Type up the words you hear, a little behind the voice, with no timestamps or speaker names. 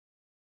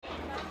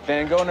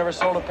Van Gogh never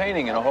sold a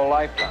painting in a whole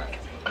lifetime.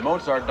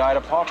 Mozart died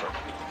a pauper.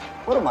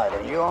 What am I,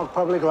 the New York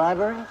Public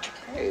Library?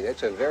 Hey,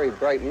 that's a very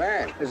bright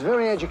man. It's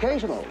very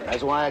educational.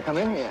 That's why I come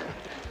in here.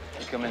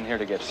 You come in here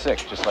to get sick,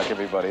 just like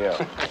everybody else.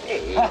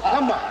 Hey,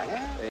 come on.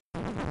 Okay,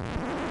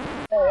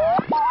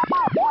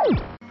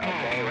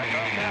 right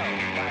off now.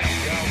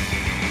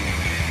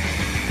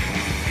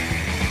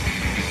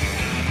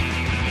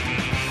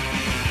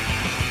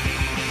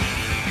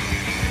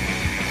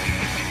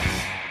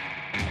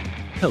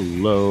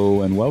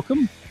 Hello and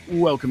welcome.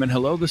 Welcome and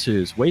hello. This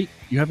is Wait,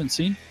 You Haven't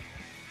Seen?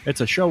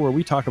 It's a show where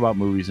we talk about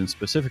movies, and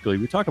specifically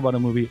we talk about a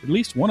movie at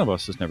least one of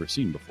us has never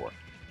seen before.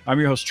 I'm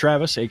your host,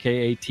 Travis,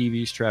 aka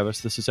TV's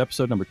Travis. This is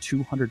episode number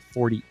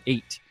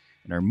 248.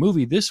 And our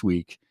movie this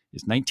week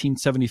is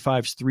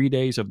 1975's 3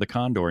 Days of the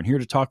Condor. And here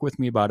to talk with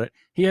me about it,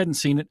 he hadn't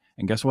seen it,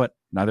 and guess what?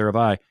 Neither have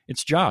I.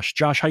 It's Josh.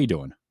 Josh, how you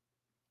doing?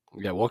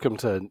 Yeah, welcome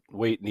to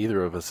Wait,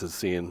 Neither of Us Has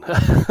Seen.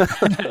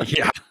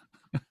 Yeah.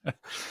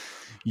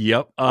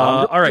 Yep.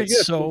 All right.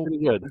 Good. So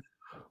Pretty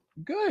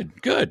good.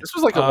 Good. This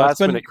was like a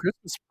last minute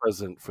Christmas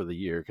present for the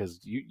year because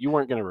you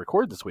weren't going to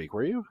record this week,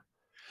 were you?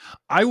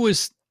 I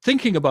was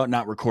thinking about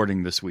not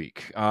recording this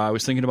week. I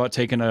was thinking about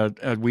taking a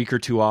week or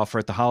two off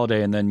at the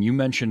holiday, and then you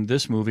mentioned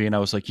this movie, and I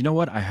was like, you know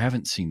what? I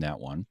haven't seen that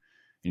one. And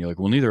you're like,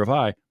 well, neither have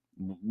I.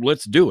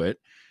 Let's do it.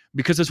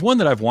 Because it's one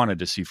that I've wanted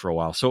to see for a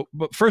while. So,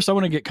 but first, I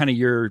want to get kind of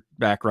your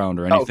background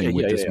or anything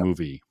with this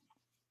movie.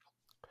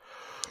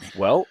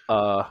 Well,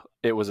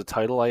 it was a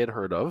title I had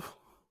heard of.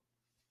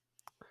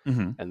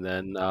 Mm-hmm. And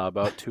then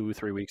about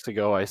 2-3 weeks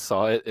ago, I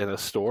saw it in a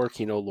store.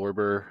 Kino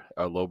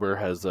Lorber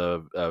has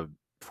a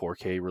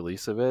 4K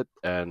release of it.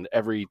 And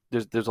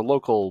there's a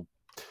local,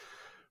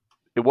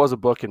 it was a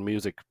book and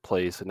music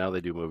place, and now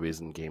they do movies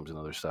and games and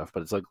other stuff.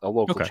 But it's like a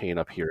local chain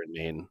up here in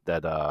Maine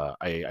that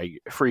I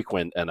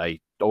frequent, and I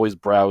always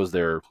browse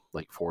their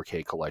like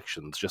 4K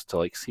collections just to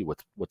like see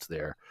what's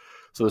there.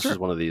 So this is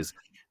one of these.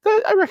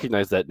 I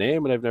recognize that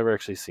name, and I've never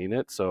actually seen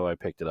it, so I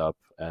picked it up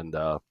and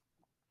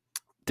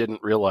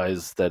didn't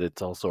realize that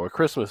it's also a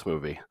Christmas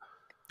movie.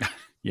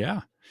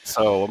 Yeah.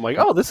 So I'm like,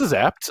 oh, this is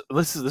apt.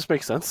 This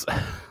makes sense.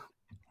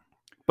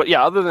 But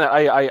yeah, other than that,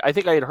 I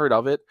think I had heard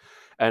of it,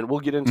 and we'll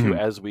get into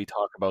as we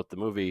talk about the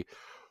movie.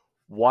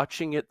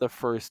 Watching it the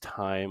first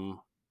time,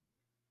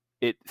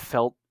 it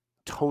felt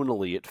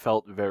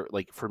very,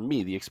 like, for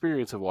me, the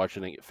experience of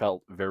watching it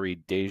felt very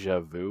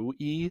deja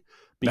vu-y,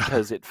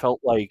 because it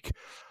felt like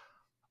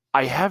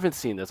I haven't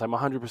seen this. I'm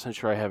 100%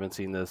 sure I haven't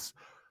seen this,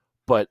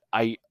 but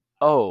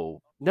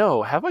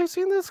no, have I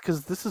seen this?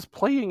 Because this is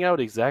playing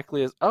out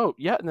exactly as,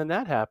 yeah, and then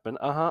that happened.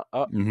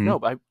 No,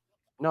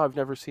 I've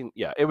never seen,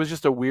 yeah, it was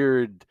just a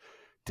weird,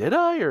 did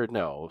I or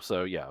no?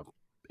 So yeah,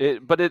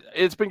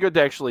 it's been good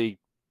to actually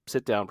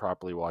sit down,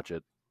 properly watch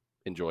it,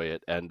 enjoy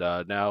it, and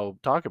now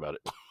talk about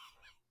it.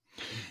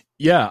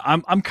 Yeah,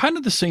 I'm kind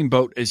of the same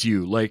boat as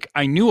you. Like,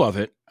 I knew of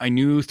it. I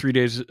knew 3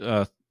 Days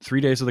of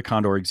the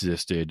Condor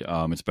existed.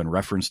 It's been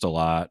referenced a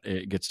lot.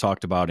 It gets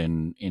talked about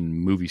in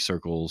movie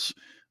circles,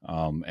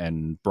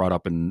 and brought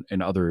up in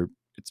other.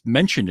 It's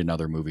mentioned in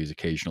other movies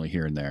occasionally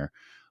here and there.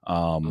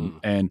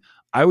 And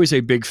I was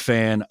a big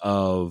fan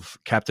of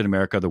Captain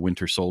America: The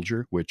Winter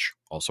Soldier, which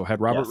also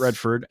had Robert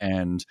Redford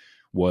and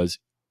was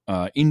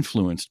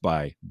influenced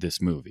by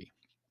this movie.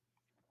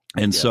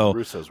 And so,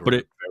 but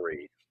it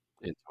very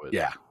into it.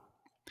 Yeah.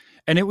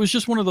 And it was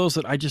just one of those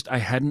that I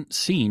hadn't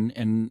seen,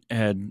 and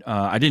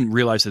I didn't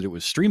realize that it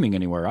was streaming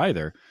anywhere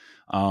either.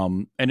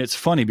 And it's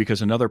funny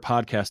because another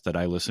podcast that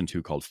I listen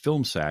to called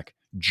Film Sack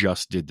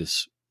just did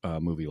this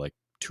movie like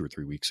 2 or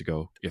 3 weeks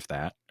ago, if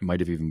that. It might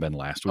have even been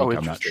last week.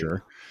 I'm not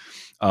sure.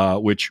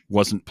 Which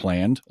wasn't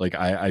planned. Like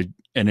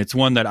and it's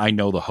one that I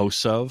know the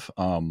hosts of.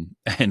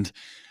 And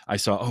I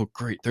saw, oh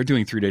great, they're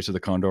doing 3 Days of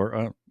the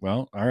Condor.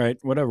 Well, all right,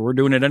 whatever. We're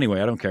doing it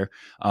anyway. I don't care.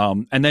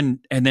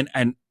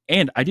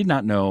 And I did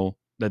not know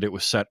that it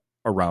was set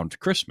around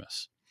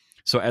Christmas.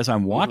 So as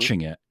I'm watching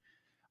it,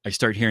 I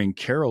start hearing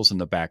carols in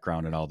the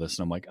background and all this.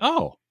 And I'm like,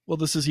 oh, well,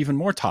 this is even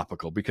more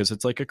topical because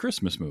it's like a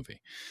Christmas movie.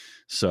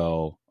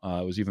 So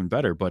it was even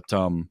better. But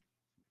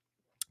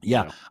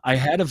yeah, I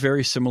had a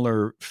very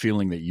similar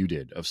feeling that you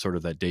did of sort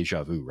of that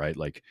deja vu, right?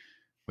 Like,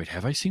 wait,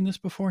 have I seen this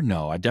before?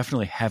 No, I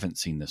definitely haven't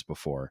seen this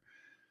before.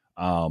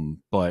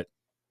 But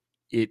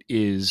it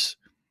is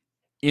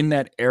in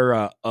that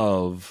era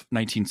of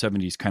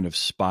 1970s kind of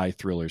spy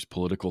thrillers,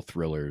 political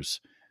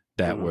thrillers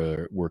that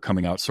were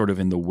coming out sort of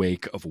in the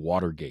wake of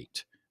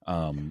Watergate,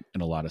 in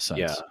a lot of sense.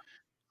 Yeah.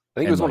 I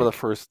think it was one of the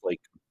first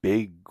like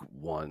big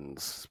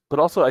ones, but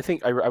also I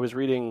think I was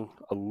reading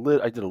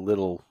I did a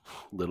little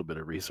bit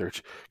of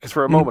research because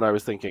for a moment I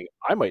was thinking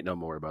I might know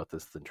more about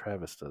this than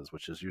Travis does,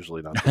 which is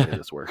usually not the way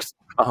this works.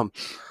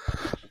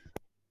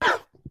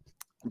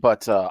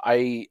 But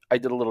I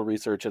did a little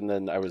research, and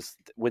then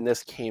when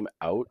this came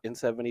out in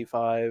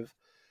 75,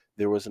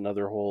 there was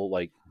another whole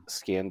like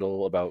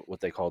scandal about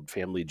what they called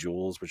family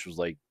jewels, which was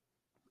like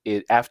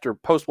after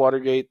post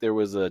Watergate, there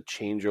was a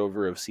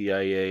changeover of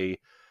CIA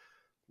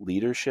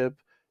leadership,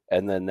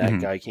 And then that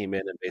guy came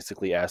in and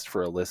basically asked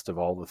for a list of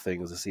all the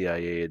things the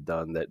CIA had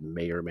done that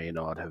may or may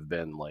not have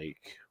been like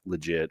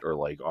legit or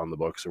like on the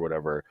books or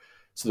whatever.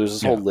 So there's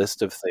this whole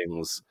list of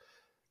things,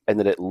 and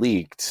then it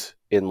leaked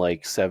in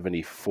like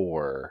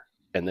 74,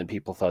 and then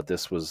people thought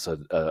this was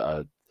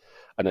an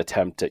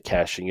attempt at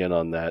cashing in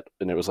on that.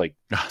 And it was like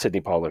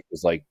Sidney Pollack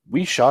was like,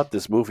 "We shot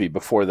this movie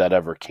before that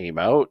ever came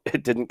out.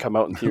 It didn't come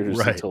out in theaters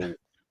until."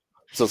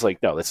 So it's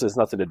like, no, this has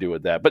nothing to do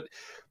with that. But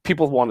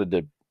people wanted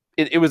to.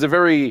 It was a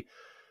very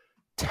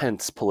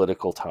tense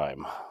political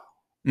time.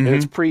 And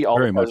it's pre All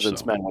the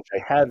President's Men, which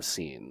I have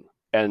seen,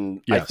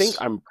 and I think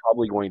I'm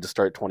probably going to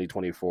start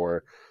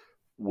 2024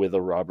 with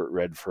a Robert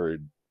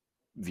Redford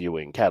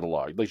viewing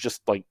catalog, like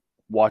just like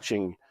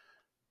watching.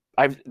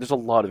 There's a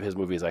lot of his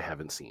movies I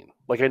haven't seen.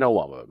 Like I know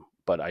one of them,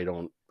 but I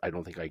don't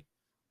think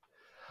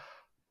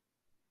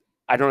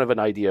I don't have an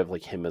idea of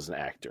like him as an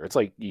actor. It's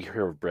like you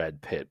hear of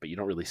Brad Pitt, but you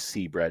don't really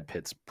see Brad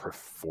Pitt's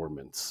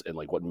performance and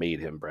like what made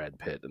him Brad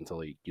Pitt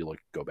until you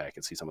go back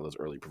and see some of those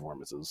early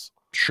performances.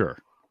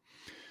 Sure.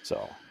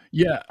 So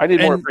yeah, I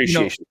need more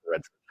appreciation for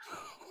Redford.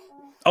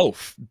 Oh,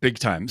 big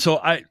time.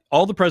 So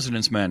All the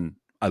President's Men,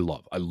 I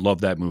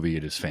love that movie.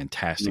 It is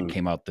fantastic.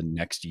 Came out the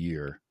next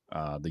year,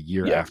 the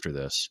year after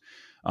this.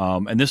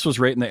 And this was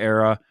right in the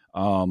era.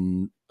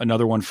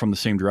 Another one from the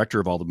same director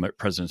of All the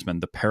President's Men,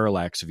 The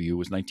Parallax View,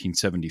 was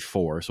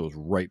 1974. So it was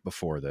right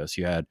before this.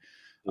 You had,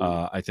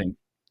 I think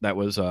that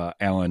was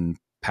Alan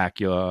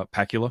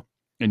Pakula.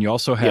 And you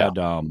also had,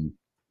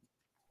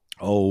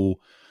 The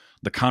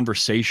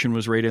Conversation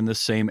was right in the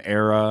same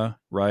era,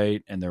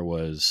 right? And there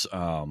was,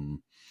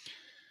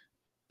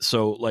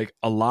 so like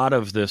a lot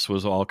of this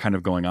was all kind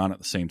of going on at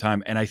the same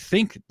time. And I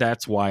think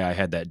that's why I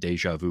had that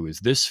deja vu, is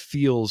this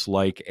feels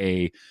like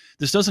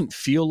this doesn't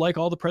feel like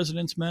All the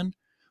President's Men,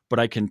 but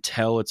I can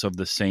tell it's of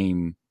the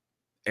same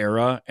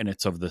era and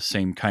it's of the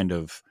same kind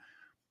of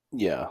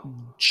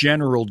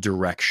general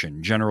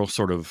direction, general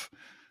sort of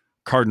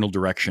cardinal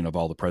direction of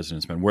All the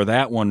President's Men, where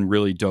that one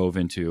really dove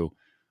into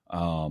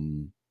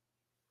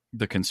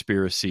the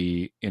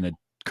conspiracy in a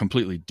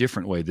completely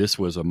different way. This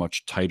was a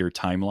much tighter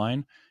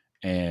timeline.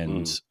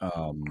 And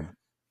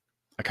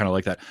I kind of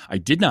like that. I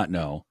did not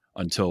know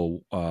until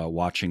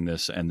watching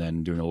this and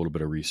then doing a little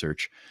bit of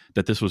research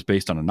that this was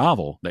based on a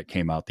novel that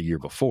came out the year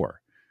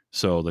before.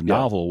 So the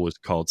novel was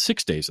called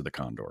 6 Days of the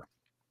Condor.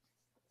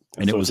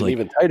 And so it was an like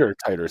even tighter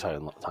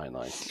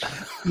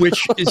timeline.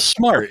 Which is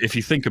smart if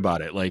you think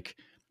about it. Like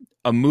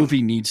a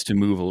movie needs to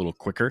move a little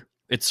quicker.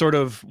 It's sort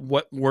of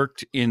what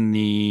worked in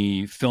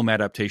the film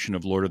adaptation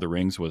of Lord of the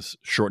Rings, was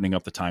shortening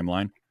up the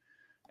timeline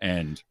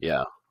and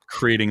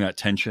creating that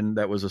tension.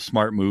 That was a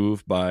smart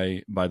move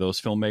by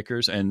those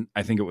filmmakers. And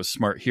I think it was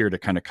smart here to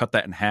kind of cut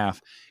that in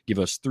half, give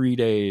us 3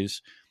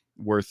 days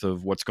worth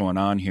of what's going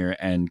on here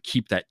and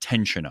keep that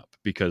tension up,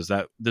 because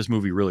this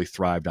movie really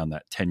thrived on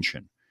that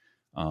tension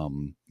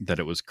that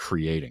it was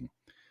creating.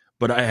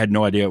 But I had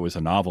no idea it was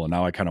a novel. And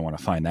now I kind of want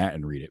to find that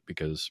and read it,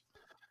 because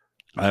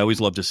I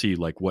always love to see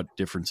like what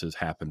differences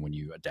happen when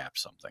you adapt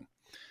something.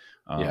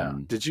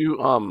 Did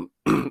you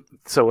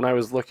so when I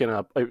was looking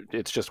up,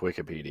 it's just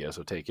Wikipedia,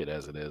 so take it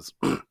as it is.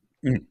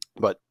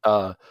 But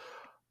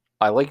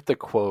I liked the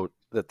quote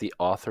that the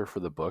author for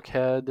the book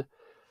had,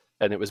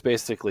 and it was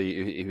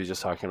basically, he was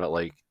just talking about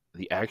like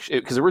the action,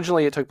 because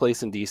originally it took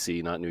place in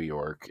DC, not New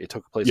York. It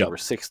took place over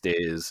 6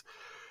 days.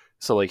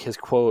 So like his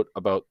quote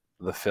about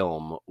the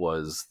film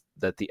was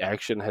that the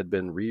action had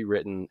been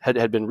rewritten,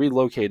 had been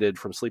relocated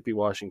from sleepy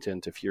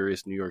Washington to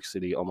furious New York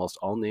City. Almost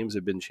all names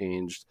have been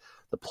changed.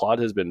 The plot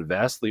has been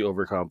vastly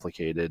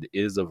overcomplicated,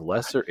 is of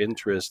lesser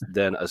interest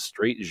than a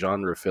straight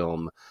genre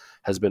film,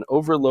 has been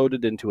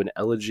overloaded into an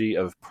elegy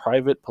of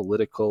private,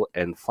 political,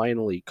 and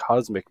finally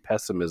cosmic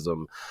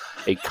pessimism,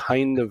 a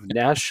kind of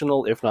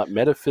national, if not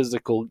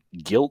metaphysical,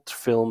 guilt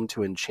film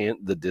to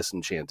enchant the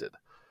disenchanted.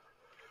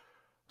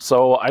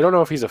 So I don't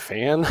know if he's a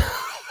fan.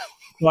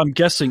 Well, I'm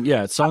guessing,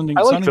 it's sounding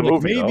the like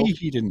movie, maybe though.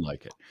 he didn't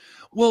like it.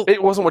 Well,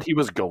 it wasn't what he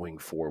was going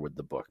for with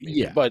the book,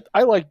 maybe, but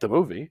I liked the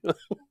movie.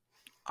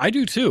 I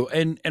do too,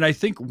 and I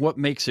think what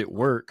makes it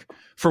work,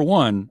 for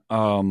one,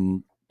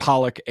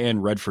 Pollock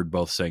and Redford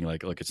both saying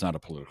like it's not a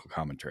political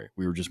commentary.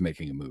 We were just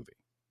making a movie.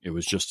 It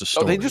was just a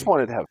story. Oh, they just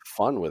wanted to have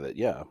fun with it,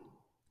 yeah.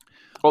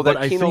 Oh,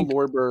 that Kino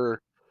Lorber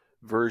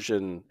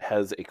version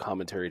has a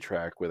commentary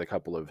track with a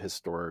couple of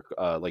historic,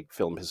 like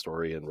film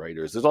historian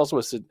writers. There's also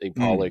a Sidney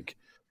Pollock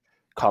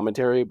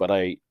commentary, but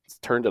I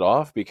turned it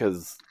off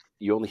because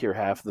you only hear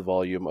half the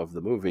volume of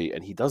the movie,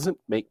 and he doesn't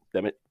make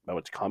that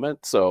much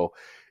comment. So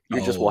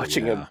you're just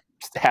watching a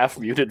half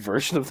muted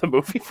version of the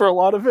movie for a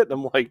lot of it. And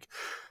I'm like,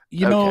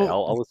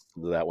 I'll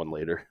listen to that one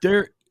later.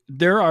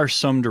 There are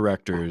some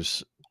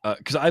directors,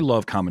 because I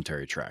love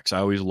commentary tracks. I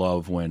always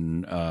love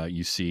when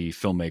you see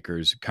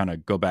filmmakers kind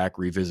of go back,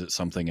 revisit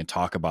something, and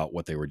talk about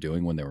what they were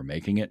doing when they were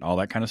making it and all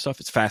that kind of stuff.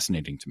 It's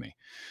fascinating to me.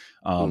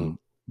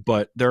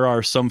 But there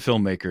are some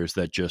filmmakers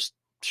that just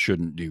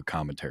shouldn't do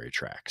commentary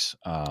tracks.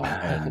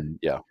 And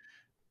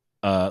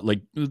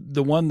like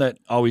the one that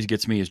always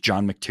gets me is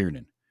John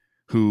McTiernan,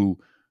 who,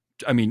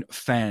 I mean,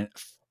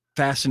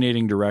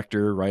 fascinating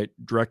director, right?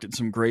 Directed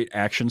some great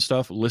action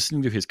stuff.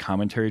 Listening to his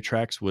commentary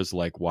tracks was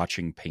like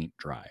watching paint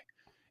dry.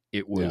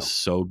 It was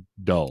so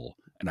dull,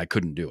 and I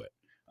couldn't do it.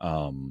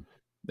 And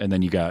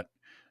then you got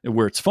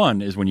where it's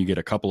fun is when you get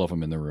a couple of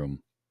them in the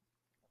room,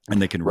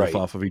 and they can riff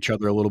off of each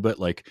other a little bit,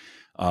 like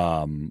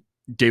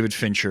David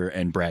Fincher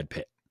and Brad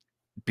Pitt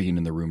being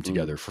in the room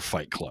together for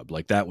Fight Club.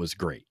 Like that was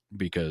great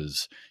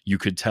because you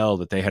could tell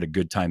that they had a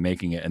good time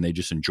making it, and they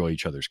just enjoy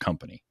each other's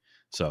company.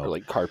 So, or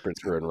like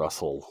Carpenter and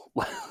Russell.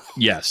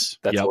 Yes,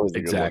 that's always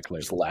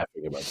exactly. Just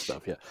laughing about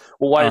stuff. Yeah.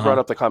 Well, why I brought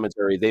up the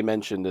commentary, they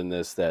mentioned in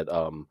this that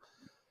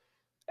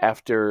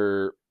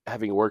after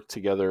having worked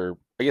together,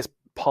 I guess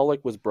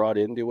Pollock was brought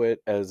into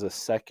it as a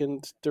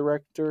second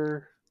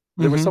director.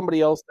 There was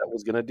somebody else that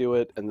was going to do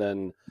it, and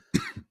then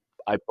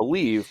I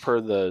believe,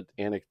 per the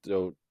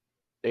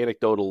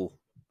anecdotal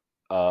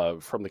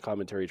from the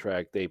commentary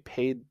track, they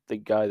paid the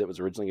guy that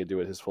was originally going to do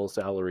it his full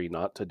salary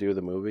not to do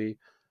the movie.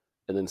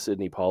 And then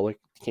Sidney Pollack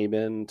came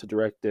in to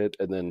direct it,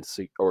 and then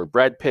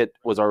Brad Pitt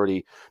was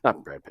already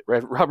not Brad Pitt.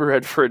 Robert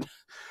Redford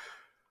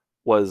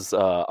was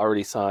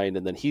already signed,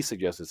 and then he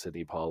suggested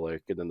Sidney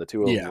Pollack, and then the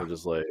two of them were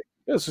just like,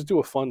 let's just do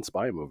a fun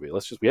spy movie.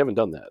 We haven't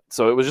done that,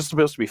 so it was just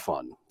supposed to be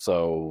fun.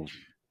 So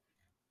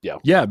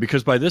yeah,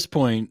 because by this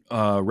point,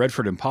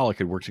 Redford and Pollack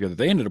had worked together.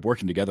 They ended up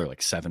working together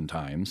like 7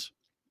 times,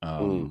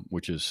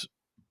 which is,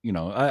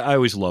 I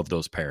always love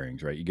those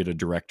pairings, right? You get a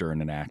director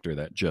and an actor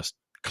that just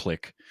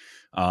click.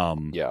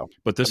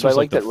 But this was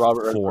like the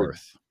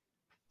fourth.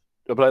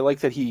 But I like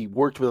that he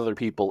worked with other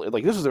people.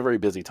 Like this was a very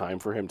busy time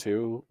for him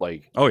too.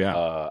 Like,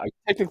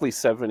 technically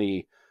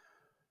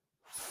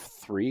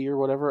 73 or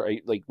whatever.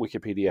 Like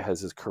Wikipedia has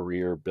his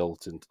career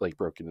built and like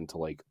broken into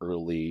like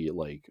early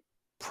like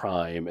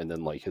prime and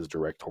then like his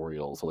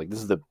directorial. So like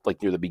this is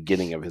near the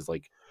beginning of his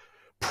like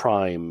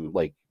prime,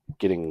 like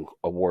getting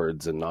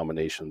awards and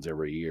nominations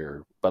every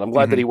year. But I'm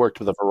glad that he worked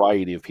with a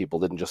variety of people,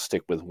 didn't just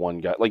stick with one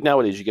guy. Like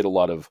nowadays you get a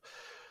lot of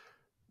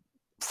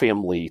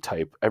family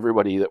type,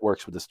 everybody that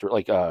works with this,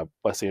 like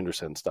Wes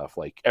Anderson stuff,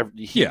 like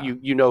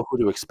you know who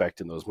to expect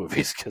in those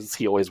movies because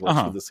he always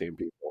works with the same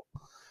people.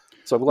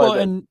 So I'm glad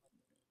that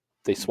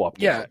they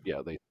swapped. I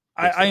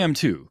am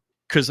too,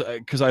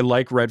 because I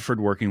like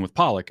Redford working with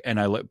Pollock,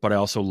 but I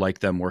also like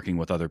them working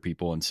with other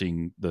people and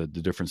seeing the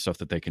different stuff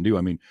that they can do.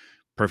 I mean,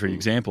 perfect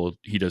example,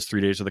 he does 3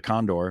 Days of the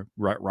Condor,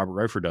 Robert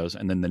Redford does,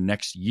 and then the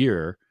next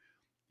year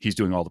he's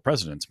doing All the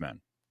President's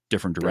Men,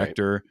 different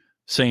director,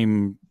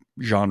 same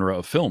genre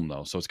of film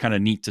though, so it's kind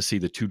of neat to see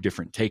the 2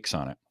 different takes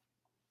on it.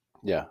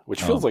 Yeah,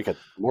 which feels like a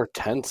more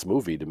tense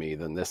movie to me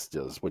than this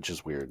does, which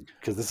is weird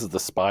because this is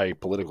the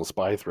political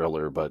spy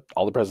thriller. But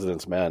All the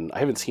President's Men, I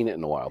haven't seen it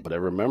in a while, but I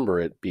remember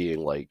it being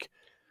like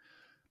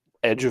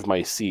edge of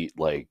my seat,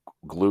 like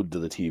glued to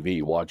the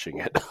TV watching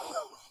it.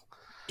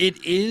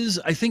 It is,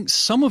 I think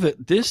some of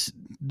it, this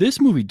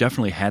movie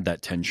definitely had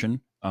that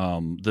tension.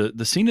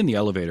 The scene in the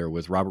elevator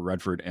with Robert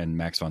Redford and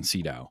Max von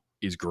Sydow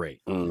is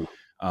great.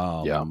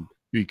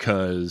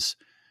 Because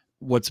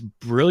what's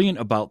brilliant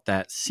about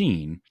that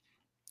scene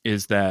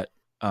is that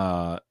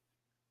von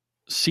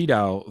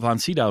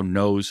Sydow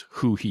knows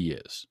who he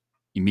is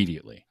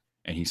immediately,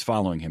 and he's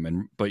following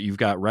him. But you've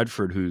got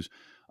Redford, who's,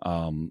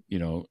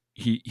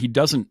 he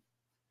doesn't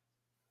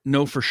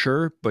know for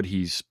sure, but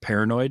he's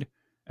paranoid,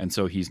 and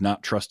so he's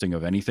not trusting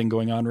of anything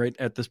going on right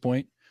at this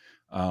point.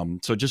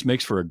 So it just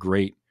makes for a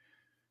great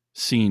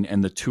scene,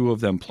 and the 2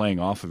 of them playing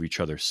off of each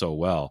other so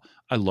well.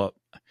 I love.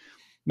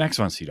 Max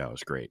von Sydow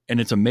is great. And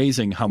it's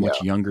amazing how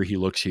much younger he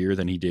looks here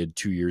than he did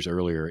 2 years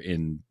earlier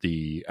in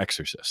The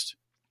Exorcist.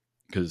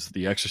 Because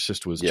The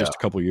Exorcist was just a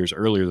couple of years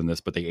earlier than this,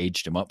 but they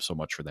aged him up so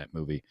much for that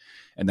movie.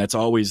 And that's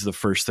always the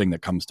first thing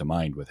that comes to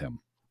mind with him.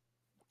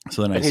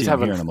 So then I see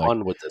him here and I'm like,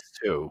 fun with this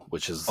too,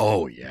 which is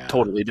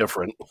totally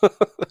different.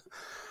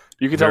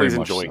 You can tell he's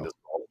enjoying this.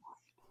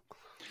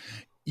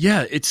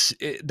 Yeah,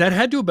 that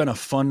had to have been a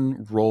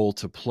fun role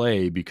to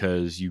play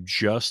because you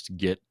just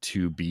get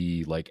to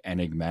be like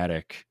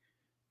enigmatic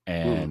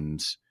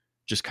and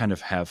just kind of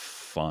have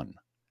fun.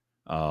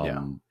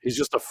 He's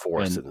just a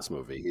force in this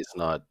movie. He's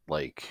not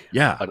like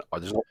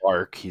there's no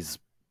arc. He's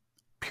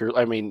pure.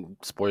 I mean,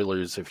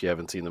 spoilers if you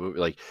haven't seen the movie.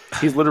 Like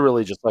he's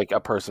literally just like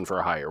a person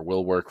for hire.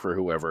 Will work for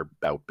whoever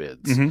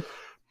outbids.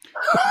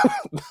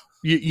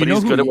 You know,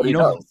 he's good at what he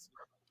does.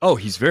 Oh,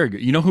 he's very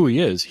good. You know who he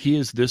is? He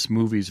is this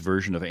movie's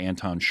version of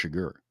Anton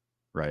Chigurh,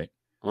 right?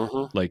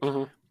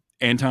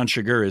 Anton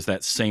Chigurh is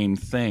that same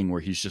thing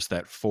where he's just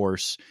that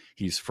force.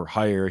 He's for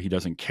hire. He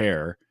doesn't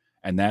care.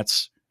 And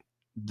that's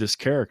this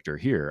character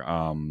here,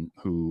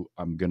 who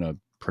I'm going to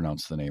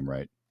pronounce the name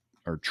right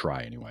or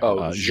try anyway.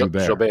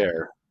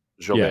 Joubert.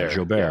 Yeah,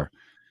 Joubert.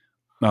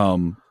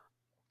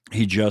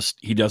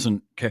 He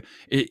doesn't care.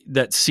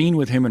 That scene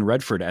with him and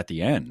Redford at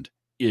the end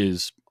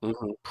is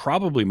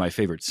probably my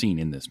favorite scene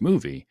in this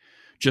movie,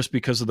 just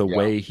because of the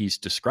way he's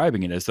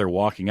describing it as they're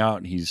walking out,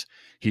 and he's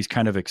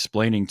kind of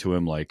explaining to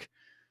him like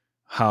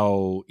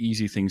how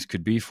easy things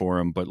could be for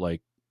him, but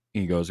like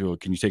he goes, "Well,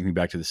 can you take me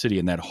back to the city?"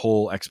 And that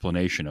whole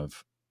explanation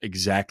of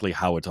exactly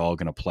how it's all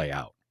going to play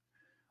out,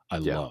 I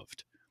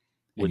loved.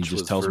 and he which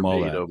just was tells them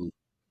all that. verbatim,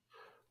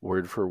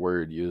 word for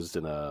word, used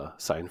in a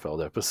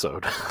Seinfeld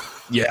episode.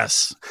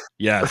 Yes,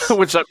 yes.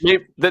 Which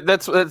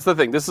that's the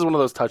thing. This is one of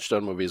those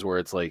touchstone movies where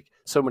it's like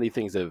so many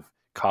things have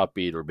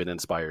copied or been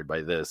inspired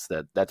by this.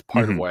 That's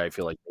part of why I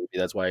feel like maybe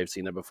that's why I've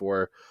seen it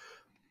before.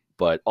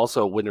 But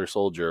also Winter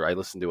Soldier, I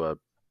listened to a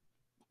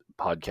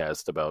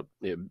podcast about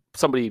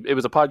somebody. It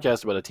was a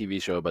podcast about a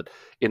TV show, but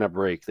in a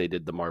break they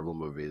did the Marvel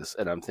movies,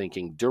 and I'm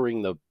thinking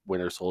during the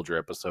Winter Soldier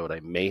episode, I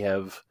may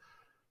have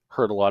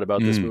heard a lot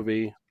about this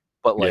movie,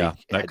 but like Yeah,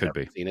 that had could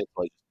never be. seen it,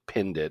 so I just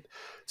pinned it.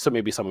 So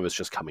maybe some of it's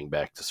just coming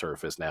back to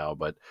surface now,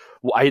 but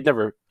I had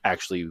never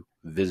actually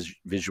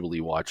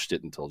visually watched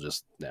it until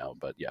just now.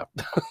 But yeah,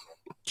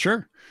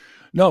 Sure.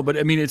 No, but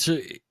I mean, it's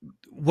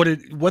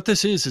what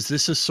this is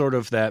this is sort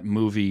of that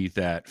movie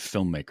that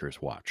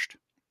filmmakers watched.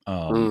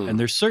 And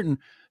there's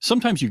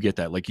sometimes you get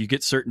that, like you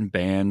get certain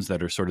bands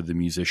that are sort of the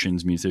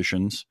musicians,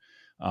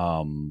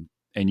 and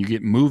you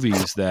get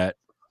movies that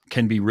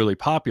can be really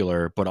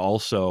popular, but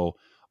also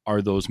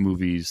are those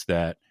movies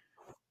that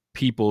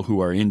people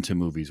who are into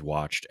movies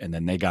watched, and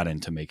then they got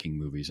into making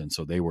movies, and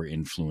so they were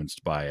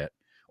influenced by it,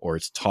 or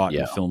it's taught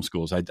in film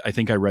schools. I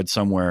think I read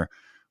somewhere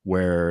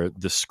where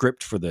the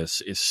script for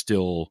this is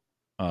still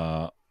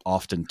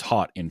often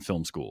taught in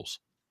film schools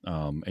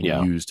and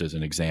used as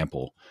an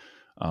example.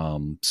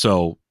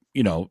 So,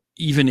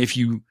 even if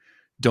you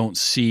don't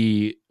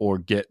see or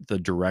get the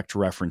direct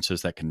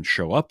references that can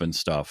show up and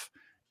stuff,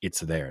 it's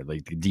there.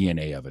 Like the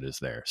DNA of it is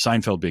there.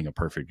 Seinfeld being a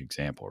perfect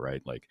example,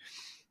 right? Like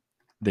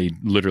they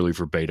literally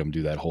verbatim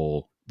do that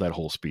whole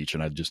speech.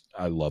 And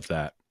I love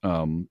that.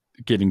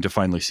 Getting to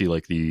finally see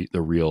like the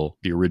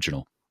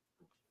original.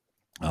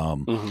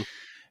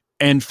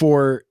 And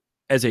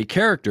as a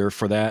character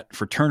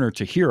for Turner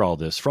to hear all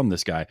this from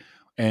this guy,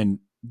 and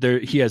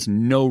he has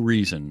no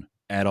reason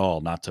at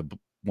all not to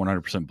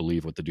 100%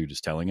 believe what the dude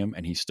is telling him.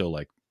 And he's still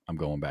like, I'm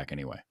going back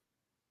anyway.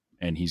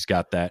 And he's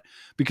got that,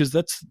 because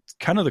that's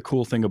kind of the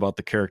cool thing about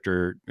the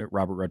character that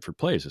Robert Redford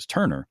plays as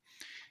Turner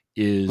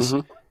is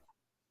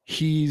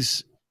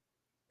he's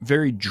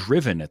very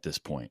driven at this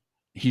point.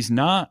 He's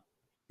not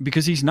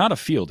a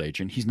field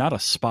agent. He's not a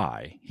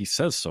spy. He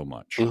says so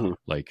much.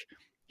 Like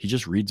he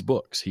just reads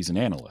books. He's an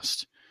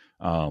analyst.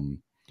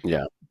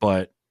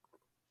 But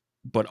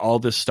all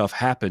this stuff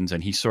happens,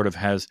 and he sort of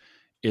has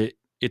it.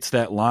 It's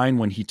that line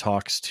when he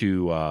talks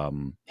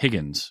to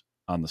Higgins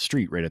on the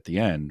street right at the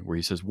end, where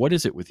he says, "What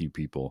is it with you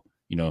people?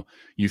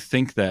 You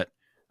think that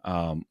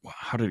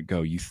how did it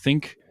go? You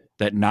think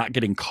that not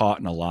getting caught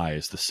in a lie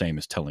is the same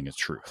as telling a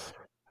truth."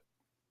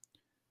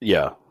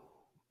 Yeah.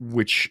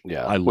 Which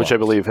I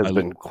believe has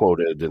been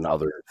quoted in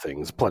other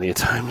things plenty of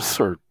times.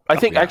 Or I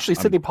think actually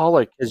Sidney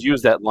Pollack has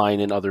used that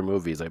line in other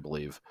movies, I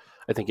believe.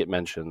 I think it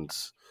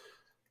mentions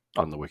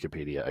on the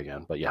Wikipedia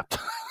again, but yeah.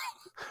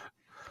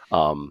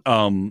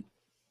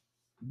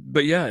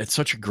 But yeah, it's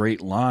such a great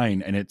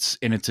line, and it's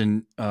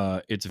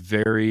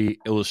very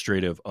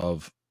illustrative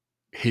of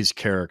his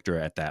character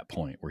at that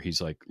point, where he's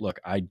like, look,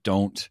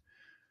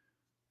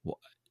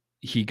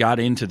 he got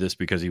into this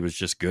because he was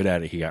just good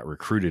at it. He got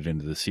recruited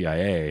into the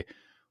CIA,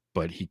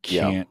 but he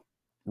can't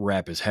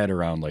wrap his head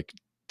around like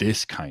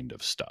this kind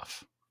of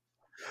stuff.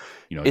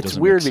 It's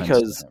weird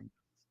because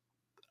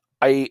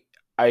I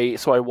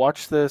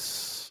watched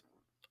this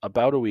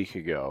about a week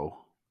ago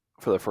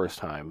for the first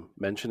time,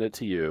 mentioned it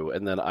to you,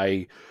 and then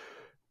I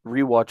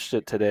rewatched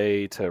it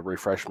today to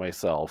refresh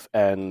myself.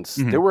 And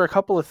there were a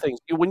couple of things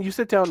when you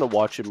sit down to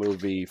watch a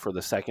movie for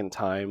the second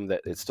time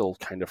that it's still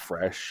kind of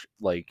fresh,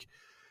 like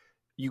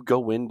you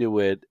go into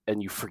it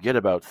and you forget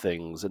about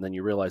things, and then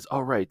you realize, oh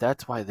right,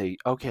 that's why and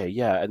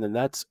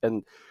then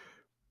and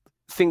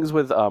things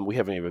with we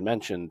haven't even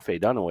mentioned Faye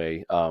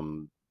Dunaway.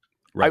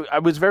 Right. I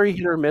was very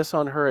hit or miss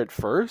on her at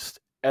first,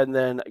 and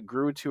then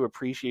grew to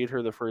appreciate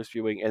her the first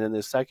viewing, and then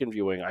the second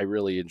viewing I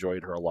really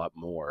enjoyed her a lot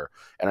more,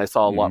 and I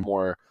saw a lot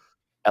more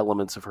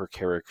elements of her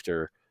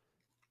character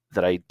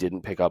that I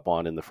didn't pick up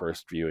on in the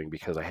first viewing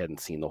because I hadn't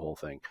seen the whole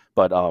thing.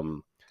 But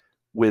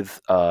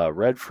with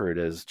Redford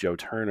as Joe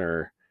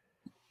Turner,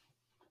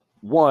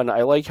 one,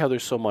 I like how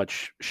there's so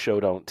much show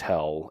don't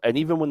tell, and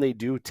even when they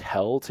do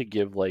tell to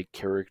give like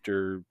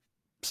character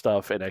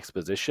stuff and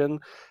exposition,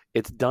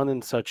 it's done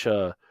in such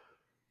a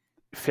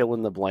fill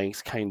in the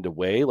blanks kind of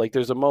way. Like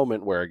there's a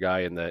moment where a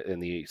guy in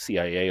the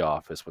CIA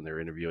office when they're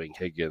interviewing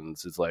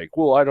Higgins is like,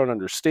 well, I don't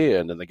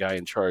understand, and the guy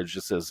in charge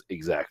just says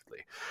exactly,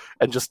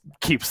 and just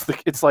keeps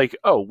it's like,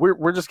 oh,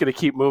 we're just going to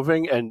keep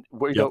moving, and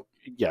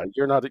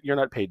you're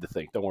not paid to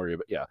think, don't worry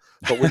about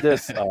but with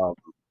this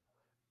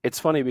it's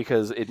funny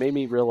because it made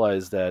me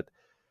realize that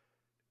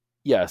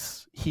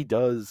yes, he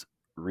does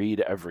read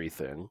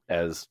everything,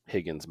 as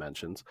Higgins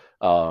mentions.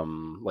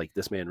 Like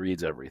this man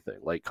reads everything,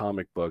 like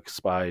comic books,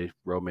 spy,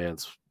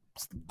 romance,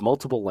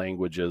 multiple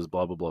languages,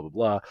 blah blah blah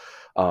blah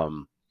blah.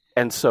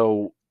 And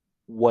so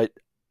what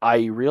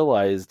I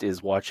realized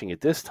is watching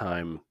it this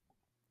time,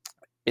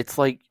 it's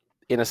like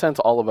in a sense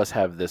all of us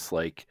have this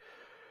like,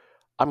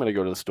 I'm going to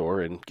go to the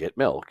store and get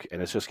milk,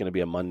 and it's just going to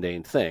be a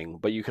mundane thing.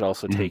 But you could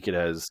also take it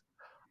as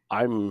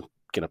I'm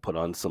gonna put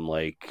on some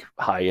like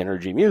high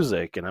energy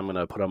music, and I'm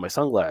gonna put on my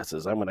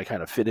sunglasses. I'm gonna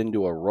kind of fit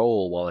into a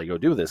role while I go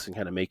do this and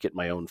kind of make it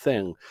my own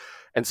thing.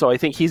 And so I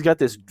think he's got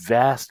this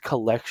vast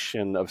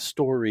collection of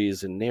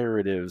stories and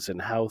narratives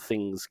and how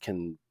things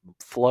can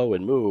flow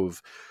and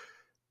move,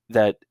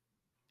 that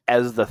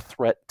as the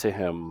threat to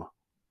him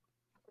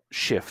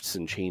shifts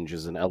and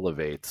changes and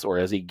elevates, or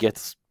as he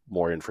gets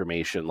more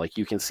information, like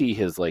you can see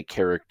his like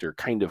character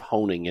kind of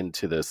honing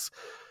into this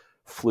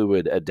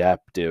fluid,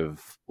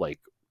 adaptive, like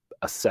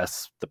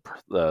assess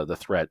the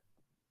threat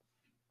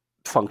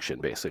function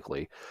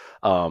basically.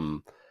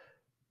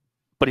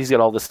 But he's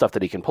got all this stuff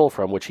that he can pull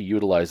from, which he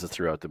utilizes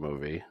throughout the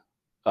movie.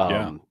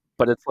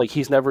 But it's like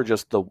he's never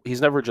just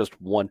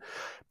one.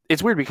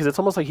 It's weird because it's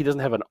almost like he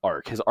doesn't have an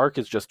arc. His arc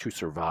is just to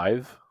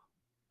survive.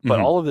 But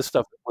all of this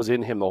stuff was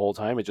in him the whole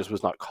time. It just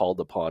was not called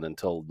upon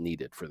until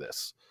needed for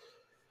this.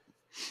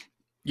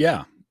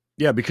 Yeah.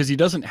 Yeah, because he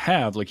doesn't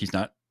have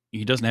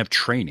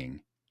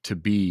training to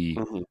be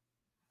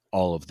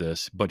all of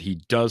this, but he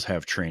does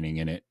have training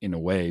in it in a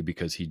way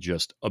because he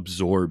just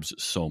absorbs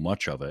so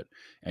much of it,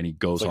 and he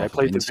goes off. I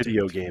played the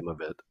video game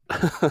of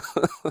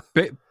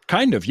it.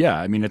 Kind of, yeah.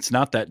 I mean, it's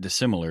not that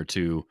dissimilar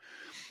to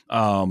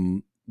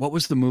what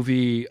was the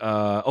movie?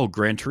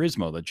 Gran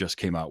Turismo that just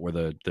came out, where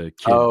the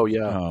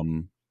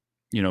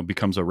kid,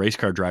 becomes a race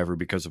car driver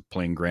because of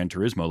playing Gran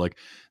Turismo. Like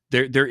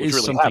there is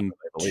really something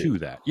to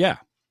that. Yeah,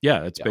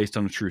 it's based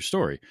on a true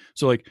story.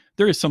 So like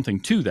there is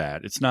something to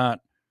that. It's not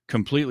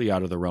completely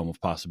out of the realm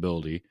of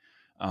possibility,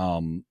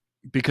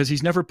 because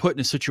he's never put in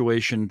a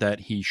situation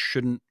that he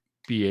shouldn't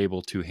be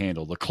able to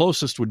handle. The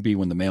closest would be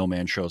when the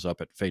mailman shows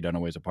up at Faye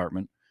Dunaway's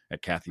apartment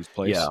at Kathy's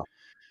place. Yeah.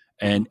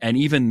 And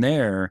even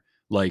there,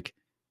 like,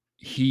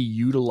 he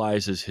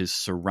utilizes his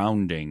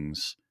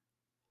surroundings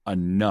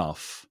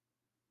enough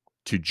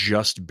to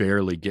just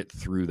barely get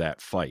through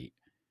that fight.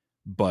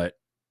 But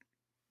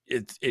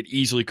it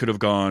easily could have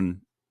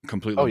gone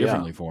completely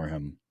differently for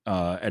him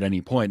at any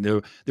point.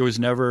 There was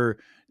never...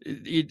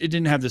 It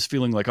didn't have this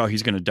feeling like, oh,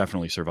 he's going to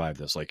definitely survive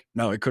this. Like,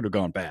 no, it could have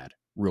gone bad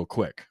real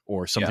quick,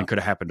 or something could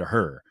have happened to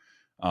her.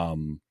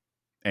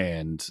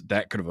 And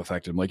that could have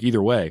affected him, like,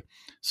 either way.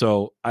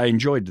 So I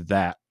enjoyed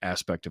that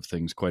aspect of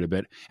things quite a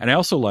bit. And I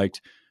also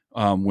liked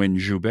when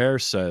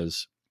Joubert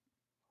says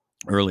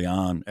early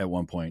on at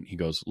one point, he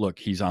goes, look,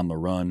 he's on the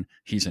run.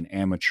 He's an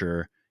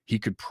amateur. He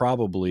could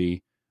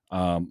probably,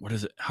 what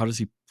is it? How does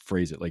he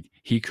phrase it? Like,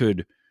 he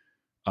could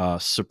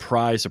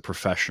surprise a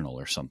professional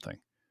or something.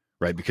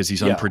 Right, because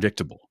he's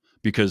unpredictable.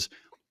 Because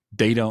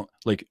they don't,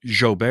 like,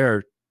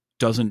 Joubert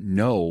doesn't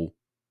know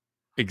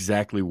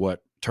exactly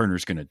what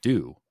Turner's going to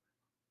do.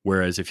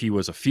 Whereas if he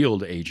was a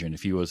field agent,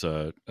 if he was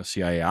a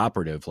CIA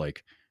operative,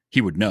 like, he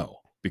would know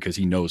because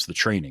he knows the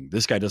training.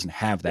 This guy doesn't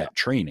have that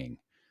training,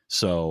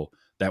 so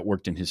that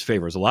worked in his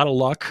favor. It was a lot of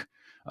luck,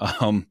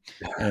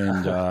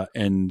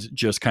 and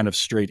just kind of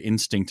straight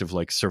instinct of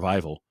like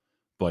survival,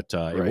 but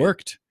it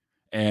worked,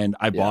 and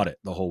I bought it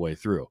the whole way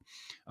through.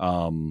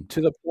 To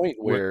the point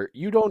where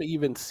you don't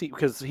even see,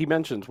 because he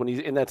mentions when he's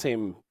in that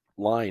same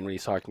line when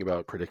he's talking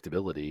about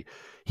predictability,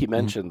 he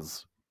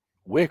mentions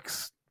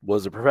Wicks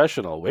was a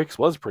professional. Wicks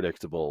was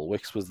predictable.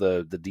 Wicks was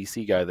the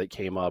DC guy that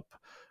came up,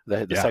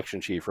 the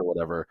section chief or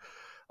whatever.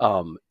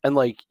 And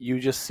like,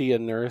 you just see a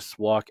nurse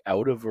walk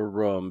out of a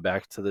room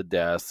back to the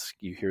desk.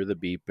 You hear the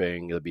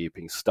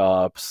beeping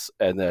stops,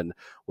 and then,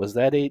 was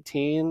that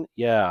 18?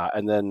 Yeah.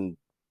 And then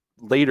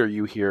later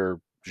you hear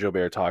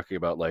Joubert talking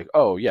about like,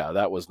 oh yeah,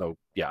 that was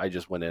I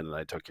just went in and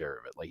I took care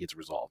of it. Like, it's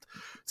resolved.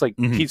 It's like,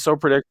 he's so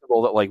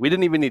predictable that like we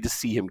didn't even need to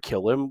see him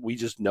kill him. We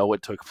just know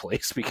it took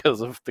place because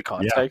of the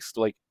context.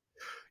 Like,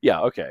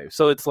 okay.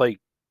 So it's like,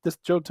 this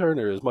Joe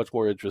Turner is much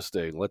more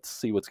interesting. Let's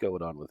see what's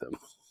going on with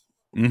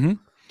him.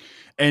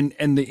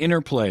 And the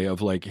interplay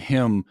of like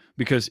him,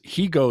 because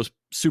he goes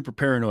super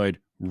paranoid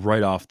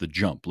right off the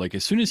jump. Like,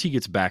 as soon as he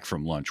gets back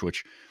from lunch,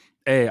 which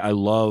I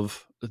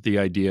love the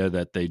idea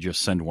that they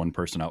just send one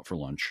person out for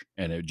lunch,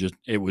 and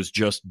it was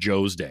just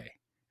Joe's day.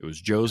 It was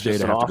Joe's day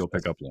to have to go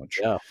pick up lunch.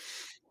 Yeah.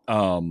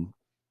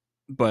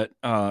 But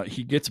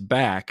he gets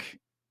back,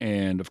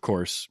 and of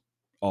course,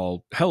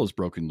 all hell is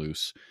broken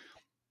loose.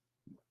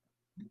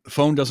 The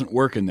phone doesn't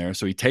work in there,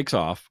 so he takes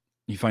off.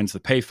 He finds the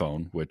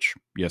payphone, which,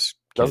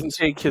 doesn't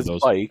take his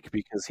bike,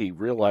 because he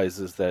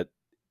realizes that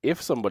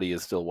if somebody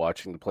is still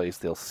watching the place,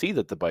 they'll see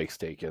that the bike's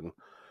taken.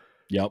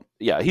 Yep.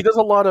 Yeah, he does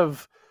a lot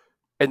of...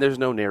 And there's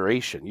no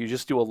narration. You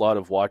just do a lot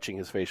of watching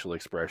his facial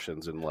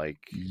expressions and like,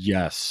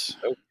 yes.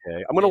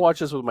 Okay, I'm going to watch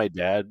this with my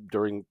dad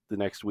during the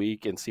next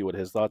week and see what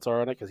his thoughts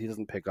are on it, because he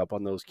doesn't pick up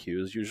on those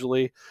cues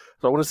ually.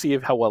 So I want to see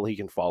how well he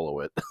can follow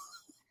it.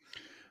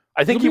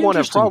 I think he won't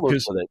have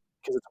problems with it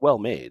because it's well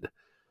made.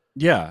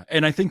 Yeah,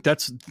 and I think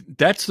that's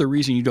the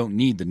reason you don't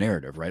need the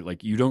narrative, right?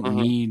 Like, you don't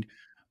need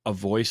a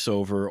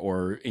voiceover,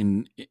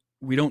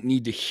 we don't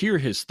need to hear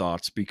his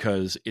thoughts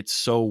because it's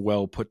so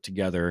well put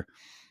together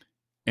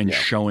and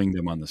showing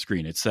them on the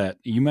screen. It's that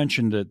you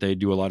mentioned that they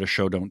do a lot of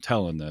show don't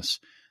tell in this,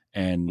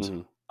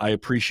 and I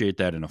appreciate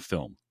that in a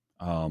film.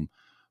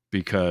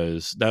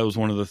 because that was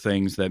one of the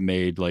things that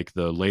made like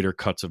the later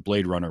cuts of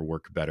Blade Runner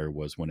work better,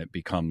 was when it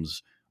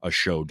becomes a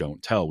show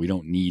don't tell. We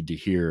don't need to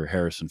hear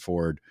Harrison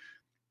Ford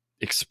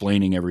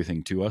explaining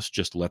everything to us.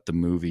 Just let the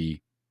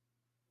movie,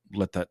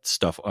 let that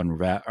stuff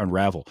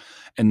unravel.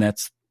 And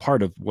that's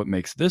part of what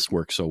makes this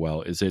work so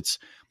well, is its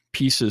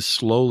pieces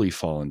slowly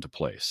fall into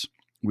place.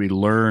 We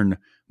learn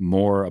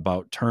more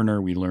about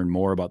Turner. We learn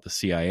more about the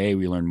CIA.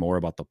 We learn more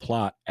about the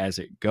plot as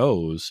it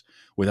goes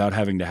without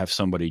having to have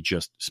somebody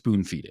just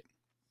spoon feed it.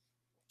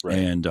 Right.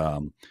 And,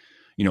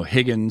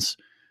 Higgins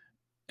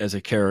as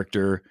a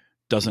character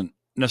doesn't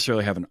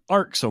necessarily have an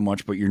arc so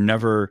much, but you're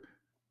never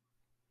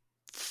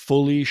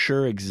fully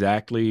sure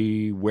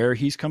exactly where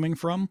he's coming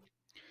from.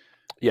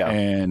 Yeah.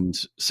 And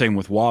same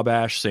with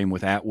Wabash, same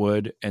with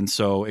Atwood. And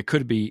so it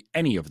could be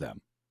any of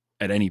them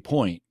at any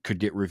point could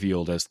get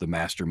revealed as the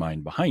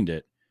mastermind behind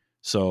it.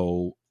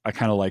 So I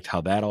kind of liked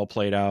how that all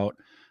played out.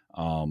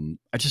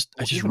 I just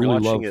really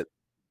love it.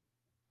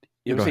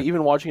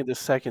 Even watching it the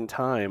second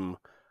time,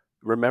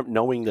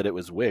 knowing that it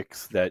was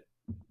Wicks that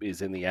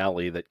is in the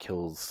alley that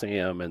kills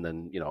Sam, and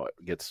then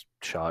gets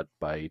shot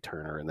by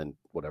Turner, and then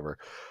whatever.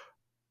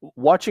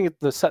 Watching it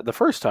the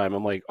first time,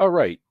 I'm like, all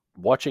right.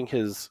 Watching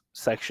his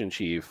section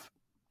chief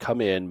come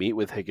in, meet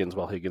with Higgins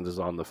while Higgins is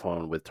on the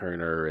phone with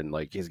Turner, and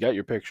like he's got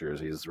your pictures,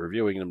 he's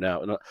reviewing them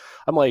now, and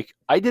I'm like,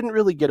 I didn't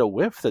really get a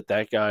whiff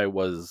that guy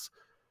was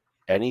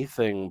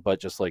anything but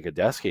just like a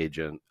desk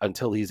agent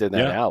until he's in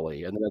that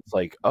alley, and then it's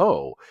like,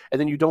 oh, and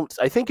then you don't.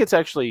 I think it's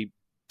actually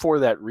for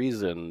that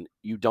reason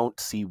you don't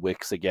see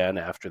Wicks again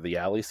after the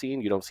alley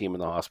scene. You don't see him in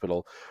the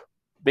hospital.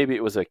 Maybe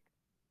it was a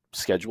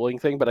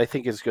scheduling thing, but I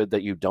think it's good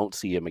that you don't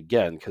see him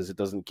again, because it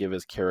doesn't give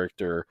his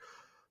character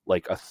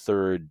like a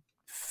third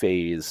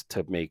phase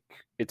to make.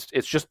 It's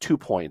just 2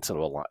 points of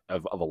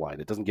a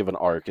line. It doesn't give an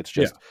arc. It's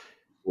just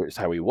here's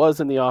how he was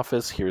in the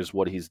office, here's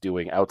what he's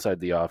doing outside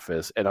the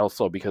office, and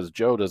also because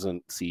Joe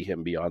doesn't see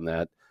him beyond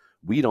that,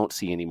 we don't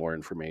see any more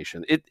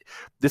information.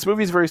 This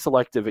movie is very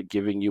selective at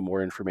giving you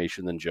more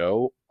information than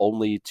Joe,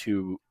 only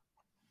to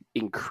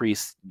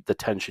increase the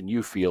tension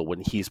you feel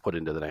when he's put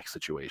into the next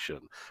situation.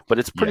 But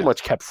it's pretty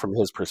much kept from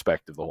his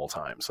perspective the whole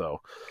time.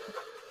 So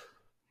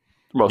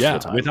most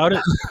of the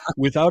time,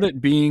 without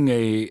it being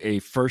a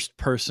first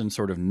person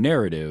sort of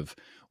narrative,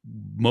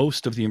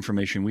 most of the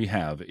information we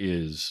have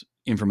is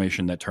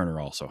information that Turner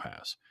also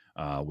has,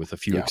 with a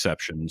few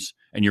exceptions.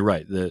 And you're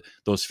right,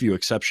 those few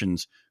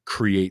exceptions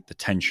create the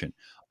tension.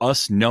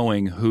 Us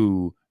knowing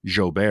who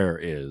Jobert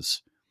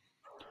is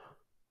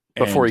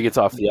before he gets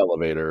off the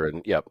elevator,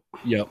 and yep.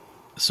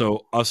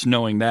 So us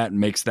knowing that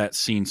makes that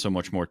scene so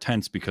much more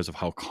tense because of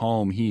how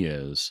calm he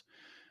is.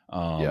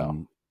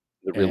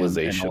 The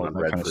realization on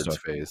Redford's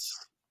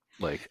face,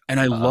 like, and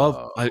I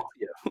love,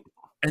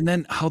 and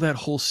then how that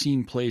whole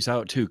scene plays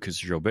out too, because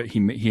Jobert,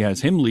 he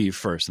has him leave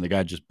first, and the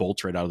guy just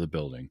bolts right out of the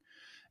building,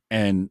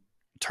 and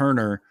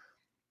Turner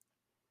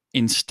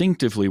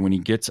instinctively, when he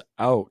gets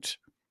out,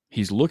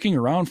 he's looking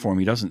around for him.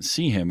 He doesn't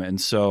see him,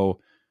 and so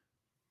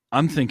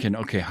I'm thinking,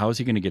 okay, how is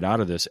he going to get out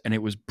of this? And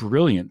it was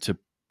brilliant to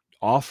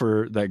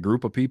offer that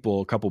group of people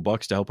a couple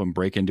bucks to help him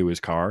break into his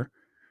car.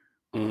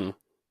 Mm-hmm.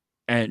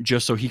 And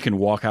just so he can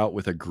walk out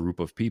with a group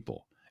of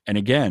people. And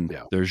again,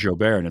 there's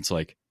Jobert, and it's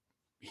like,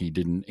 he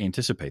didn't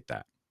anticipate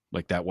that.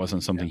 Like, that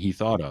wasn't something he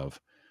thought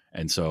of.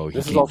 And so he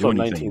can't do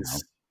anything now.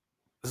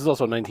 This is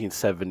also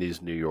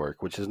 1970s New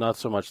York, which is not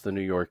so much the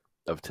New York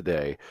of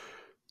today.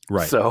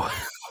 Right. So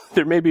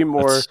there may be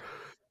more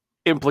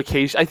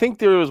implication. I think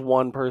there was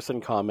one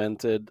person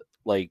commented,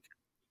 like,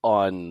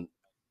 on,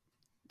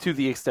 to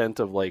the extent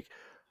of like,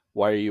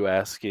 why are you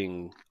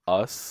asking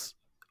us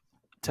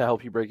to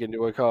help you break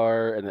into a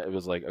car? And it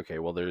was like, okay,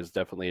 well, there's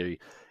definitely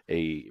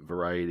a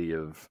variety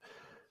of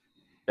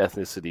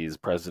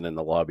ethnicities present in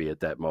the lobby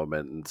at that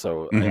moment, and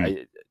so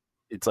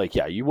it's like,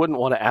 you wouldn't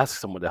want to ask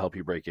someone to help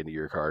you break into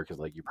your car, because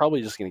like you're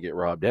probably just going to get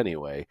robbed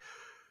anyway.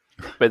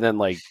 But then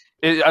like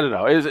I don't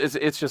know,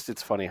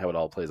 it's funny how it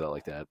all plays out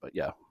like that. But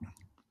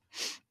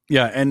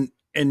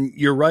and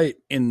you're right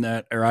in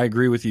that, or I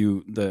agree with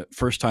you. The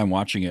first time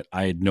watching it,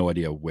 I had no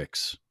idea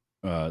Wicks.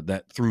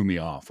 That threw me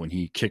off when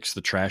he kicks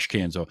the trash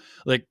cans. So,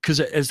 like, because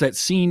as that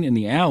scene in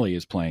the alley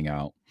is playing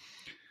out,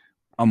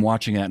 I'm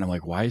watching that and I'm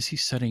like, why is he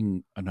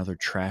setting another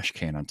trash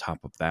can on top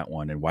of that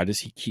one? And why does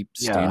he keep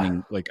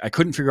standing? Like, I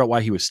couldn't figure out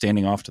why he was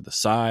standing off to the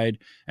side.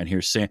 And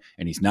here's Sam,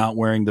 and he's not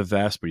wearing the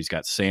vest, but he's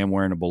got Sam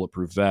wearing a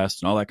bulletproof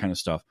vest and all that kind of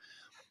stuff.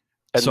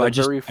 And so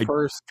the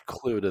first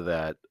clue to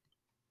that,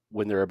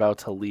 when they're about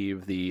to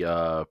leave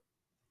the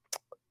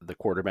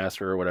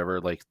quartermaster or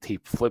whatever, like, he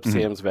flips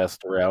Sam's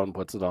vest around,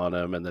 puts it on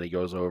him, and then he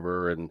goes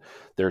over and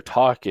they're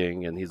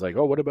talking, and he's like,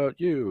 oh, what about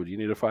you? Do you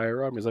need a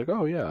firearm? He's like,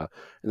 oh yeah.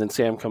 And then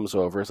Sam comes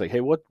over. It's like,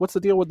 hey, what's the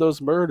deal with those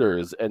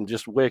murders? And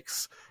just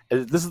Wicks,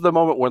 and this is the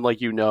moment when, like,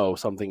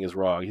 something is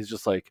wrong. He's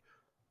just like,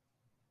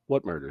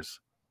 what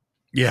murders?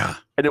 Yeah.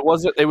 And it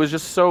was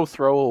just so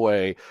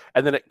throwaway.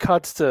 And then it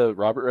cuts to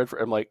Robert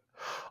Redford. I'm like,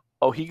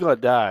 oh, he gonna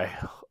die.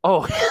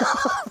 Oh,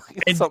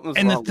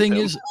 and the thing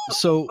is,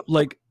 so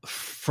like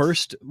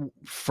first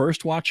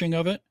watching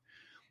of it,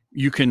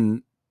 you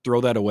can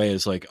throw that away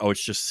as like, oh,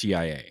 it's just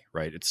CIA,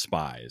 right? It's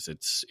spies.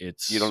 It's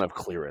You don't have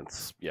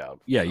clearance. Yeah.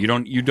 yeah. You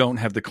don't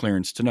have the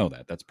clearance to know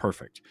that. That's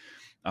perfect.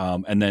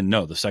 And then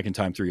no, the second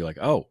time through, you're like,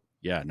 oh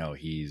yeah, no,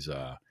 he's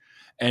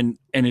and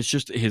it's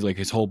just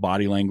his whole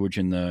body language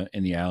in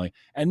the alley.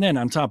 And then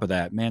on top of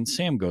that, man,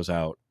 Sam goes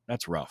out.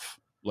 That's rough.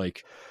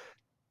 Like,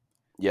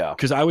 Yeah.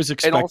 because I was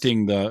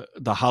expecting the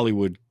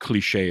Hollywood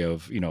cliche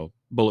of,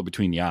 bullet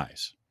between the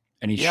eyes,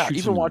 and he shoots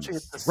even him watching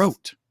in the it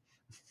throat.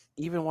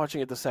 Even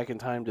watching it the second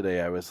time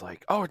today, I was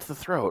like, oh, it's the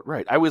throat,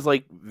 right? I was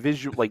like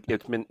visual, like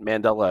it's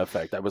Mandela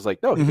effect. I was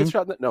like, no, he gets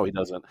shot in the, no, he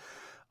doesn't.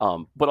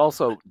 But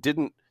also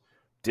didn't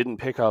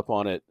pick up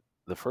on it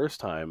the first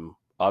time,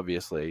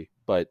 obviously,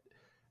 but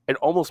and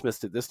almost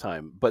missed it this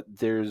time. But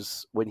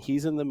there's when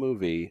he's in the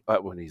movie,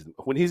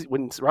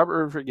 when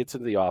Robert Redford gets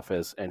into the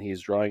office and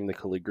he's drawing the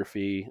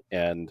calligraphy,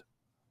 and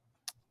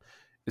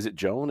is it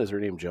Joan? Is her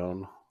name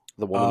Joan?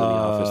 The woman in the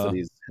office that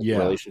he's in a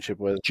relationship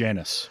with,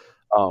 Janice.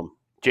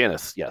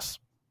 Janice, yes.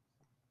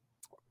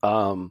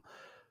 When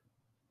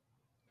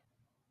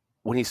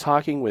he's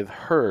talking with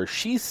her,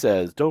 she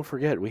says, "Don't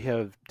forget, we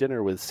have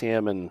dinner with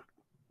Sam and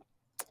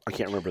I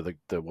can't remember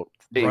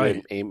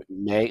Right.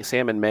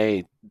 Sam and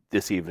May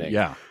this evening."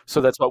 Yeah.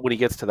 So that's what when he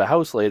gets to the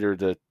house later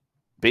to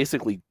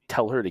basically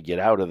tell her to get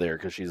out of there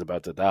because she's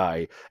about to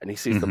die, and he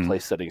sees the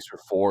place settings for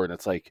 4, and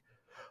it's like,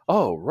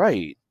 oh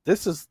right,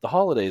 this is the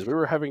holidays. We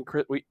were having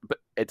but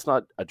it's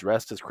not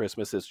addressed as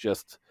Christmas. It's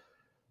just.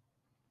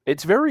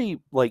 It's very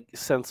like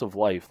sense of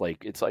life.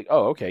 Like it's like,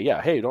 oh, okay,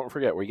 yeah. Hey, don't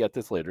forget, we get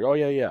this later. Oh,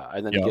 yeah.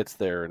 And then he gets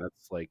there, and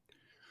it's like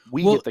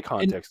we get the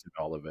context of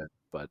all of it,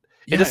 but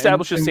it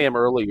establishes Sam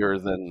earlier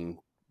than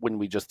when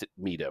we just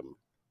meet him.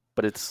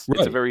 But it's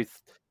a very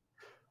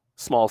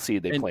small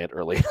seed they plant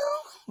early.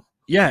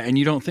 Yeah, and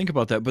you don't think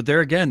about that, but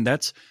there again,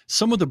 that's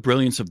some of the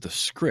brilliance of the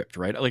script,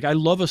 right? Like I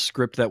love a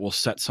script that will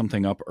set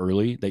something up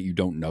early that you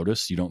don't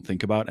notice, you don't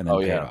think about, and then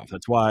pay it off.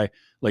 That's why,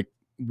 like.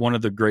 One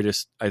of the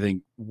greatest, I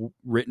think,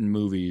 written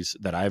movies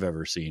that I've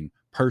ever seen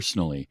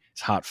personally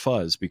is Hot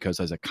Fuzz, because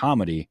as a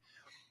comedy,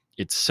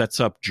 it sets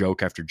up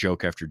joke after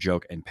joke after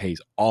joke and pays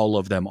all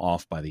of them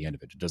off by the end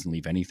of it. It doesn't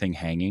leave anything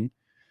hanging.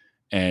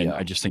 And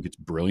I just think it's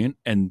brilliant.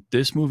 And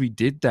this movie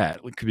did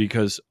that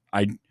because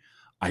I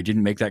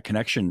didn't make that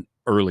connection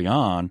early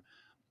on.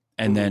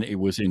 And then it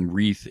was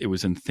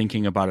in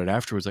thinking about it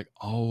afterwards, like,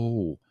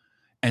 oh.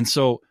 And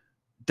so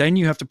then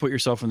you have to put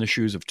yourself in the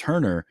shoes of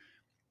Turner.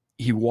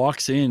 He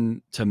walks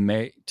in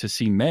to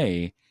see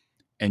May,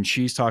 and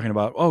she's talking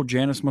about, oh,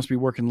 Janice must be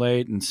working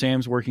late and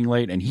Sam's working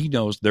late, and he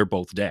knows they're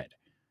both dead.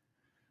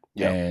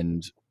 Yeah.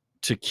 And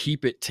to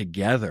keep it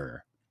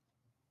together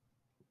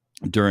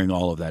during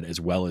all of that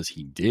as well as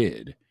he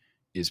did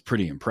is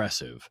pretty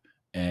impressive.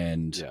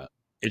 And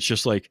it's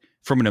just like,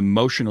 from an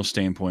emotional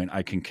standpoint,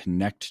 I can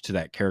connect to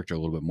that character a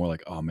little bit more,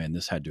 like, oh man,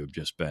 this had to have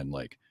just been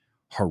like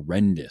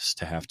horrendous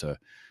to have to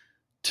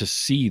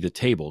see the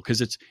table, because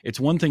it's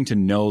one thing to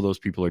know those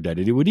people are dead.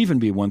 It would even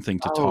be one thing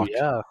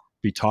to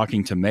be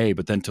talking to May,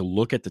 but then to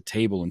look at the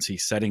table and see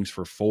settings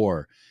for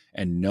 4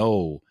 and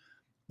know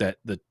that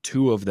the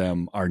two of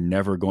them are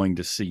never going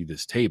to see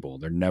this table.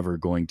 They're never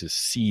going to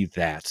see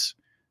that.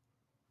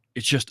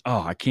 It's just,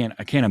 I can't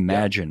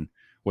imagine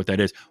what that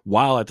is.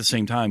 While at the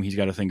same time, he's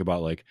got to think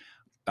about, like,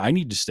 I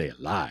need to stay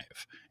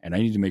alive and I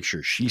need to make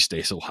sure she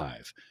stays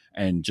alive,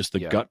 and just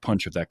the gut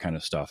punch of that kind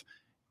of stuff.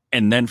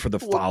 And then for the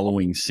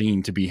following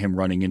scene to be him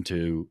running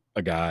into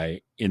a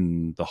guy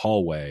in the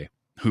hallway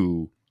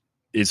who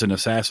is an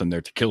assassin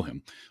there to kill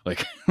him.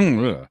 Like,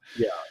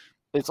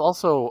 It's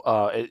also,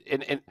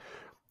 and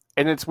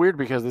it's weird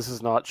because this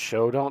is not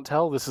show don't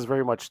tell. This is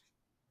very much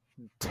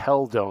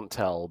tell don't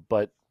tell.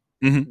 But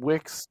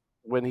Wicks,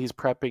 when he's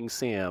prepping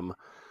Sam,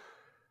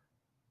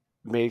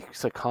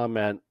 makes a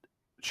comment.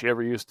 She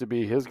ever used to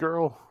be his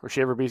girl, or she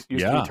ever used to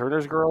be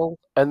Turner's girl?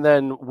 And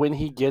then when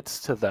he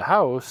gets to the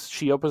house,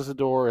 she opens the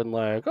door and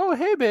like, oh,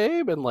 hey,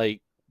 babe, and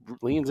like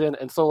leans in.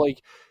 And so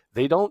like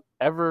they don't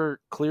ever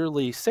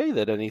clearly say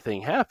that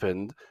anything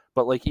happened,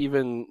 but like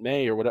even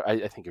May or whatever,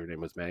 I think her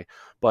name was May,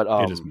 but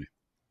it is May.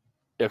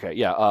 Okay,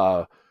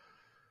 yeah.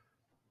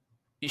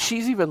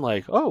 She's even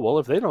like, oh, well,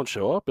 if they don't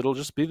show up, it'll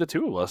just be the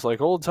two of us,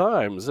 like old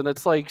times. And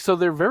it's like, so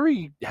they're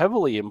very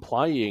heavily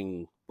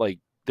implying like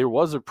there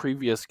was a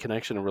previous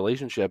connection and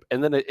relationship,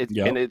 and then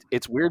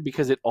it's weird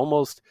because it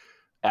almost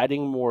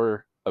adding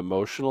more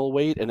emotional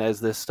weight. And as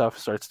this stuff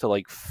starts to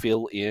like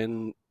fill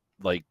in,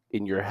 like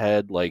in your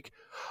head, like,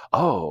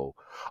 oh,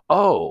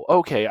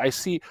 okay, I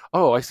see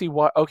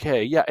why.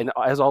 Okay, yeah. And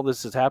as all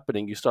this is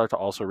happening, you start to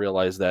also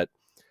realize that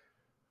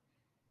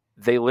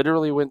they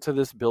literally went to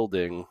this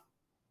building,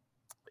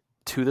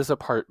 to this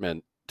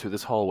apartment, to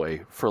this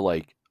hallway for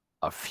like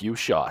a few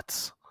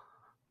shots.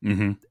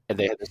 Mm-hmm. And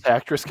they had this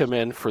actress come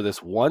in for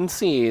this one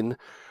scene,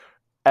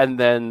 and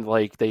then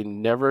like they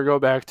never go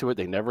back to it.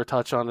 They never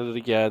touch on it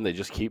again. They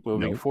just keep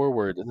moving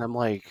forward. And I'm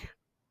like,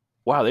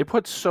 wow, they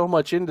put so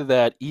much into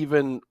that,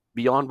 even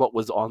beyond what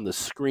was on the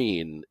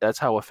screen. That's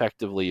how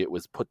effectively it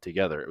was put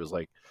together. It was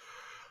like,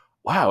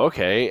 wow,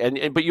 okay.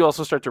 And but you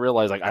also start to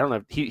realize, like, I don't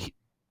know,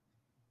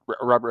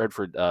 Robert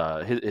Redford,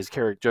 his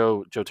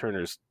character Joe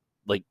Turner's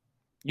like,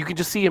 you can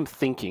just see him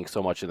thinking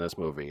so much in this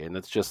movie, and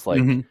it's just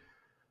like Mhm.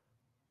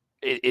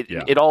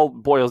 Yeah. it all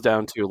boils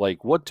down to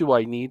like, what do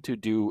I need to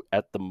do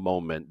at the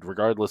moment,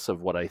 regardless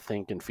of what I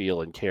think and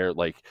feel and care.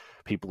 Like,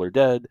 people are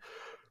dead.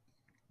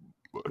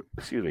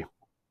 Excuse me.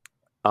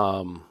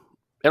 And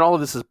all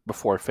of this is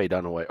before Faye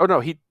Dunaway. Oh no,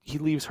 he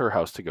leaves her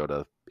house to go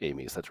to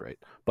Amy's. That's right.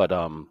 But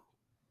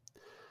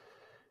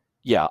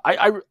yeah,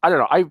 I don't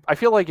know. I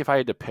feel like if I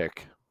had to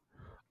pick,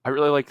 I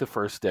really like the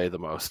first day the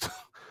most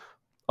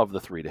of the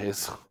 3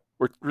 days.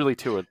 We're really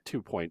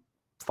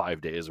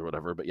 2.5 days or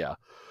whatever. But yeah,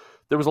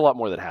 there was a lot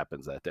more that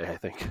happens that day, I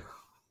think.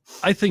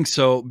 I think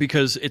so,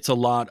 because it's a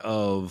lot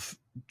of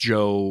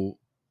Joe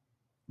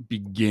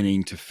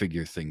beginning to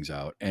figure things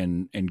out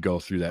and go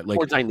through that. Like,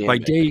 More dynamic, by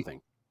day, I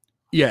think.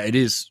 yeah, it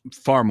is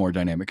far more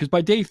dynamic, because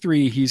by day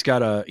 3, he's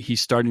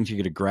starting to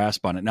get a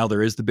grasp on it. Now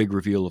there is the big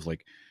reveal of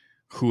like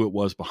who it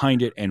was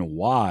behind it and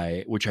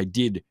why, which I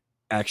did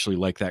actually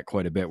like that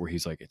quite a bit, where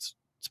he's like, it's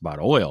about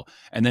oil.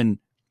 And then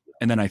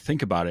I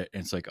think about it,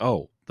 and it's like,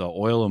 oh, the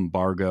oil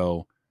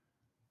embargo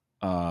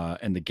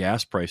and the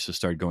gas prices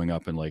started going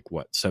up in like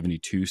what,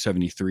 72,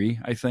 73,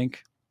 I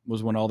think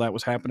was when all that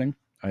was happening.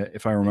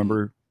 If I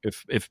remember,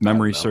 if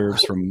memory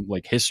serves from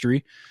like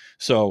history.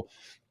 So,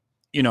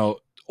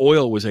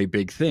 oil was a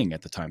big thing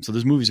at the time. So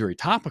this movie's very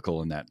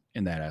topical in that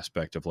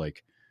aspect of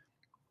like,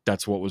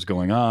 that's what was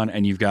going on.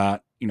 And you've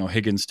got,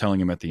 Higgins telling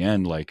him at the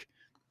end, like,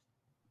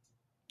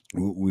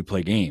 we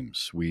play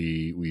games,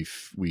 we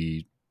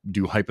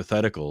do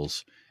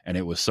hypotheticals, and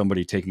it was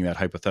somebody taking that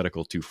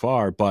hypothetical too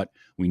far, but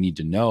we need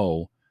to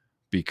know,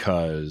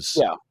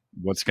 because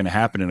what's going to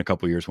happen in a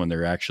couple of years when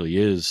there actually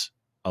is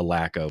a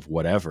lack of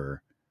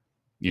whatever,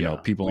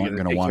 people aren't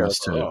going to want us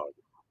to,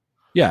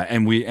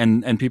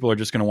 and people are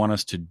just going to want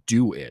us to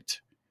do it.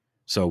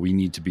 So we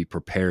need to be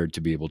prepared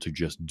to be able to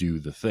just do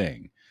the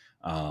thing.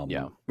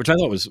 Which I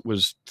thought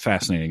was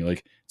fascinating.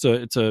 Like,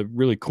 it's a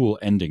really cool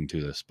ending to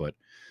this, but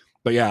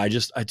yeah, I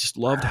just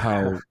loved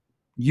how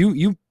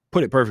you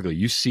put it perfectly.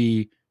 You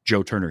see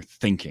Joe Turner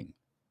thinking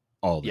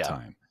all the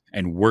time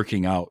and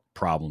working out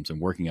problems and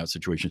working out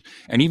situations.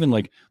 And even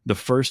like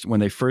when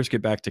they first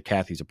get back to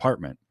Kathy's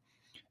apartment,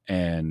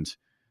 and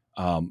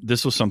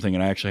this was something,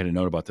 and I actually had a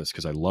note about this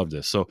because I love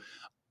this. So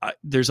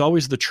there's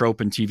always the trope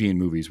in TV and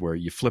movies where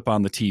you flip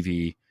on the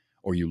TV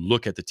or you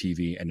look at the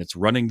TV and it's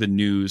running the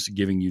news,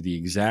 giving you the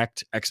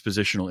exact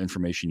expositional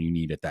information you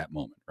need at that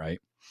moment, right?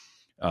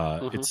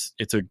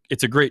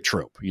 It's a great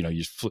trope.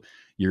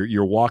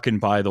 You're walking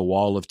by the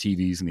wall of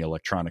TVs in the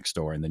electronics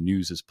store and the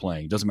news is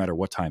playing. It doesn't matter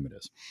what time it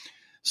is.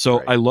 So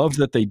right. I love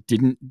that they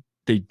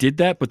did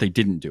that, but they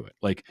didn't do it.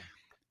 Like,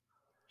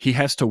 he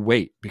has to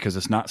wait because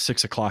it's not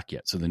 6:00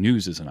 yet. So the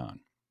news isn't on.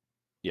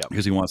 Yeah.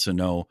 Because he wants to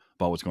know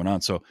about what's going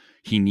on. So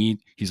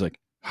he's like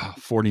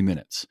 40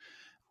 minutes.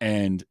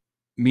 And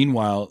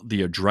meanwhile,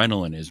 the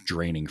adrenaline is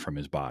draining from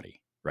his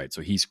body. Right.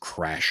 So he's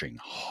crashing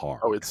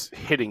hard. Oh, it's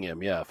hitting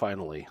him. Yeah.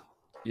 Finally.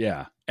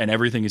 Yeah. And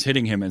everything is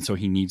hitting him. And so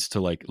he needs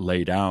to like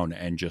lay down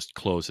and just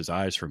close his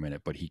eyes for a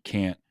minute, but he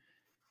can't.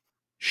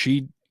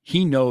 He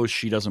knows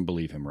she doesn't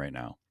believe him right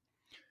now.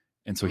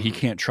 And so he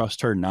can't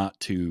trust her not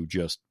to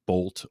just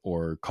bolt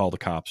or call the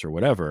cops or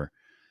whatever.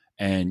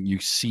 And you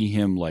see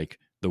him like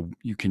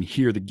you can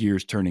hear the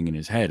gears turning in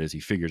his head as he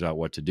figures out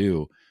what to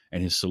do.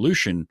 And his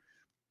solution,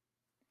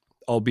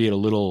 albeit a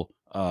little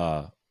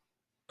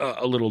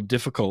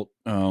difficult,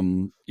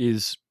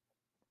 is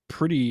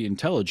pretty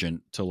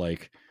intelligent to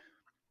like,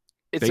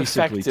 it's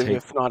effective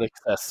if not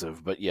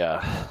excessive, but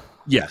yeah.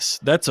 Yes,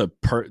 that's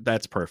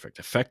perfect.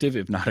 Effective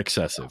if not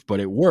excessive,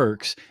 but it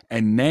works.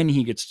 And then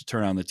he gets to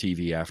turn on the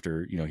TV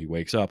after, he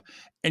wakes up.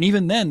 And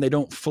even then they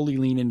don't fully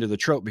lean into the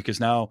trope, because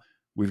now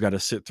we've got to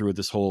sit through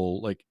this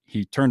whole, like,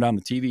 he turned on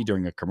the TV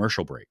during a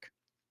commercial break.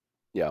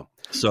 Yeah.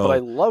 So, but I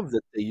love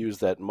that they use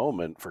that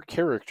moment for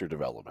character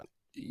development.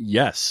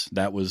 Yes,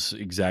 that was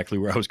exactly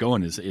where I was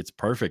going. It's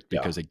perfect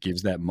because it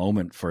gives that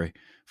moment for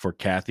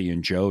Kathy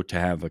and Joe to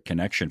have a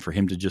connection, for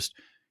him to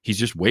he's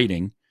just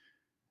waiting,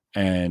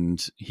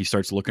 and he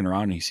starts looking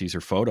around and he sees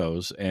her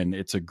photos, and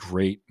it's a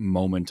great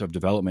moment of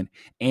development,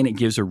 and it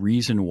gives a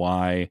reason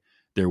why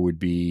there would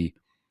be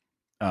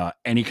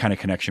any kind of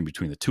connection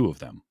between the two of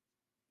them.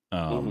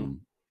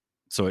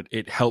 So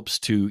it helps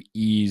to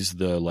ease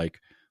the like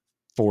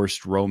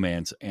forced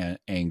romance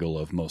angle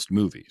of most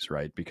movies,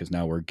 right? Because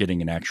now we're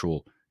getting an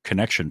actual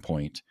connection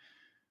point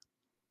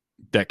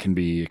that can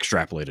be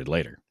extrapolated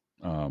later.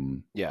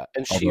 And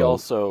she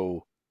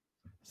also.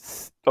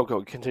 Oh,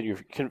 go continue.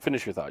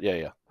 Finish your thought.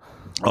 Yeah.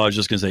 I was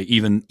just gonna say,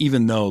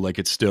 even though like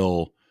it's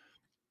still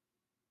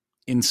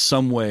in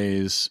some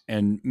ways,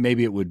 and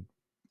maybe it would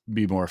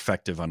be more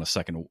effective on a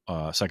second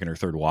or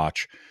third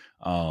watch.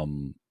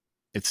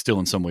 It still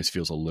in some ways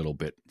feels a little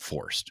bit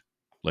forced,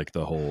 like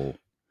the whole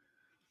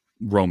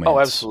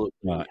romance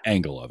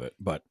angle of it.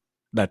 But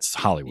that's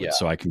Hollywood,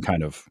 so I can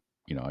kind of,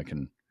 I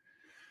can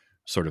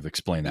sort of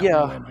explain that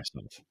one way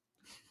myself.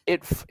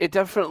 It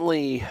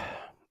definitely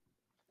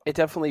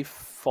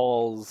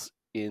falls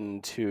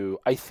into,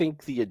 I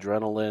think, the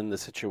adrenaline, the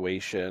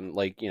situation,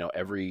 like,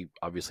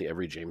 obviously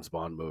every James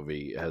Bond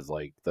movie has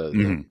like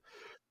the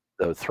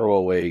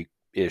throwaway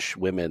ish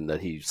women that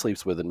he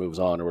sleeps with and moves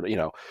on,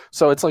 or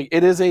so it's like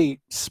it is a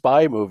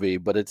spy movie,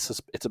 but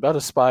it's about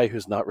a spy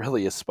who's not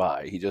really a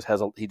spy. He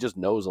just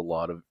knows a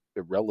lot of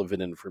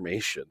irrelevant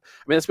information.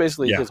 I mean, that's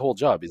basically his whole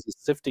job. He's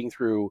just sifting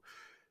through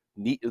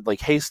like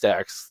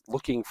haystacks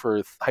looking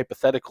for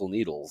hypothetical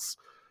needles.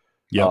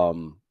 Yep.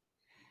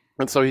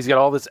 And so he's got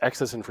all this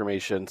excess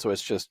information, so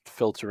it's just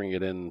filtering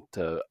it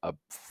into a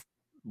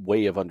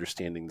way of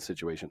understanding the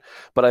situation.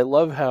 But I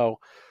love how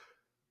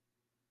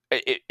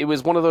it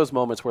was one of those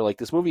moments where like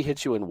this movie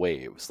hits you in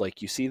waves.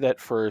 Like you see that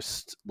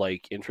first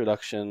like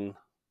introduction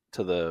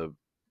to the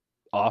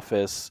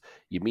office,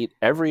 you meet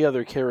every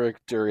other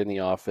character in the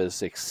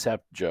office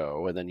except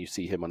Joe, and then you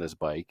see him on his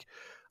bike.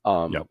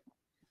 Yep.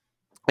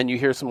 And you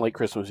hear some like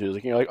Christmas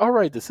music, and you're like, all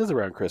right, this is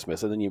around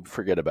Christmas, and then you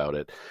forget about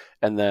it.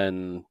 And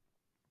then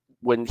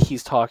when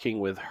he's talking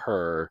with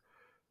her,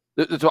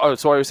 so I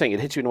was saying it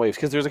hits you in waves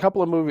because there's a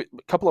couple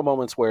of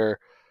moments where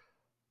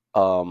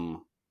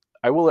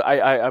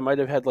I might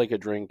have had like a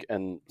drink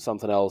and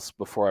something else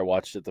before I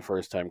watched it the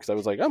first time, because I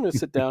was like, I'm going to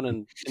sit down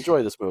and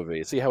enjoy this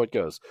movie, see how it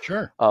goes.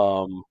 Sure.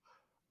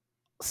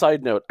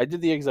 Side note, I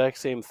did the exact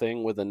same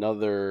thing with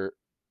another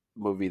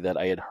movie that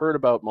I had heard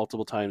about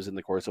multiple times in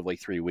the course of like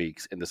 3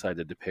 weeks and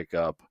decided to pick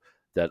up,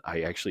 that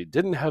I actually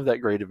didn't have that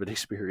great of an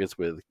experience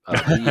with.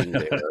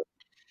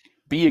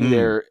 Being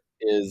there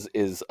is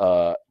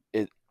I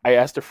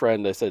asked a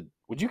friend, I said,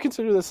 would you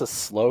consider this a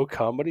slow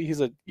comedy? He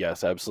said,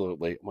 yes,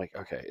 absolutely. I'm like,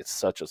 okay, it's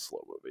such a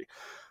slow movie.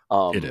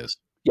 It is.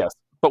 Yes.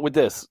 But with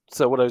this,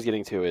 so what I was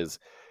getting to is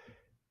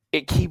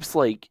it keeps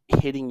like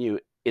hitting you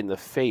in the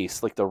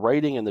face. Like the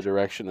writing and the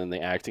direction and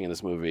the acting in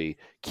this movie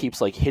keeps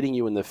like hitting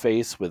you in the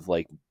face with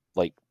like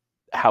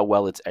how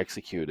well it's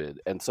executed.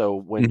 And so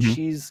when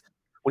he's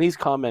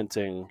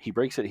commenting, he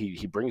breaks it.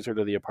 He brings her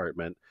to the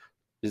apartment.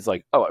 He's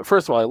like, oh,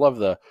 first of all, I love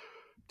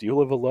do you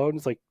live alone?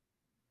 It's like,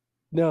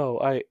 no,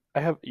 I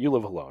have, you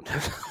live alone.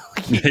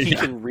 he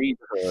can read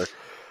her.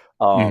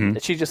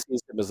 And she just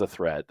sees him as a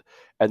threat.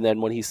 And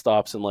then when he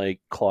stops and like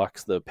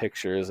clocks the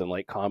pictures and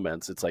like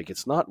comments, it's like,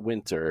 it's not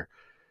winter.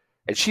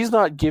 And she's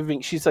like,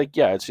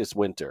 yeah, it's just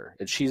winter.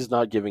 And she's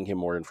not giving him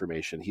more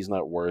information. He's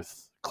not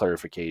worth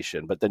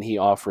clarification. But then he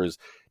offers,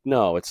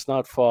 no, it's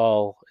not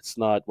fall. It's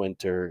not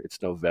winter.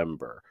 It's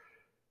November.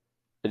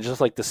 It's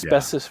just like the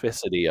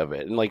specificity of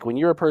it. And like when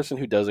you're a person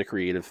who does a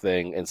creative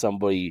thing and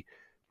somebody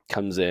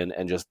comes in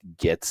and just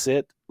gets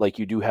it, like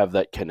you do have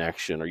that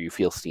connection or you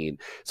feel seen.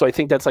 So I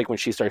think that's like when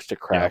she starts to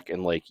crack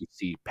and like you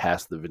see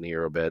past the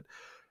veneer a bit.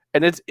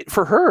 And it's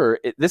for her,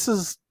 this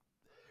is,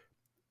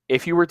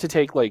 if you were to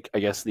take like, I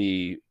guess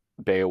the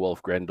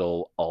Beowulf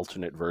Grendel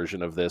alternate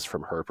version of this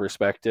from her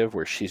perspective,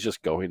 where she's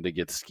just going to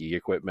get ski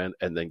equipment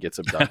and then gets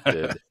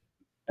abducted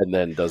and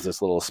then does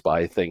this little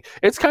spy thing.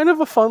 It's kind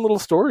of a fun little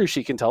story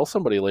she can tell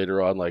somebody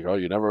later on, like, oh,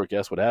 you never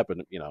guess what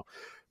happened,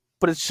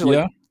 But it's just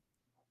like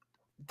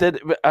that.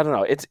 I don't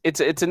know. It's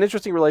an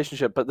interesting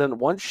relationship, but then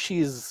once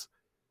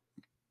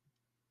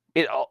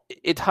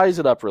it ties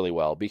it up really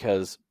well,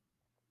 because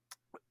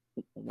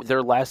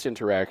their last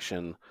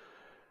interaction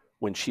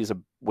when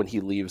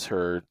he leaves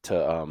her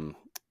to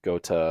go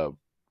to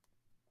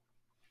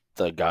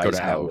the guy's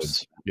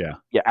house.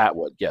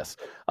 Atwood, yes.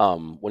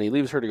 When he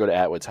leaves her to go to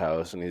Atwood's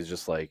house, and he's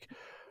just like,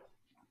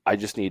 I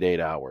just need 8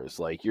 hours.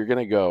 Like, you're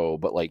gonna go,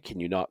 but like, can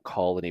you not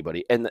call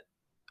anybody? And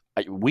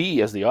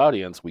we as the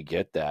audience, we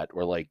get that.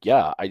 We're like,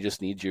 yeah, I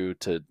just need you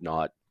to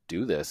not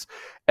do this.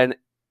 And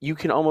you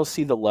can almost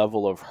see the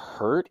level of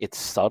hurt. It's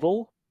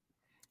subtle,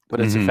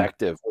 but it's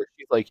effective. Where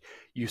she's like,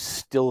 you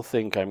still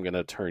think I'm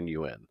gonna turn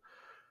you in?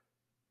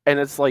 And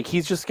it's like,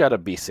 he's just got to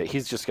be safe.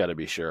 He's just got to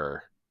be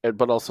sure.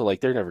 But also, like,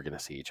 they're never going to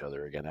see each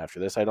other again after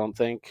this, I don't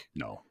think.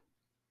 No.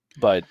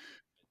 But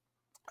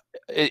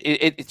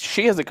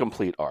she has a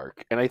complete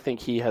arc, and I think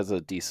he has a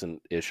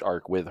decent-ish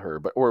arc with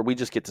her. Or we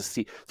just get to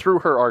see, through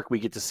her arc, we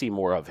get to see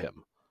more of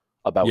him,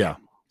 about him.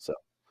 So.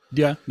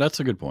 Yeah,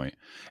 that's a good point.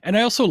 And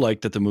I also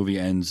like that the movie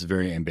ends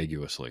very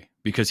ambiguously,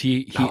 because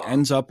he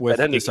ends up with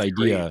this idea.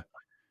 Great.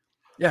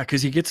 Yeah,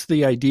 because he gets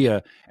the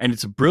idea, and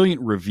it's a brilliant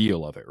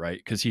reveal of it, right?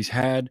 Because he's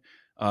had...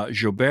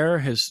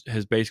 Joubert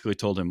has basically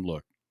told him,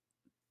 look,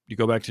 you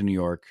go back to New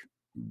York,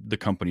 the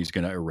company's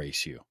going to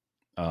erase you.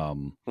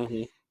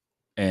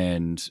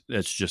 And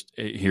that's just,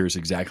 here's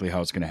exactly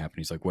how it's going to happen.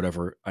 He's like,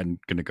 whatever, I'm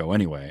going to go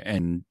anyway.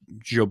 And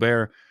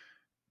Joubert,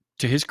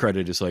 to his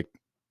credit, is like,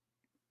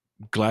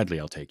 gladly,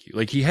 I'll take you.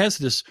 Like, he has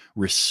this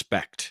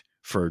respect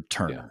for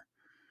Turner.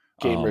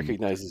 Game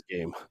recognizes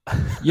game.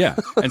 Yeah.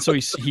 And so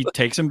he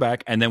takes him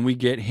back, and then we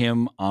get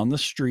him on the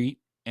street,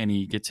 and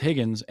he gets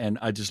Higgins, and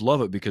I just love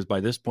it, because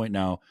by this point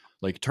now,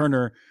 like,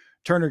 Turner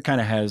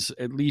kind of has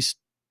at least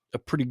a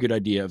pretty good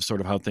idea of sort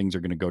of how things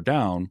are going to go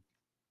down.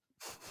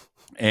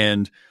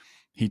 And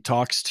he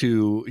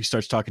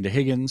starts talking to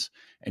Higgins,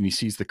 and he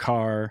sees the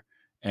car,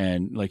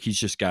 and like, he's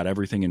just got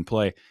everything in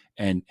play,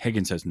 and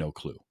Higgins has no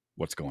clue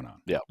what's going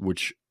on. Yeah.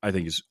 Which I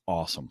think is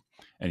awesome.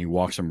 and he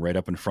walks him right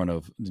up in front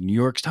of the New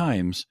York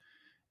Times,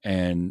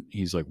 and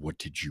he's like, "What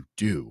did you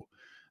do?"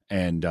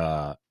 And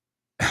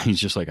he's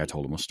just like, "I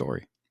told him a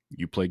story.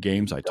 You play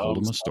games. I told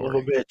him a Son story."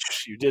 of a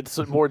bitch! You did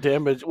some more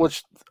damage.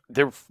 Which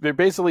they're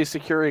basically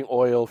securing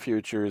oil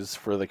futures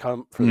for the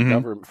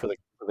government for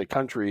the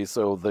country,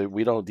 so that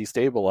we don't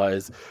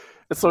destabilize.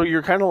 And so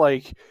you're kind of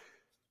like,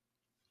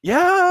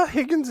 yeah,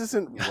 Higgins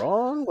isn't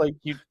wrong. Like,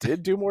 you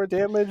did do more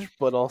damage,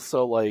 but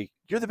also like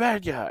you're the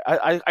bad guy.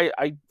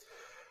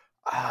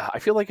 I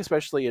feel like,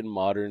 especially in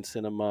modern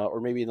cinema,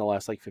 or maybe in the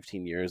last like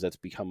 15 years, that's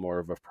become more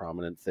of a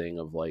prominent thing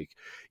of like,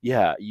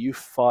 yeah, you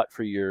fought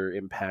for your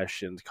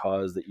impassioned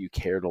cause that you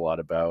cared a lot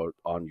about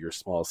on your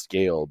small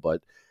scale,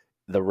 but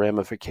the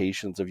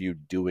ramifications of you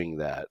doing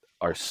that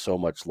are so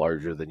much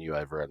larger than you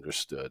ever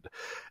understood.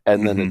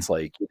 And then it's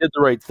like, you did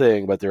the right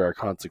thing, but there are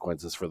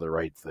consequences for the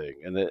right thing.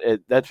 And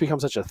that's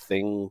become such a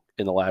thing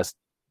in the last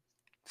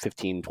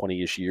 15,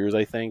 20-ish years,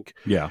 I think.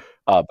 Yeah.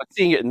 But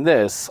seeing it in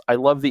this, I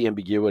love the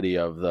ambiguity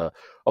of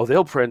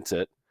they'll print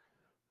it.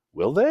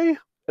 Will they?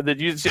 And then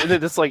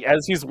it's like,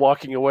 as he's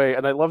walking away,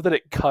 and I love that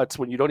it cuts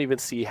when you don't even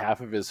see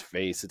half of his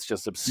face. It's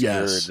just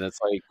obscured. Yes. And it's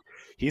like,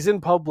 he's in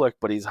public,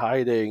 but he's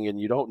hiding, and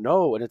you don't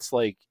know. And it's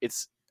like,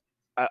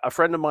 a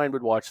friend of mine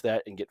would watch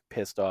that and get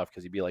pissed off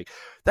because he'd be like,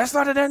 "That's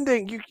not an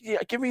ending.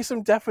 Give me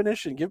some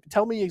definition.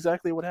 Tell me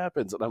exactly what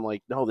happens." And I'm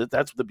like, "No,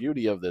 that's the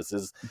beauty of this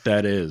is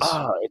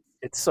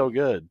it's so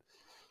good.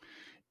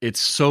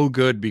 It's so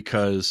good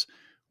because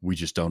we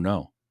just don't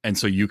know, and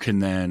so you can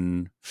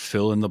then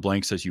fill in the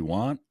blanks as you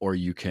want, or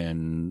you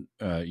can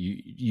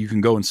you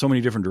can go in so many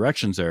different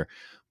directions there.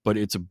 But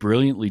it's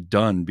brilliantly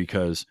done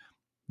because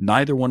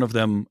neither one of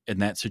them in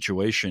that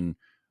situation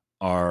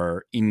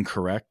are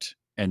incorrect,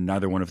 and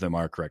neither one of them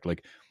are correct.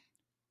 Like,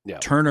 Yeah.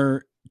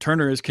 Turner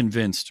is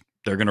convinced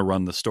they're going to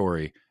run the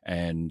story,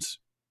 and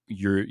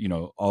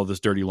all this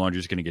dirty laundry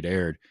is going to get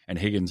aired. And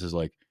Higgins is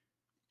like,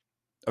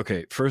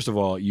 "Okay, first of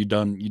all, you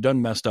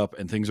done messed up,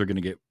 and things are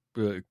going to get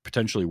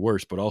potentially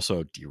worse. But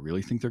also, do you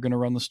really think they're going to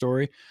run the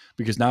story?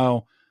 Because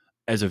now,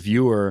 as a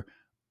viewer,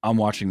 I'm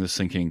watching this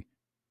thinking,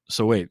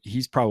 so wait,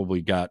 he's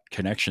probably got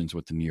connections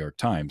with the New York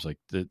Times. Like,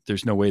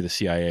 there's no way the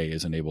CIA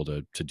isn't able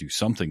to do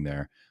something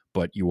there.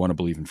 But you want to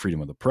believe in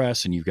freedom of the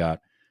press, and you've got,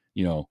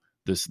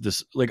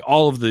 this like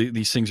all of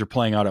these things are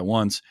playing out at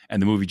once,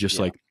 and the movie just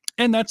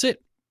and that's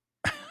it.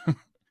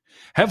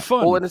 Have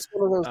fun." Well, and it's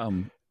one of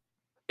those.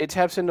 It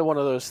taps into one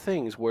of those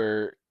things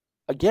where,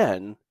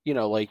 again,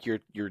 like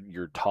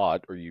you're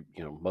taught, or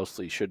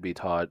mostly should be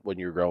taught when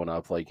you're growing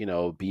up, like,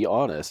 be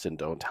honest and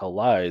don't tell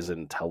lies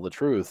and tell the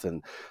truth.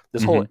 And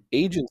this whole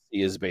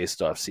agency is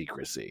based off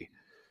secrecy.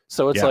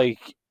 So it's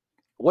like,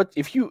 what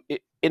if you,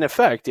 in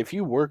effect, if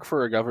you work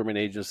for a government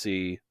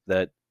agency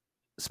that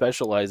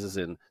specializes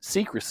in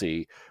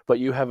secrecy, but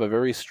you have a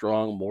very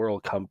strong moral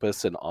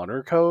compass and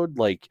honor code,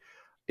 like,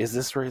 is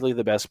this really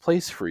the best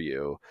place for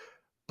you?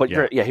 But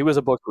he was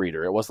a book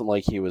reader. It wasn't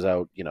like he was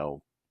out,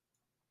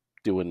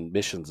 doing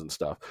missions and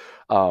stuff.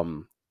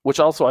 Which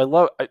also I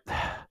love.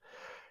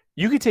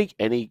 You could take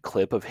any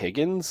clip of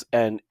Higgins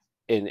and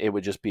it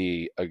would just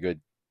be a good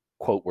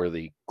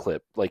quote-worthy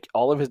clip. Like,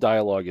 all of his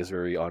dialogue is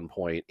very on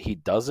point. He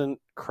doesn't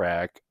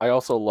crack. I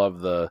also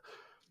love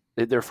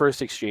their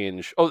first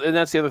exchange. Oh, and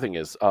that's the other thing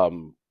is,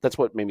 that's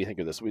what made me think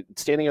of this.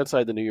 Standing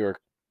outside the New York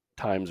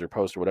Times or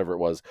Post or whatever it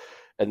was,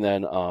 and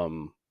then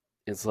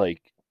it's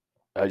like,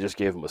 I just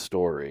gave him a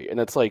story. And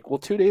it's like, well,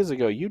 2 days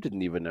ago, you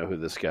didn't even know who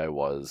this guy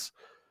was.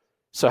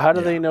 So how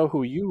do they know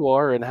who you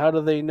are, and how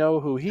do they know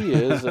who he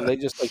is? And they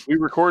just like, we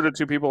recorded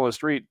two people on the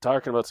street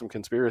talking about some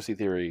conspiracy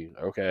theory.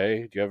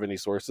 Okay. Do you have any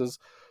sources?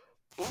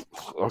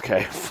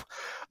 Okay.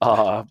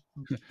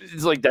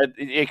 It's like that.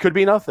 It could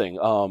be nothing.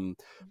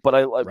 But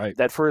I like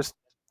the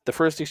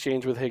first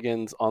exchange with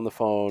Higgins on the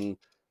phone,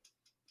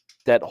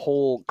 that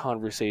whole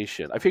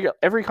conversation. I figure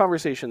every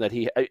conversation that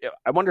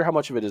I wonder how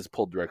much of it is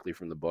pulled directly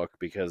from the book,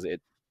 because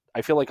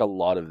I feel like a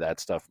lot of that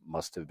stuff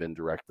must have been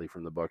directly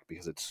from the book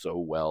because it's so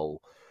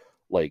well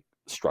like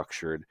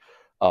structured.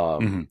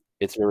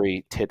 It's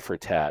very tit for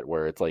tat,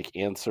 where it's like,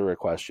 answer a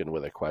question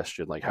with a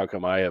question. Like, how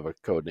come I have a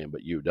code name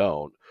but you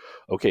don't?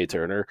 Okay,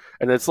 Turner.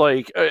 And it's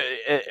like,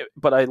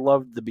 but I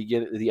love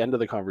the end of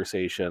the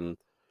conversation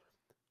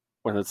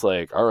when it's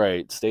like, all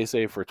right, stay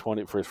safe for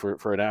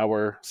for an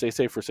hour, stay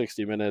safe for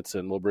 60 minutes,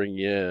 and we'll bring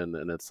you in.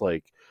 And it's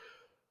like,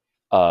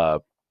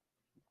 can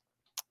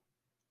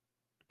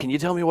you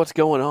tell me what's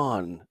going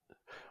on?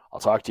 I'll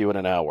talk to you in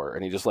an hour.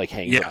 And he just like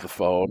hangs up the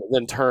phone and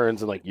then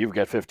turns and like, you've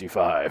got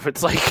 55.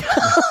 It's like,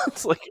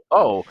 it's like,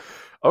 oh,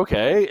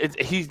 okay.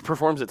 He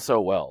performs it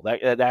so well.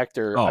 That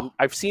actor,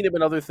 I've seen him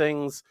in other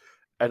things,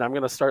 and I'm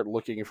going to start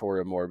looking for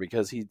him more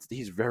because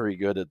he's very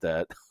good at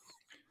that.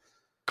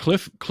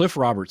 Cliff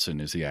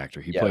Robertson is the actor.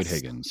 He played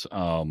Higgins,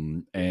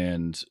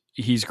 and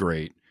he's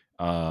great.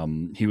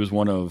 He was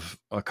one of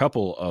a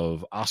couple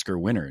of Oscar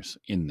winners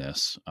in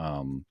this.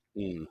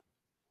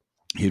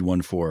 He had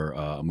won for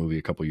a movie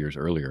a couple years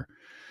earlier.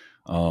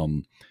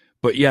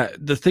 But yeah,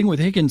 the thing with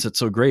Higgins that's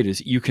so great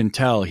is you can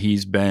tell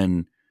he's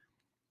been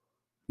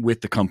with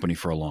the company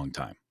for a long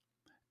time.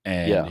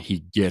 and he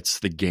gets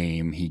the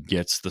game, he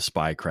gets the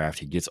spycraft,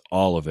 he gets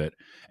all of it.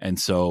 And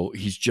so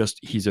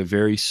he's a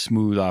very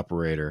smooth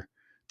operator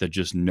that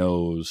just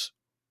knows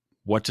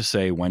what to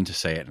say, when to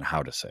say it, and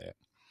how to say it.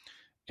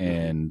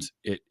 And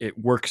it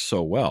works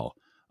so well.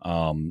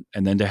 And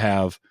then to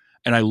have,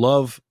 and I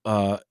love,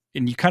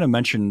 and you kind of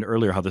mentioned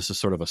earlier how this is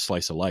sort of a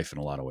slice of life in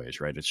a lot of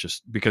ways, right? It's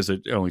just because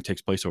it only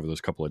takes place over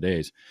those couple of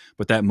days.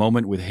 But that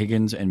moment with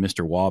Higgins and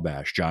Mr.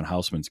 Wabash, John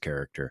Houseman's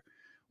character,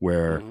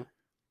 where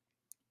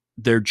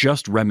they're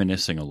just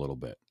reminiscing a little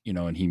bit,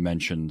 and he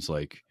mentions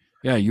like,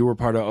 yeah, you were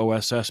part of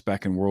OSS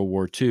back in World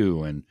War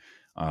II. And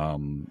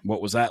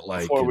what was that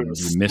like? Before we And were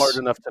do you smart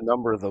enough to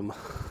number them.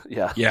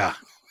 Yeah. Yeah.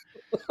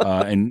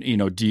 And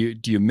do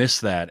you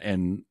miss that?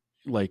 And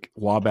like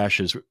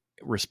Wabash's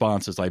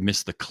response is, I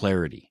miss the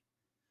clarity.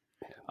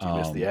 Do you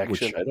miss the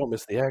action? I don't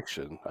miss the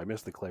action. I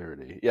miss the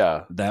clarity.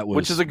 Yeah.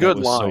 Which is a that good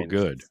was line. So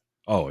good.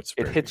 Oh,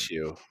 it hits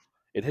you.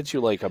 It hits you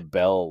like a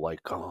bell,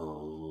 like,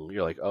 oh,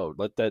 you're like, oh,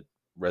 let that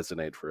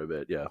resonate for a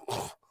bit. Yeah.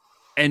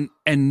 And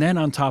then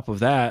on top of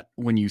that,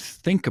 when you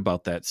think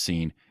about that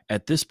scene,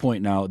 at this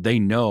point now, they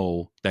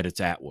know that it's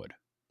Atwood.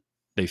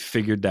 They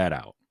figured that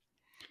out.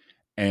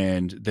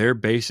 And they're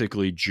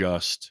basically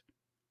just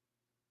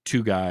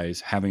two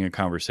guys having a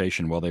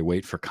conversation while they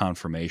wait for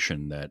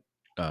confirmation that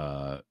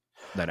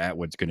that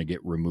Atwood's going to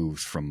get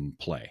removed from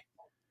play.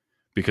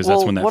 Because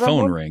that's when that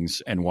phone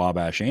rings and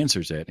Wabash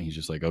answers it, and he's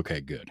just like, okay,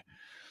 good.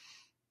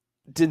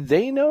 Did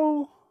they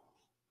know?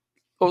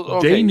 Oh,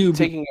 okay. They knew.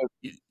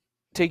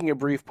 Taking a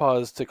brief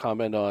pause to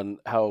comment on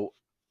how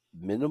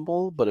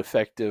minimal but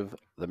effective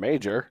the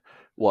Major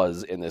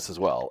was in this as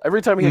well.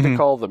 Every time he had to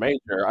call the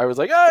Major, I was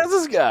like, oh, it's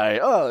this guy.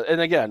 Oh,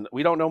 and again,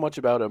 we don't know much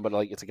about him, but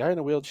like, it's a guy in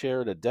a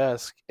wheelchair at a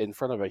desk in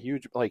front of a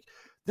huge, like,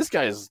 this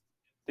guy is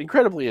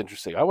incredibly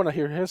interesting. I want to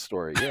hear his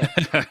story. Yeah.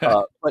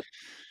 But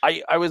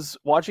I was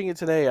watching it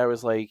today. I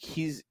was like,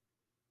 he's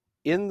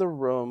in the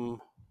room.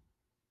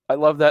 I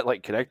love that,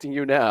 like, connecting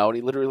you now. And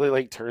he literally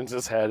like turns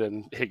his head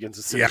and Higgins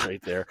is sitting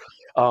right there.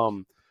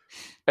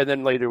 And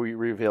then later we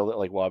reveal that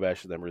like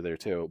Wabash and them are there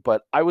too.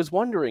 But I was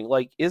wondering,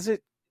 like, is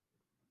it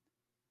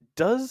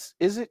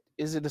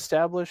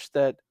established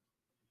that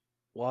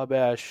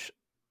Wabash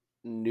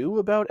knew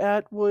about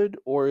Atwood,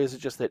 or is it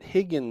just that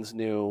Higgins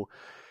knew?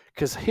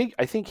 Because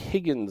I think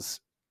Higgins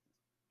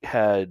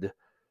had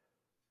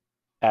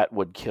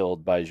Atwood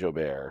killed by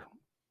Jobert.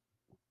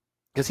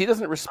 Because he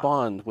doesn't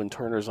respond when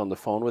Turner's on the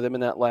phone with him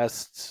in that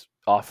last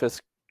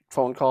office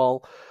phone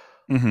call.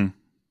 Mm-hmm.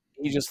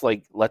 He just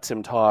like lets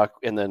him talk,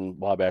 and then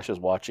Wabash is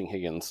watching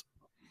Higgins.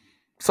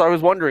 So I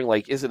was wondering,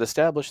 like, is it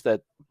established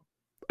that?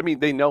 I mean,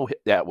 they know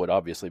Atwood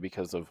obviously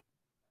because of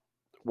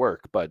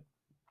work, but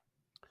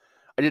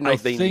I didn't know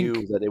if they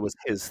knew that it was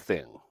his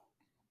thing.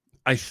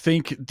 I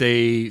think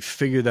they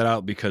figured that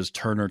out because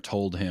Turner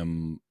told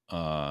him,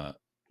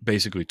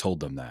 basically told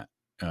them that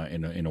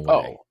in a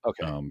way. Oh,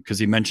 okay. Because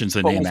he mentions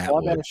the name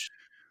Atwood. Wabash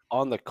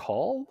on the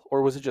call,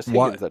 or was it just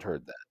Higgins that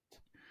heard that?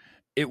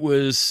 It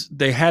was,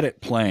 they had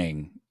it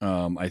playing,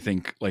 I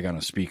think, like on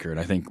a speaker, and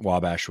I think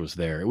Wabash was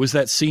there. It was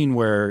that scene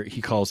where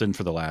he calls in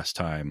for the last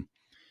time.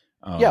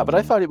 Yeah, but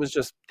I thought it was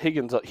just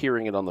Higgins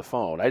hearing it on the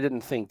phone. I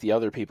didn't think the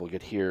other people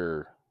could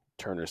hear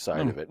Turner's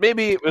side of it.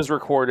 Maybe it was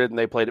recorded and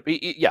they played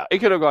it. Yeah, it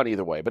could have gone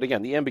either way. But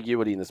again, the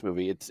ambiguity in this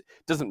movie, it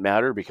doesn't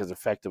matter because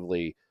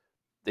effectively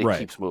it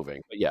keeps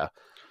moving. But yeah.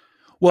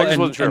 Well, I just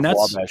wasn't sure if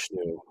Wabash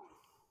knew.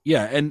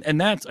 Yeah,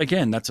 and that's,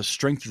 again, that's a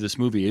strength of this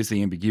movie, is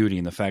the ambiguity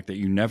and the fact that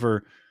you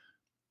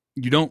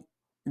don't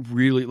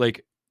really,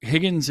 like,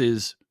 Higgins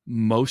is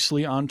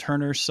mostly on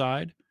Turner's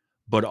side,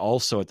 but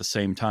also at the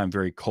same time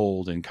very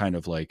cold and kind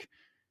of like,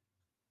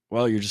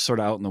 well, you're just sort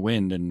of out in the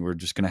wind and we're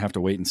just going to have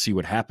to wait and see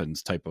what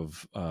happens type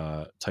of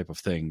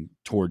thing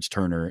towards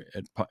Turner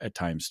at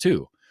times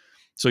too.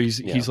 So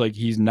he's like,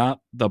 he's not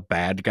the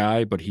bad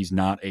guy, but he's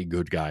not a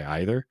good guy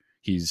either.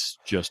 He's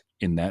just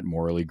in that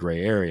morally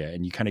gray area.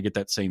 And you kind of get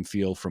that same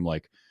feel from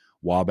like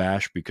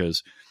Wabash,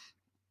 because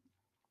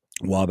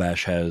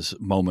Wabash has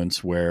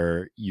moments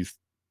where you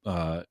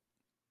could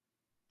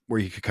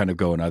kind of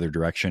go in either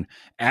direction.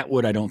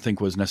 Atwood, I don't think,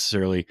 was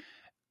necessarily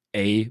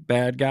a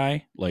bad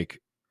guy.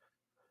 Like,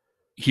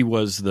 he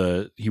was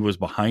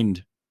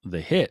behind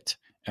the hit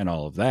and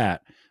all of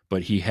that,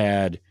 but he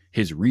had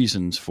his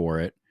reasons for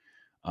it.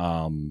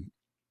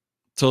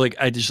 So like,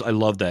 I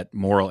love that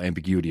moral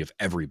ambiguity of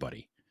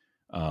everybody.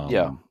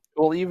 Yeah.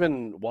 Well,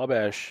 even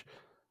Wabash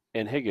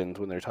and Higgins,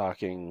 when they're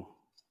talking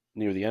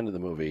near the end of the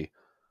movie,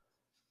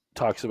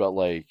 talks about,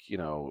 like, you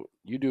know,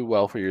 you do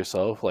well for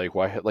yourself. Like,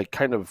 why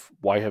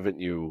haven't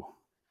you?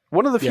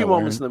 One of the few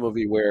moments in the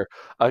movie where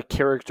a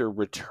character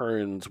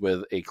returns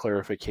with a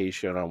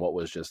clarification on what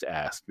was just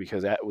asked,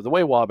 because the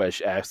way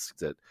Wabash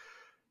asks it,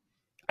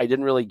 I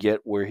didn't really get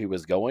where he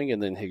was going.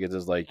 And then Higgins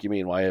is like, you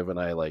mean, why haven't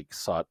I like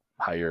sought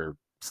higher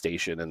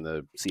station in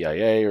the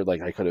CIA, or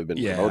like I could have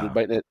been promoted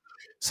by it?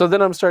 So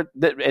then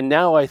and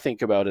now I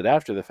think about it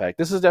after the fact.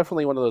 This is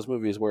definitely one of those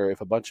movies where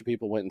if a bunch of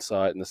people went and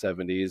saw it in the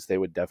 70s, they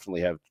would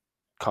definitely have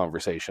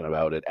conversation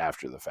about it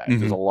after the fact. Mm-hmm.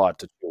 There's a lot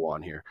to chew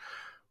on here,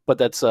 but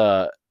that's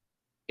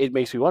it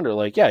makes me wonder,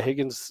 like, yeah,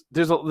 Higgins,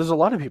 there's a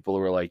lot of people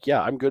who are like,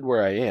 yeah, I'm good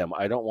where I am.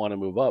 I don't want to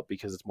move up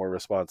because it's more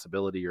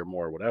responsibility or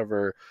more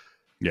whatever.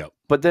 Yeah.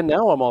 But then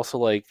now I'm also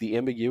like, the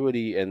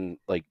ambiguity and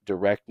like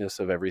directness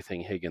of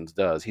everything Higgins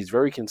does. He's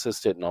very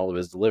consistent in all of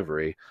his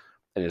delivery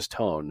and his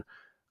tone.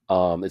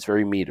 It's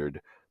very metered.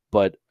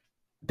 But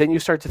then you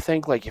start to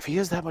think, like, if he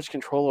has that much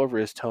control over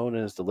his tone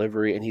and his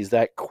delivery, and he's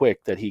that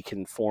quick that he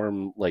can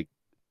form like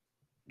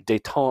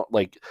detente,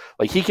 like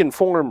he can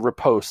form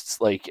ripostes,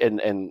 like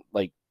and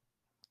like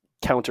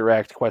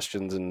counteract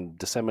questions and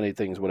disseminate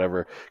things,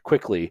 whatever,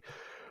 quickly.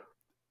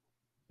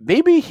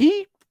 Maybe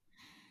he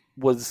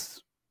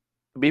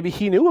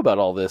knew about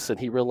all this and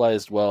he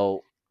realized,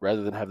 well,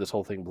 rather than have this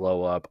whole thing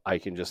blow up, I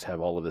can just have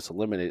all of this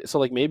eliminated. So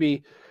like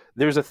maybe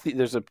there's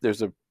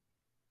a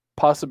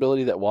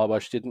possibility that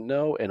Wabash didn't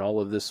know, and all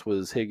of this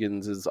was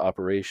Higgins's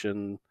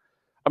operation.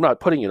 I'm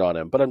not putting it on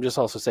him, but I'm just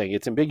also saying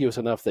it's ambiguous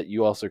enough that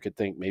you also could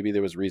think maybe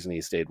there was reason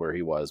he stayed where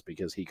he was,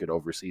 because he could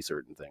oversee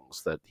certain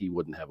things that he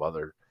wouldn't have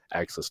other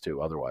access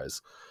to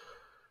otherwise.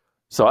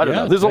 So I don't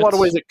know. There's a lot of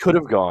ways it could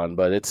have gone,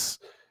 but it's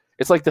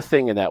like the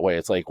Thing in that way.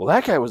 It's like, well,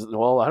 that guy was,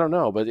 well, I don't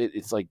know, but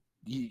it's like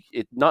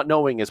not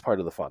knowing is part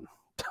of the fun.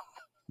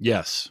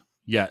 Yes.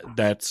 Yeah,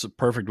 that's a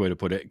perfect way to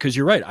put it. Because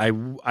you're right.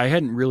 I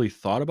hadn't really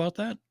thought about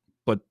that,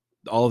 but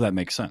all of that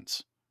makes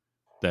sense.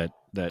 That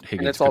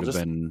Higgins could have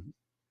been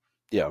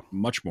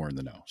much more in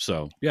the know.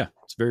 So yeah,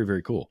 it's very,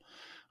 very cool.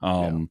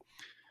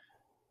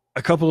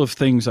 A couple of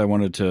things I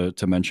wanted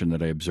to mention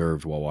that I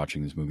observed while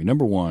watching this movie.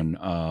 Number one,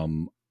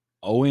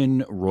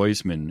 Owen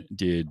Roisman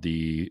did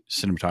the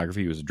cinematography.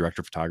 He was a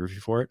director of photography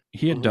for it.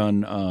 He had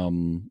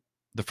done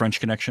The French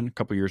Connection a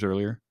couple years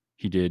earlier.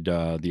 He did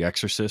The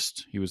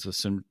Exorcist. He was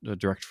the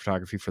director of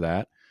photography for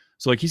that.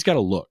 So like he's got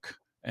a look,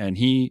 and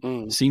he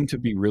seemed to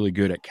be really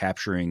good at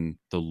capturing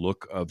the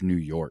look of New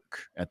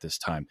York at this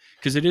time,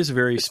 because it is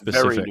it's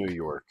specific. Very New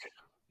York.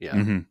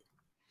 Yeah.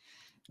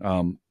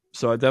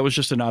 So that was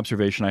just an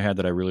observation I had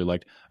that I really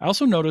liked. I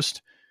also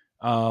noticed,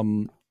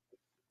 one,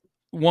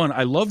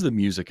 I love the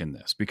music in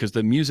this, because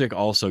the music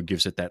also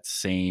gives it that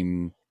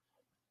same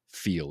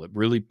feel. It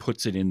really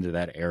puts it into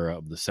that era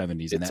of the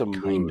 70s and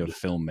that kind of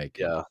filmmaking.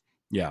 Yeah.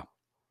 Yeah.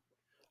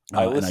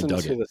 I listened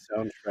to the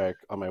soundtrack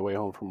on my way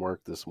home from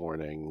work this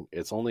morning.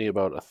 It's only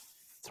about a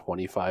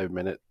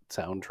 25-minute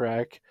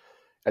soundtrack.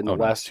 And the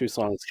last two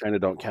songs kind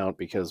of don't count,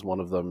 because one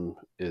of them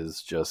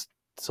is just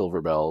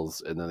Silver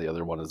Bells, and then the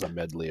other one is a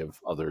medley of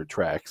other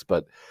tracks.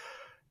 But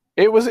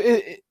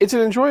it's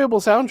an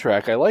enjoyable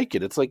soundtrack. I like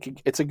it.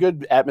 It's a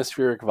good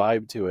atmospheric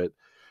vibe to it.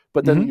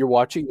 But then you're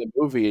watching the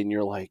movie and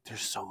you're like,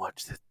 there's so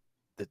much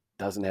that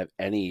doesn't have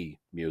any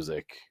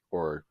music,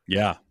 or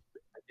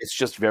it's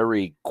just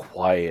very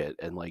quiet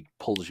and like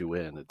pulls you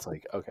in. It's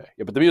like, okay,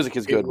 yeah, but the music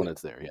is good when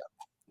it's there.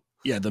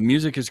 Yeah, the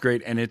music is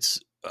great, and it's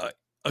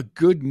a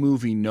good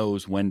movie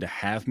knows when to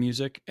have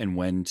music and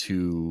when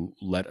to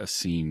let a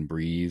scene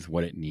breathe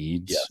what it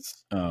needs.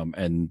 Yes.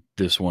 And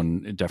this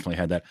one, it definitely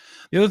had that.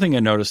 The other thing I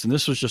noticed, and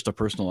this was just a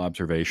personal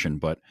observation,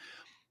 but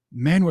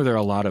man, were there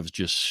a lot of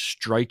just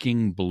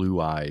striking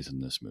blue eyes in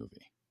this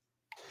movie.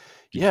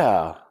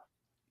 Yeah.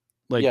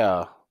 Like,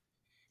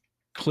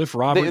 Cliff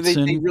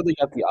Robertson. They really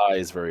got the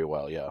eyes very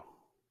well. Yeah.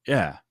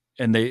 Yeah.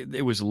 And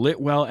it was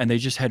lit well, and they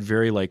just had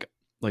very like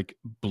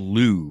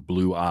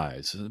blue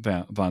eyes.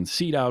 Von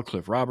Sydow,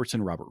 Cliff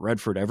Robertson, Robert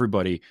Redford,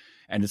 everybody.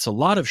 And it's a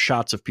lot of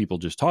shots of people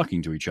just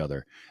talking to each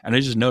other. And I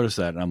just noticed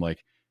that, and I'm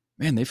like,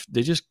 man,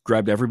 they just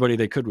grabbed everybody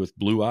they could with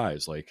blue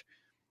eyes. Like,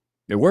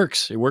 it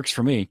works. It works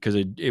for me, because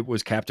it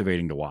was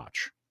captivating to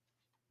watch.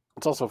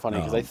 It's also funny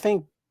because I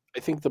think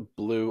the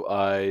blue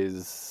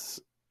eyes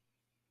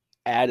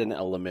add an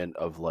element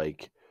of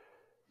like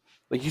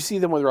you see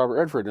them with Robert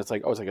Redford, and it's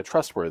like, oh, it's like a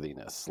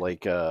trustworthiness.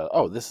 Like,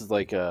 oh, this is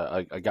like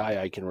a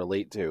guy I can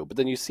relate to. But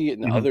then you see it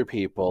in other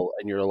people,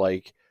 and you're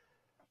like,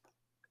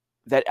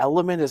 that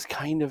element is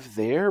kind of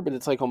there, but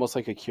it's like almost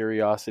like a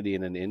curiosity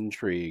and an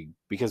intrigue,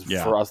 because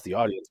for us, the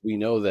audience, we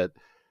know that,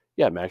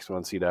 Max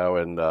von Sydow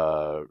and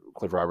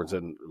Cliff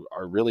Robertson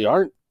really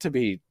aren't to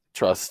be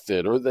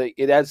trusted, or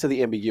it adds to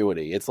the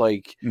ambiguity. It's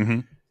like,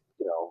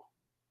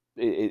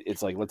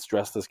 it's like, let's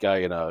dress this guy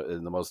in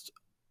the most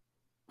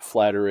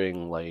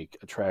flattering, like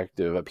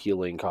attractive,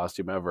 appealing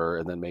costume ever,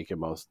 and then make him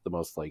the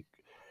most like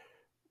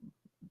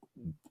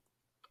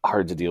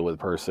hard to deal with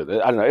person.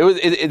 I don't know.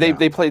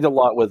 They played a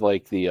lot with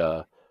like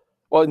the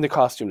in the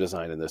costume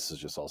design, and this is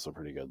just also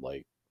pretty good.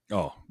 Like,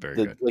 very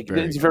good. Like,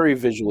 very it's good. very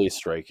visually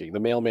striking. The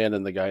mailman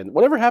and the guy.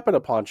 Whatever happened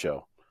to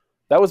Poncho?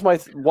 That was my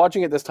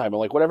watching it this time. I'm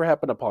like, whatever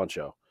happened to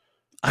Poncho?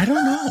 I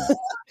don't know.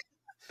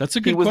 That's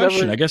a good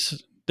question. I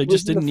guess they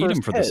just didn't need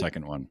him for the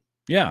second one.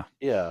 Yeah.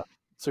 Yeah.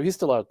 So he's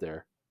still out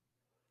there.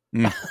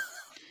 But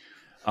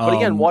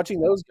again, watching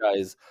those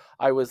guys,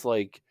 I was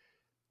like,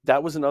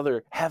 that was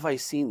another, have I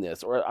seen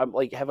this? Or I'm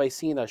like, have I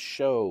seen a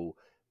show?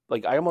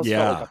 Like, I almost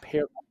felt like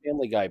a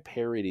Family Guy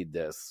parodied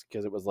this,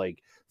 because it was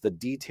like the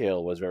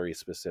detail was very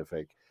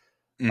specific.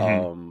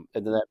 And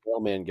then that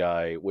mailman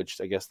guy,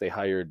 which I guess they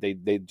hired, they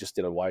just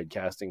did a wide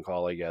casting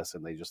call, I guess,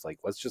 and they just like,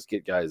 let's just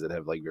get guys that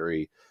have like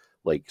very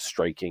like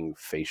striking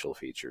facial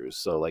features.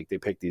 So like they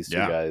picked these two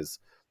Yeah. guys.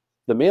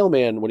 The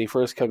mailman, when he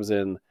first comes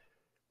in,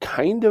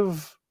 kind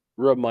of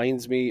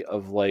reminds me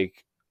of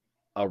like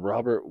a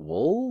Robert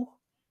Wool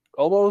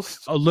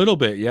almost. A little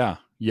bit. Yeah.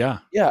 Yeah.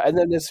 Yeah, and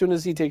then as soon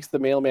as he takes the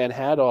mailman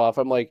hat off,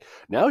 I'm like,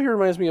 now he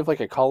reminds me of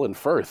like a Colin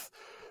Firth,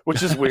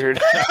 which is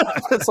weird.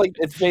 It's like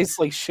its face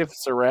like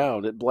shifts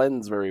around. It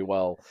blends very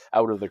well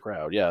out of the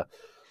crowd. Yeah,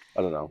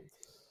 I don't know.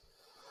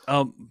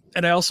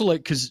 And I also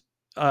like, because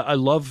I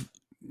love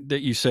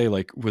that you say,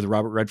 like, with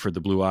Robert Redford,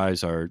 the blue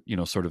eyes are, you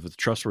know, sort of a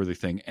trustworthy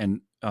thing.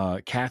 And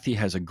Kathy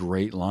has a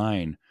great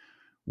line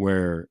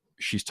where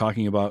she's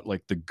talking about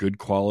like the good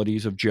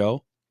qualities of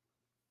Joe,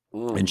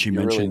 and she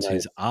You're really mentions nice.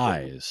 his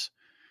eyes,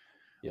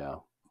 Yeah,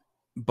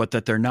 but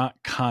that they're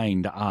not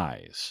kind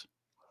eyes.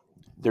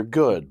 they're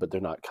good, but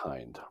they're not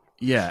kind.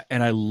 Yeah,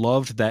 and I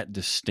loved that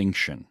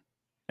distinction,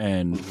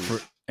 and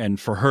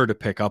for her to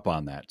pick up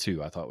on that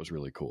too, I thought was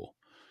really cool.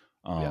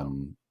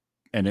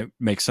 And it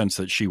makes sense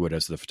that she would,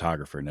 as the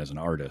photographer and as an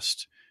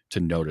artist, to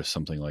notice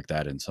something like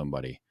that in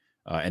somebody,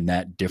 and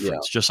that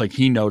difference. Just like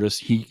he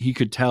noticed, he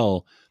could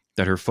tell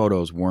that her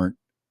photos weren't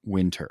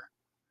winter;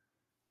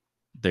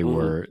 they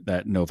were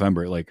that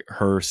November. Like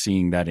her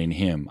seeing that in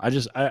him,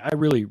 I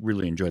really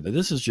really enjoyed that.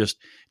 It's a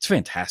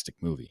fantastic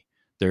movie.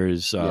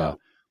 There's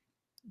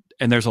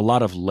and there's a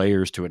lot of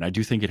layers to it. And I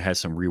do think it has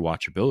some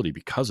rewatchability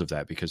because of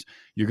that, because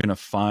you're going to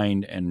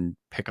find and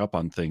pick up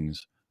on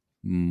things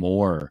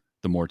more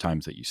the more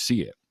times that you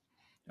see it,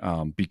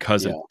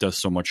 because it does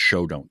so much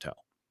show, don't tell.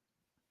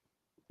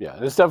 Yeah,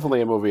 it's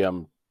definitely a movie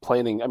I'm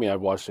planning. I mean,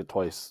 I've watched it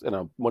twice,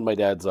 and when my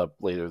dad's up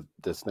later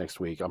this next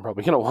week, I'm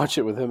probably going to watch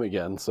it with him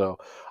again. So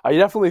I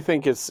definitely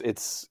think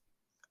it's.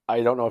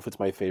 I don't know if it's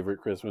my favorite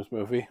Christmas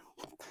movie.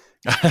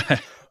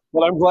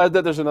 But I'm glad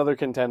that there's another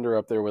contender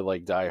up there with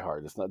like Die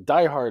Hard. It's not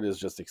Die Hard is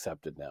just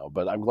accepted now,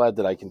 but I'm glad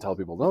that I can tell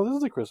people, no, this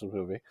is a Christmas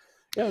movie.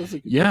 Yeah, this is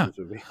a Christmas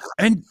movie.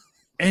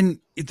 And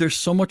there's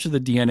so much of the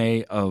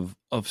DNA of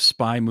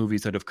spy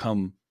movies that have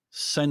come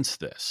since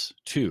this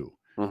too,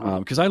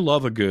 because I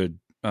love a good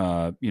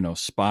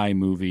spy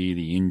movie,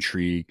 the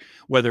intrigue,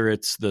 whether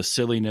it's the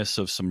silliness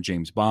of some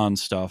James Bond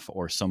stuff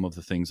or some of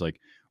the things like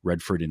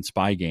Redford in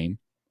Spy Game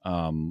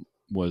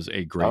was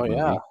a great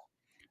movie.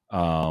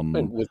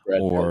 With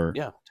Brad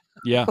Pitt.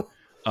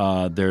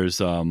 There's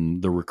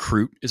The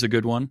Recruit is a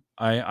good one.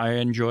 I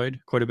enjoyed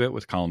quite a bit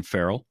with Colin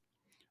Farrell.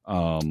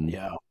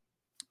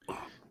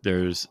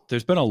 There's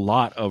been a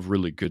lot of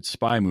really good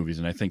spy movies,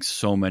 and I think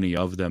so many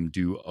of them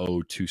do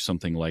owe to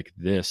something like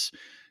this.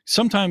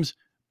 Sometimes,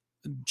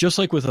 just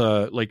like with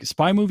like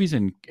spy movies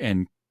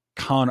and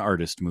con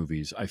artist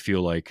movies, I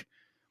feel like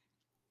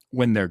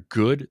when they're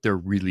good, they're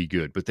really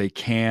good, but they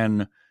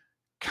can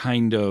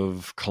kind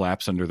of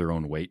collapse under their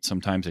own weight.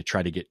 Sometimes they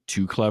try to get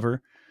too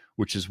clever,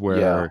 which is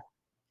where,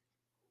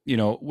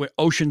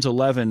 Ocean's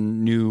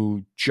 11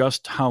 knew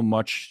just how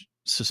much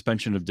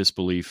suspension of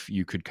disbelief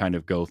you could kind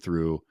of go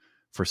through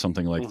for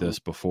something like this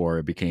before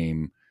it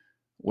became,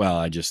 well,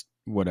 I just,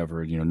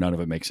 whatever, none of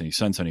it makes any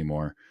sense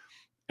anymore.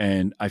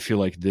 And I feel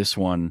like this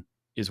one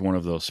is one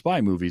of those spy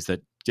movies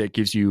that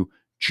gives you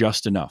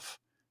just enough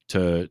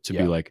to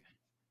be like,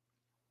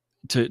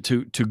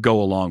 to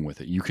go along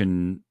with it. You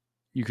can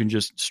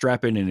just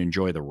strap in and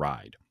enjoy the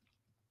ride.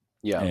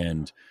 Yeah.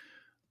 And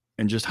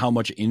just how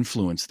much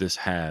influence this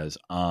has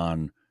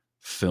on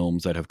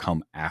films that have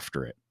come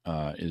after it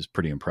is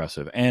pretty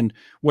impressive. And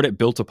what it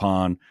built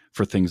upon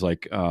for things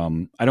like,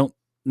 I don't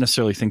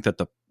necessarily think that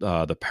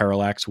the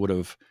parallax would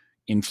have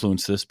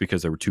influenced this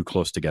because they were too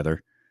close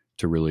together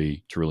to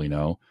really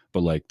know.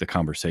 But like The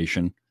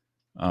Conversation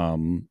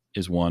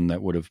is one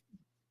that would have,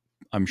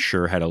 I'm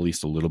sure, had at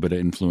least a little bit of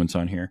influence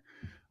on here.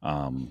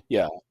 And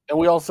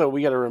we got to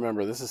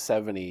remember this is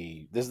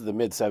the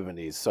mid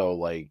 70s. So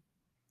like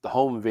the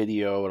home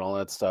video and all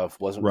that stuff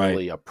wasn't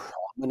really a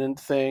prominent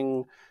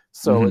thing.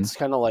 So it's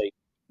kind of like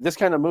this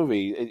kind of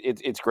movie.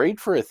 It's great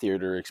for a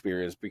theater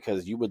experience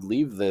because you would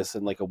leave this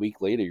and like a week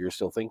later, you're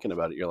still thinking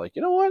about it. You're like,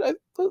 you know what?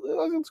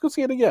 Let's go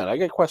see it again. I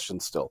got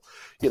questions still,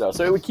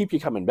 so it would keep you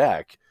coming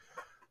back.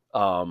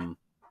 But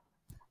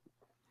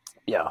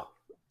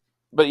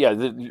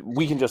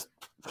we can just,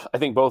 I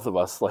think both of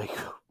us, like,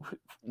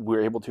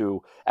 we're able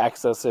to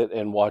access it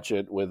and watch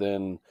it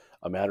within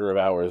a matter of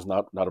hours,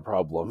 not a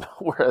problem.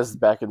 Whereas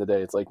back in the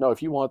day, it's like, no,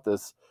 if you want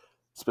this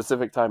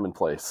specific time and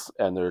place,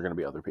 and there are going to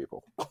be other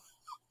people.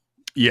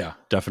 Yeah,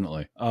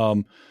 definitely.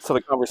 So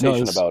the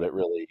conversation about it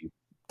really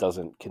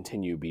doesn't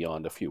continue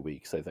beyond a few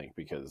weeks, I think,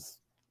 because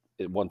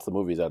once the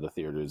movie's out of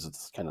theaters,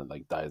 it's kind of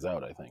like dies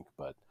out, I think.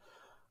 But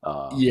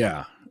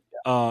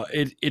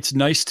it's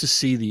nice to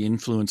see the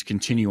influence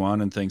continue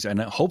on and things,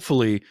 and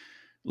hopefully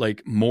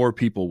like more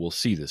people will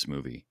see this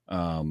movie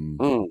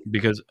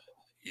because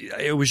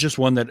it was just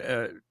one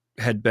that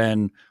had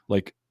been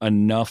like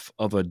enough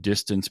of a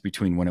distance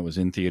between when it was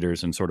in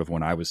theaters and sort of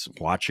when I was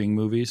watching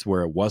movies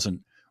where it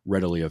wasn't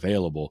readily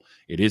available.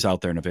 It is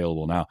out there and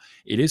available now.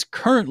 It is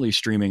currently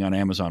streaming on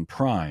Amazon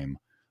Prime,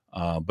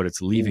 but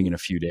it's leaving in a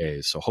few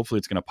days, so hopefully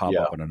it's going to pop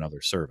up on another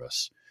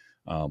service.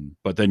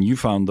 But then you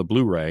found the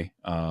Blu-ray,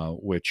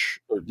 which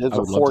There's I a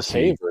would love to 4K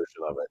see.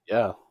 version of it.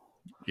 Yeah.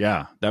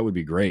 Yeah, that would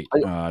be great.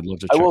 I'd love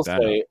to I check will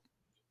that say,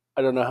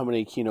 I don't know how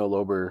many Kino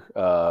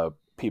Lober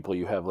people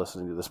you have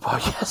listening to this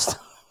podcast,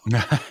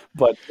 out.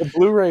 but the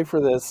Blu-ray for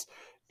this,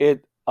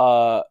 it's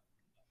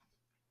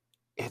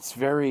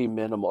very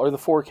minimal, or the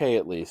 4K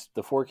at least.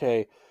 The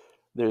 4K,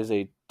 there's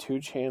a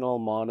 2-channel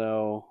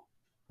mono,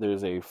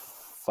 there's a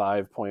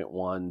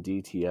 5.1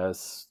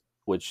 DTS,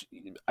 which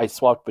I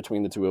swapped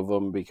between the two of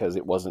them because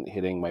it wasn't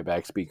hitting my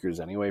back speakers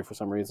anyway for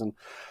some reason.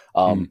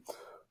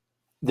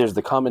 There's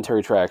the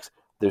commentary tracks.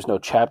 There's no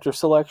chapter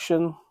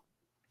selection.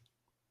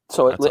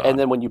 So and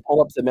then when you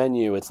pull up the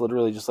menu, it's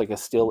literally just like a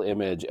still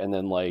image, and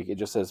then like it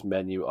just says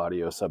menu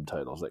audio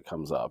subtitles that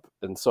comes up.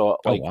 And so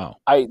like wow.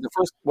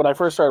 when I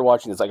first started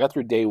watching this, I got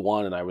through day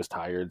 1 and I was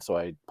tired, so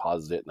I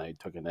paused it and I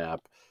took a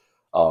nap.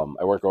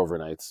 I work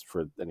overnights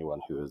for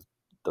anyone who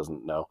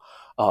doesn't know.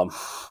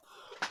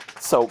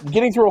 So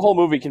getting through a whole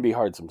movie can be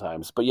hard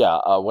sometimes. But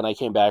yeah, when I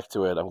came back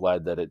to it, I'm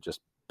glad that it just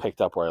picked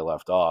up where I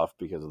left off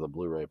because of the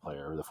Blu-ray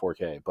player or the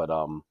 4K. But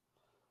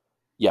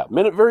yeah,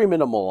 very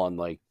minimal on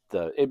like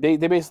they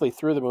basically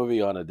threw the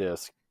movie on a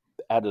disc,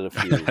 added a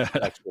few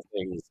extra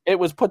things. It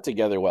was put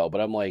together well,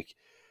 but I'm like,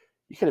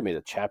 you could have made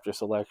a chapter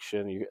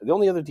selection. The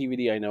only other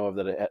DVD I know of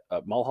that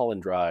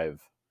Mulholland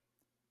Drive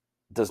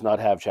does not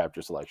have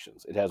chapter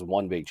selections. It has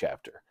one big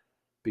chapter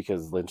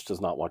because Lynch does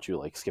not want you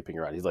like skipping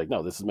around. He's like,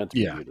 no, this is meant to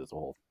be viewed as a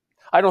whole.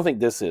 I don't think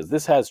this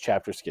has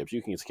chapter skips.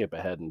 You can skip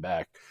ahead and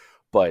back,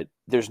 but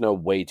there's no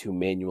way to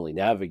manually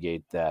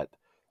navigate that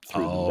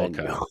through the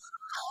menu. Okay.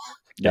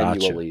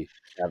 Manually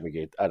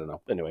navigate. I don't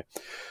know. Anyway,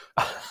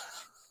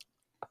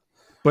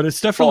 but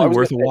it's definitely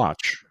worth a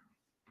watch.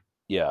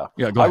 Yeah.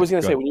 Yeah. I was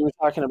going to say, when you were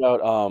talking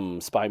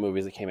about spy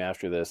movies that came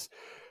after this,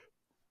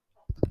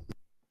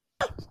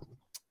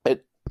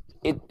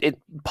 it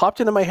popped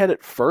into my head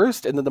at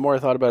first, and then the more I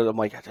thought about it, I'm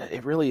like,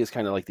 it really is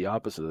kind of like the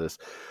opposite of this.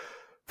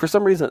 For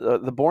some reason,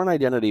 the Bourne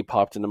Identity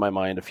popped into my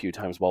mind a few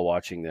times while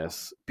watching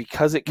this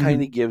because it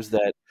kind of gives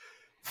that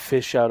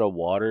fish out of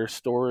water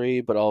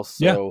story, but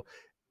also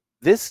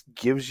this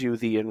gives you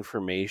the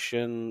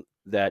information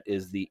that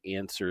is the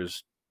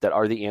answers that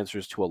are the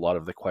answers to a lot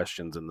of the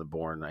questions in the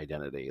Bourne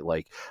Identity.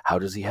 Like, how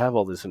does he have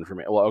all this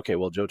information? Well, okay,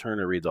 Joe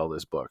Turner reads all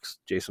his books.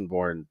 Jason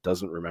Bourne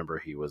doesn't remember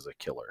he was a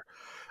killer.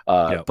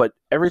 But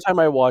every time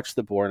I watch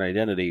the Bourne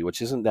Identity,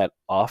 which isn't that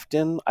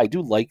often, I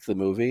do like the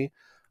movie.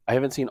 I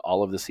haven't seen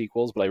all of the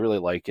sequels, but I really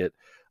like it.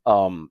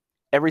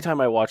 Every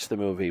time I watch the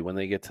movie, when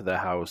they get to the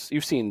house,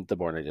 you've seen the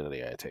Bourne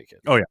Identity, I take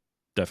it. Oh yeah,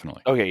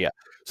 definitely. Okay, yeah.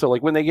 So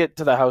like when they get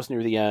to the house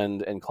near the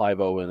end and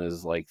Clive Owen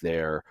is like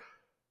there,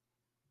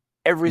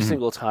 every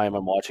single time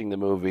I'm watching the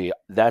movie,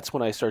 that's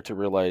when I start to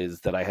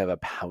realize that I have a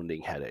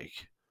pounding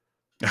headache.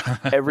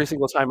 Every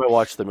single time I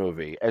watch the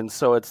movie. And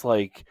so it's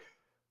like,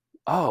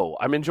 oh,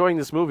 I'm enjoying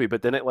this movie,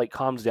 but then it like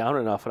calms down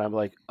enough and I'm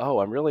like, oh,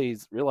 I'm really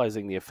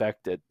realizing the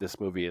effect that this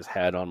movie has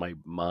had on my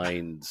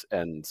mind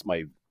and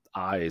my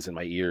eyes and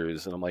my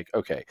ears. And I'm like,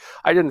 okay,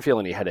 I didn't feel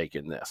any headache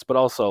in this. But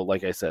also,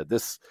 like I said,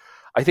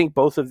 I think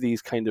both of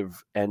these kind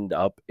of end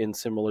up in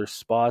similar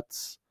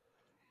spots.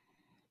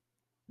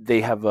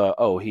 They have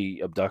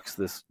he abducts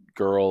this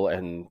girl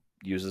and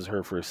uses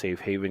her for a safe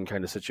haven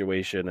kind of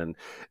situation. And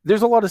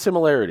there's a lot of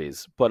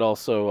similarities, but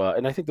also,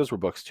 and I think those were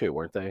books too,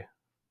 weren't they?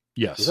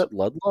 Yes. Is that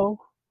Ludlow?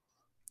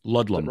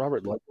 Ludlum.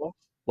 Robert Ludlow?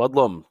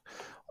 Ludlum.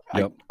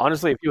 Yep.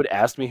 Honestly, if you had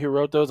asked me who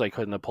wrote those, I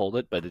couldn't have pulled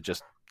it, but it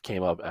just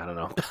came up. I don't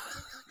know.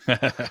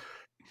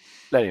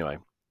 Anyway,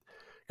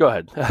 go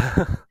ahead.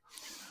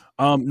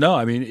 No,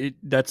 I mean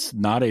that's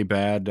not a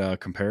bad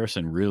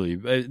comparison, really.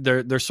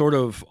 They're sort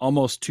of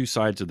almost two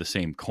sides of the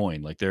same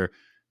coin. Like they're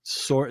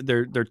telling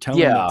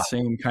that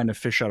same kind of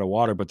fish out of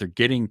water, but they're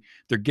getting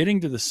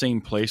to the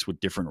same place with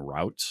different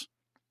routes.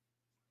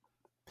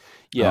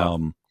 Yeah.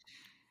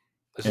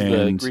 This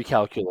is the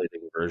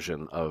recalculating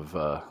version of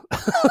the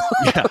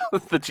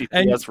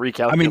GPS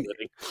recalculating. I mean,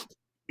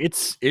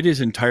 it is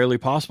entirely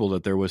possible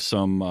that there was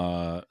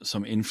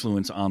some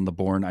influence on the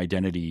Bourne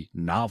Identity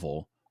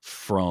novel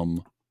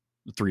from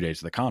 3 Days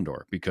of the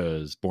Condor,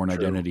 because Bourne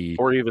Identity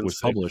was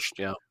published.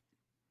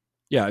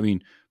 Yeah. I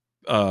mean,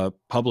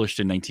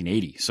 published in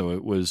 1980, so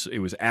it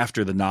was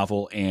after the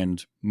novel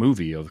and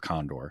movie of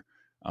Condor,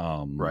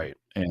 right?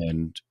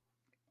 And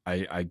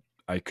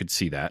I could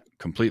see that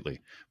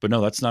completely, but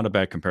no, that's not a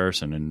bad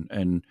comparison,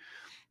 and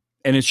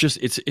it's just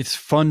it's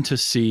fun to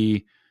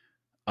see,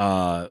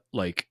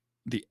 like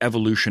the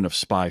evolution of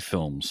spy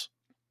films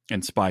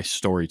and spy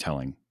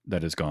storytelling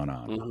that has gone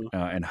on,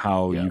 and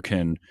how you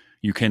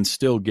can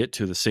still get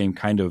to the same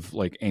kind of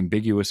like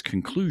ambiguous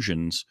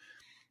conclusions,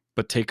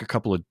 but take a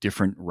couple of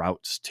different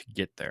routes to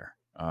get there.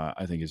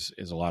 I think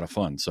is a lot of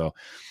fun. So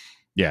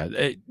yeah,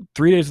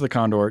 3 Days of the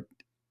Condor.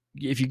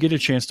 If you get a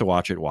chance to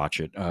watch it, watch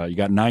it. You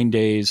got 9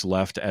 days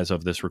left as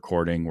of this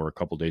recording. We're a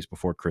couple days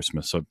before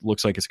Christmas, so it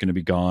looks like it's going to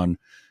be gone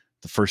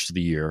the first of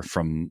the year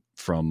from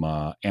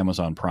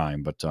Amazon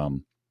Prime. But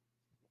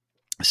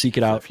seek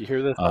it out. If you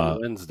hear this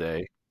on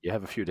Wednesday, you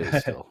have a few days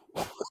still.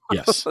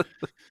 Yes,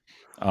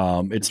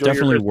 it's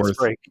definitely worth.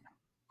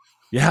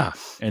 Yeah,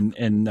 and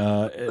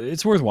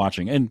it's worth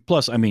watching. And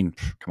plus, I mean,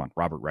 come on,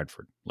 Robert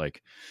Redford.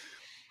 Like,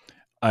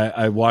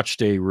 I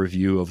watched a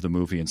review of the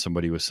movie, and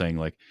somebody was saying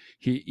like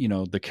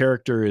the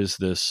character is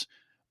this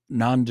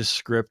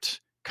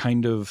nondescript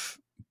kind of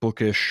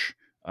bookish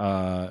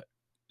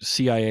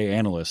CIA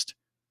analyst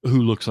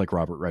who looks like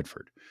Robert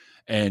Redford,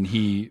 and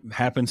he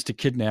happens to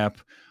kidnap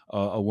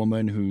a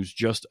woman who's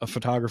just a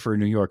photographer in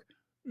New York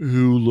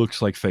who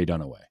looks like Faye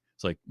Dunaway.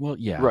 It's like, well,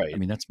 yeah, Right. I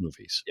mean, that's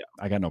movies. Yeah.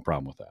 I got no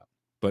problem with that.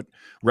 But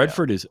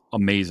Redford is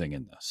amazing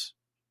in this,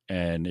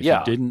 and if you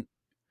didn't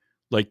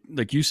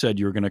like you said,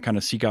 you were going to kind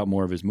of seek out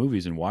more of his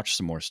movies and watch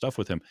some more stuff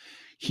with him.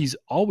 He's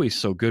always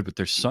so good, but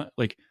there's some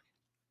like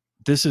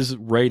this is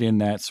right in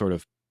that sort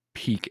of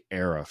peak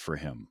era for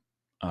him.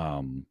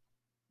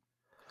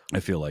 I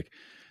feel like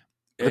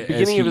the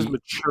beginning of his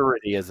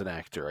maturity as an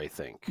actor, I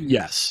think.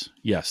 Yes,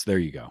 there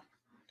you go.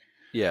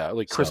 Yeah,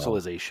 like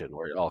crystallization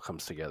where it all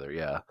comes together.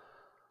 Yeah.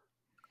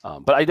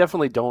 But I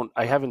definitely don't.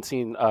 I haven't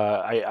seen.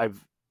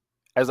 I've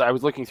as I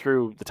was looking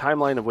through the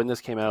timeline of when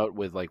this came out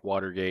with like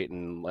Watergate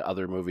and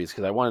other movies,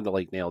 because I wanted to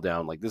like nail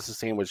down like this is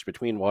sandwiched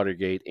between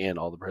Watergate and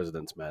All the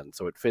President's Men,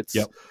 so it fits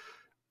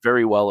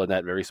very well in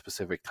that very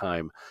specific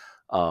time.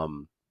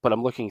 But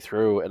I'm looking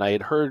through, and I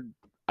had heard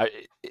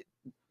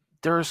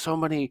there are so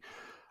many.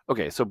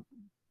 Okay, so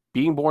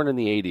being born in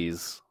the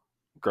 '80s,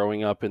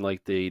 growing up in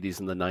like the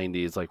 '80s and the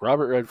 '90s, like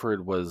Robert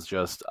Redford was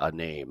just a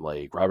name,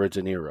 like Robert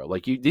De Niro.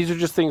 Like these are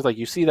just things like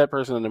you see that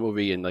person in a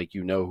movie and like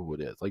you know who it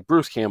is. Like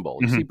Bruce Campbell,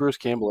 you see Bruce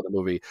Campbell in a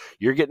movie,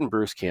 you're getting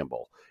Bruce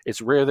Campbell.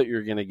 It's rare that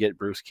you're going to get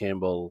Bruce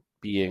Campbell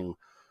being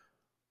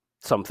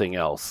something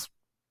else,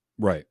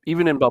 right?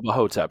 Even in Bubba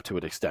Hotep to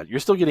an extent,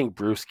 you're still getting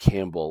Bruce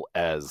Campbell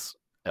as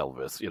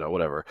Elvis,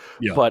 whatever.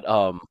 Yeah. But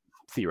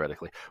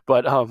theoretically,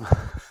 but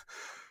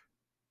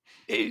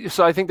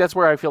so I think that's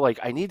where I feel like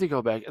I need to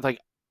go back, like.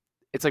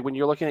 It's like when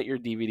you're looking at your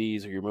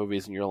DVDs or your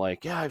movies and you're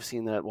like, yeah, I've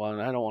seen that one.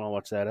 I don't want to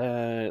watch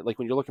that. Like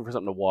when you're looking for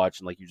something to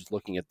watch and like you're just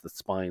looking at the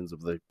spines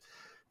of the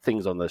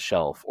things on the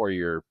shelf or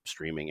your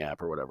streaming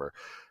app or whatever.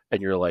 And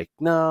you're like,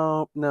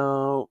 no.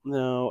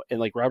 And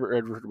like Robert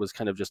Redford was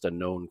kind of just a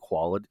known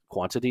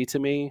quantity to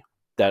me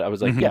that I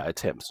was like, yeah,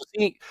 it's him. So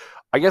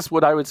I guess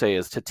what I would say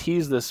is to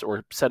tease this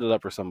or set it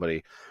up for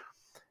somebody.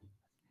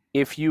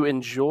 If you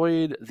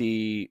enjoyed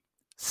the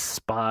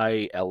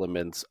spy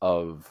elements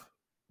of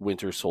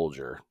Winter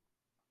Soldier,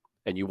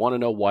 and you want to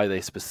know why they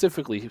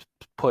specifically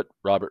put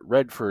Robert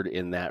Redford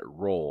in that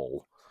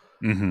role,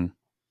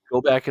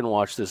 go back and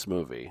watch this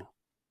movie,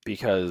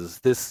 because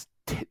this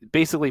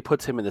basically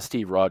puts him in the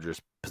Steve Rogers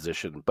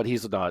position, but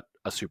he's not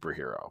a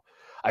superhero.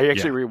 I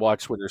actually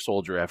rewatched Winter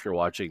Soldier after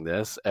watching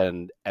this,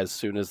 and as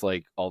soon as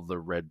like all the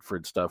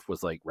Redford stuff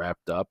was like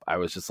wrapped up, I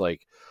was just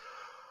like,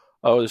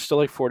 oh, there's still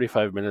like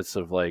 45 minutes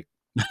of like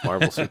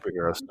Marvel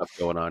superhero stuff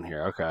going on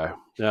here. Okay,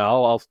 yeah,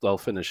 I'll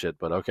finish it,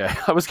 but okay.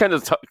 I was kind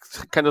of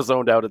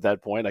zoned out at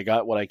that point. I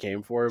got what I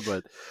came for,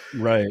 but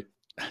right,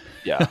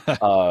 yeah.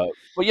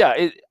 But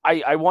yeah,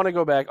 I want to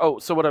go back. Oh,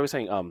 so what I was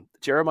saying,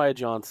 Jeremiah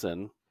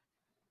Johnson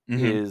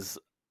is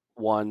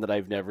one that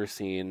I've never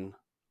seen.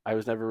 I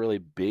was never really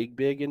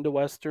big into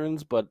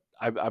westerns, but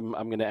I'm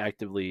going to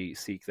actively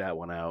seek that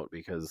one out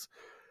because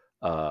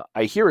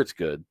I hear it's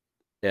good,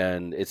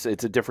 and it's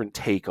a different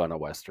take on a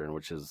western,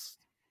 which is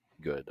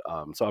good.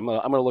 So I'm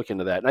gonna look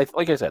into that. And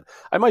like I said,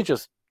 I might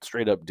just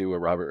straight up do a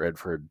Robert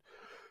Redford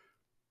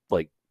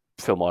like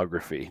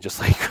filmography,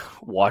 just like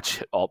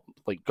watch it all,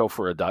 like go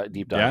for a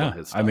deep dive on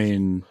his stuff. I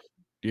mean,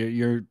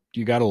 you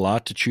got a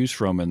lot to choose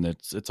from, and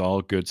it's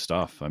all good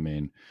stuff. I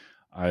mean,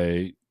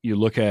 you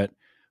look at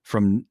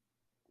from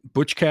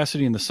Butch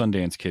Cassidy and the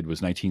Sundance Kid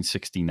was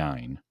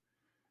 1969.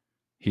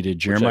 He did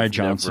Jeremiah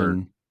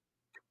Johnson.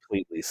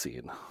 Completely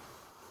seen.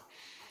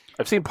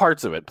 I've seen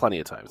parts of it plenty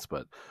of times,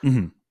 but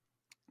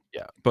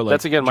yeah, but like,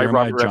 that's again my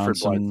Jeremiah Robert Redford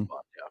blind Johnson.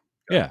 spot.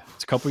 Yeah,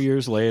 it's a couple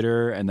years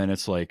later, and then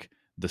it's like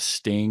The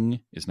Sting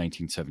is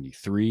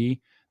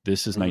 1973.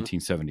 This is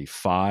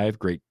 1975.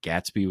 Great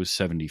Gatsby was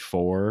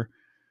 74.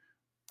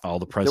 All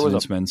the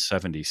President's Men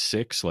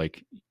 76.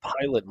 Like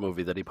pilot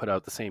movie that he put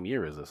out the same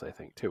year as this, I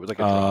think too. It was like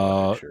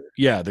a picture.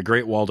 Yeah, The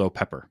Great Waldo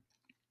Pepper.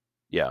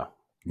 Yeah,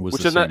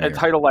 which is a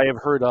title I have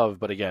heard of,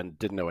 but again,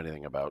 didn't know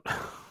anything about.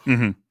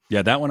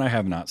 Yeah, that one I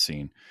have not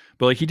seen.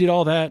 But like he did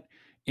all that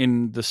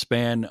in the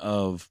span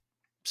of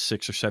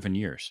 6 or 7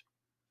 years.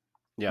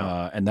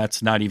 Yeah. And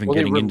that's not even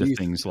getting into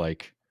things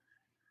like,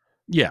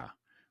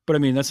 but I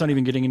mean, that's not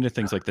even getting into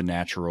things like The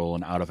Natural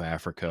and Out of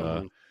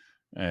Africa.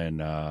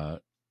 And,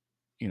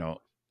 he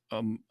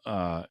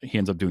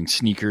ends up doing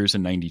Sneakers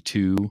in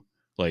 92.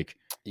 Like,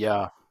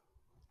 yeah,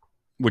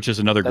 which is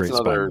another great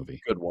spy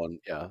movie. Good one.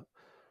 Yeah.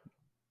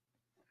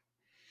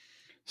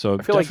 So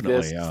I feel definitely,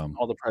 like this,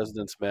 All the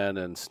President's Men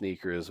and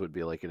Sneakers would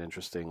be like an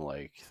interesting,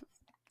 like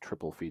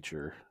triple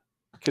feature.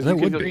 Because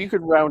you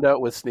could round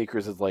out with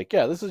Sneakers as like,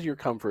 yeah, this is your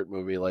comfort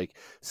movie. Like,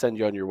 send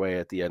you on your way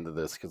at the end of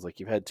this because like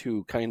you've had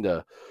two kind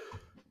of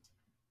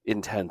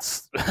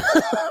intense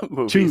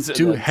movies,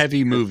 two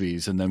heavy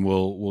movies, and then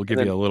we'll give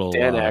you a little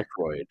Dan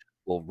Aykroyd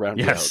will round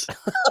you out.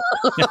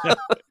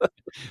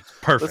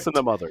 Perfect. Listen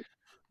to Mother.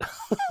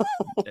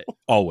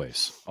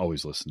 Always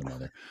listen to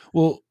Mother.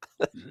 Well,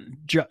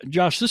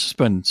 Josh, this has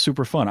been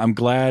super fun. I'm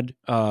glad.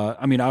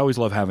 I mean, I always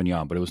love having you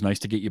on, but it was nice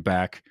to get you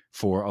back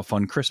for a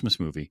fun Christmas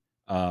movie,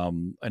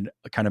 and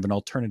kind of an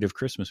alternative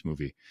Christmas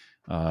movie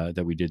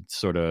that we did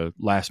sort of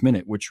last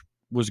minute, which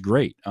was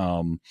great.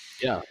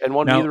 Yeah, and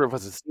one now, neither of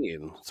us has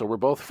seen, so we're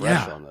both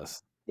fresh on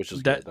this, which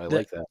is good. I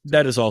like that.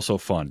 That is also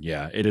fun.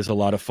 Yeah, it is a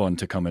lot of fun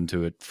to come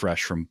into it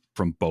fresh from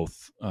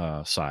both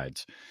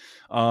sides.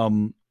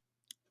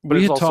 But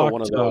it's also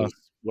one of those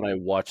when I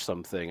watch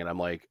something and I'm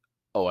like,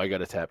 oh, I got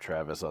to tap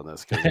Travis on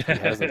this because if he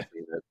hasn't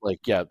seen it, like,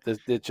 yeah,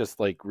 it just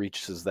like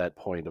reaches that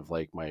point of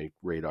like my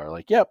radar.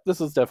 Like, yep,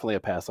 this is definitely a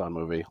pass on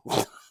movie.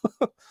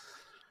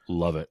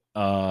 Love it.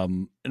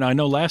 And I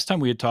know last time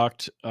we had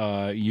talked,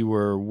 you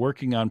were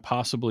working on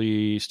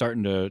possibly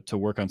starting to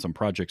work on some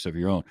projects of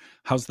your own.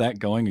 How's that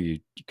going? Are you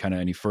kind of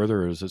any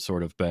further, or has it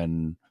sort of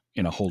been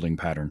in a holding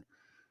pattern?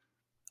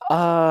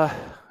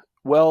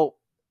 Well,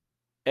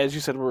 as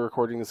you said, we're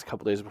recording this a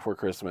couple days before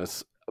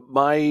Christmas.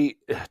 My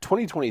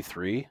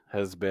 2023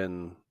 has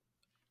been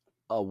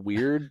a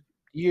weird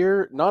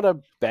year, not a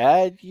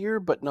bad year,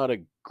 but not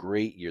a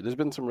great year. There's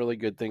been some really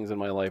good things in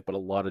my life, but a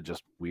lot of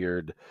just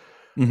weird.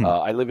 Mm-hmm.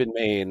 I live in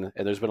Maine,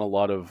 and there's been a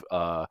lot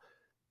of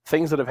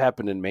things that have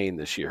happened in Maine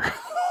this year.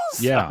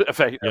 Yeah,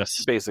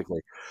 yes,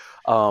 basically.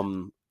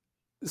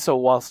 So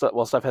while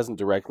stuff hasn't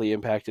directly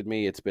impacted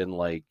me, it's been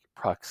like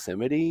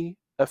proximity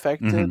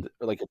affected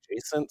or like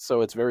adjacent,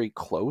 so it's very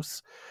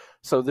close.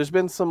 So there's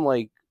been some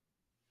like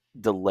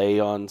delay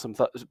on some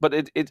thoughts,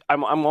 but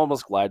I'm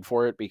almost glad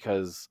for it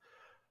because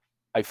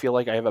I feel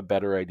like I have a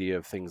better idea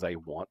of things I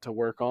want to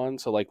work on.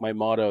 So like my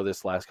motto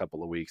this last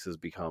couple of weeks has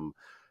become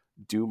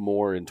do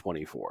more in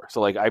 24. So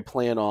like I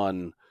plan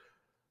on,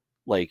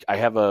 like, I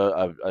have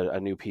a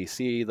new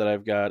PC that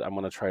I've got. I'm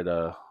going to try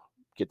to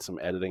get some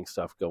editing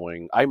stuff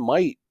going. I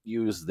might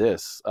use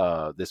this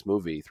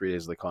movie, 3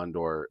 Days of the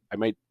Condor. I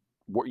might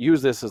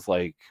use this as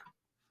like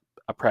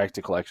a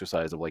practical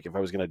exercise of like if I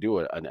was going to do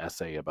an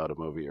essay about a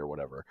movie or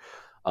whatever.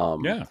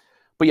 Yeah.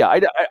 But yeah,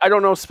 I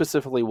don't know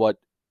specifically what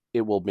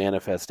it will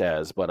manifest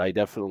as, but I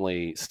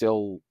definitely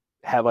still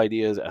have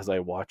ideas as I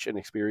watch and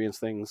experience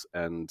things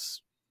and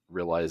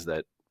realize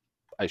that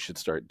I should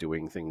start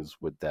doing things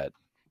with that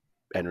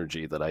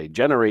energy that I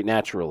generate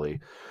naturally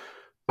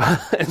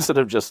instead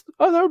of just,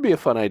 oh, that would be a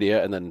fun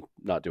idea, and then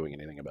not doing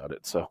anything about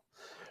it. So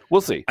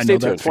we'll see. Stay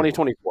tuned.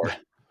 2024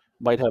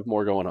 might have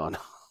more going on.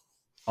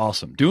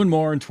 Awesome. Doing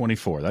more in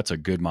 24. That's a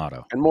good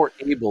motto. And more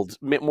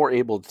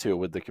able to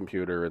with the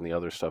computer and the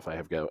other stuff I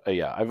have go.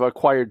 Yeah, I've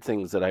acquired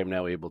things that I'm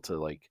now able to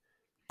like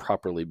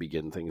properly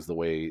begin things the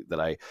way that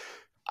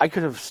I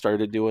could have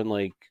started doing,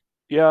 like,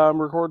 yeah,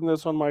 I'm recording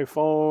this on my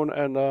phone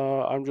and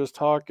I'm just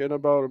talking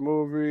about a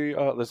movie.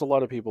 There's a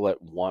lot of people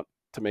that want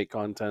to make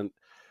content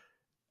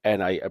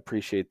and I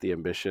appreciate the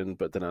ambition,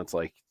 but then it's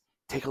like,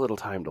 take a little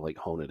time to like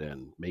hone it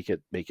in, make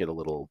it a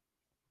little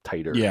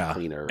tighter,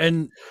 cleaner.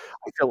 And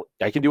I feel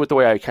I can do it the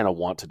way I kind of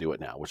want to do it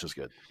now, which is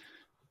good.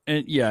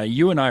 And yeah,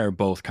 you and I are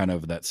both kind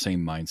of that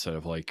same mindset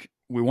of like,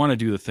 we want to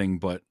do the thing,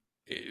 but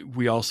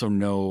we also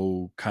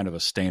know kind of a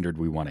standard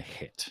we want to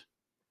hit.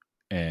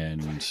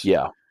 And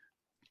yeah,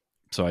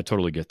 so I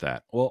totally get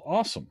that. Well,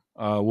 awesome.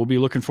 We'll be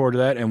looking forward to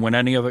that. And when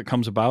any of it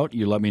comes about,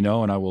 you let me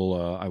know and I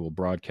will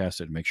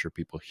broadcast it and make sure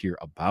people hear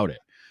about it.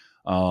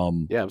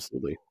 Yeah,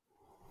 absolutely.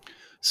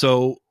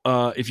 So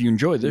if you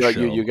enjoy this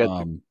show, you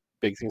got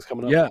big things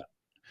coming up. Yeah.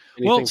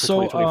 Anything for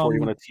 2024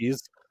 you want to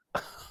tease?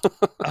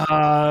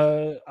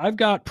 I've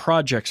got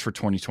projects for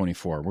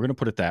 2024. We're going to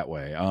put it that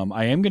way.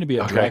 I am going to be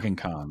at Dragon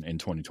Con in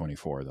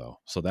 2024 though.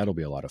 So that'll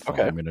be a lot of fun.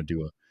 I'm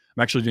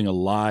actually doing a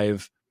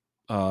live,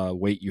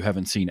 Wait You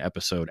Haven't Seen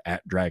episode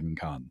at Dragon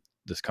Con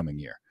this coming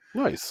year.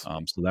 Nice.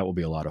 So that will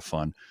be a lot of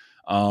fun.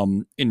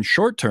 In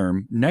short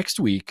term, next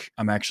week,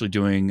 I'm actually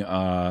doing,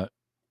 and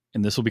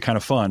this will be kind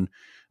of fun,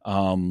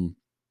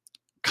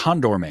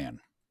 Condor Man,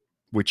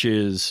 which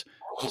is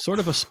sort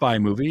of a spy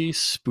movie,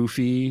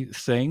 spoofy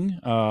thing,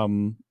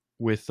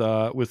 with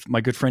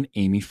my good friend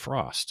Amy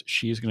Frost.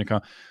 She is going to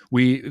come.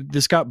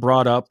 This got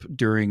brought up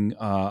during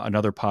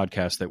another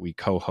podcast that we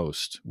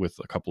co-host with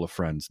a couple of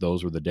friends.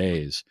 Those were the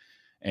days,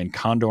 and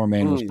Condor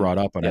Man was brought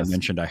up, and I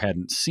mentioned I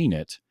hadn't seen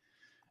it,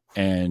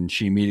 and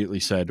she immediately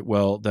said,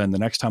 "Well, then the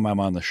next time I'm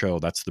on the show,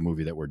 that's the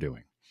movie that we're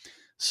doing."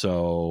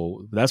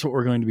 So that's what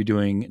we're going to be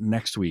doing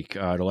next week.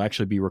 It'll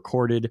actually be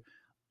recorded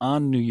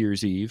on New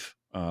Year's Eve.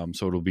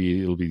 So it'll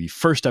be the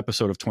first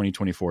episode of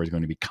 2024 is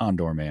going to be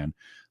Condor Man.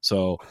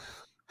 So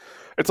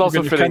it's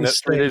also fitting that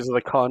 3 Days of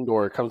the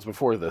Condor comes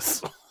before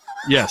this.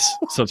 Yes.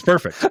 So it's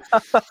perfect.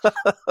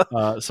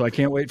 So I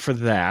can't wait for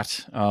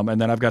that. And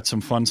then I've got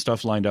some fun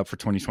stuff lined up for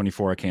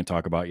 2024. I can't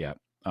talk about yet.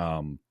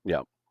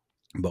 Yeah.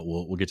 But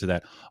we'll get to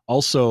that.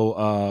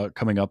 Also,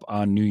 coming up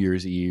on New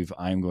Year's Eve,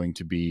 I'm going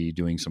to be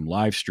doing some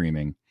live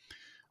streaming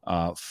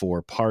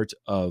for part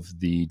of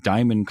the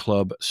Diamond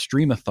Club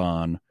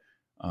Streamathon,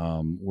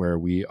 where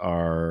we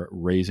are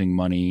raising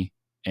money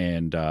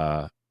and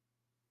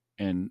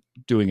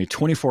doing a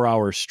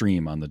 24-hour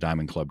stream on the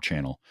Diamond Club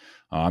channel.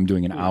 I'm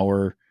doing an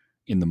hour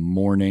in the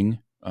morning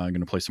I'm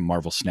going to play some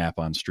Marvel Snap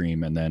on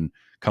stream, and then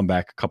come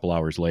back a couple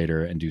hours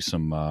later and do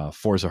some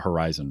Forza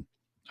Horizon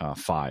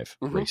 5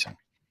 racing.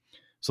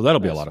 So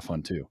that'll be a lot of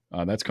fun too.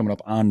 That's coming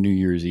up on New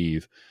Year's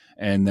Eve.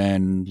 And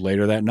then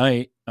later that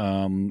night,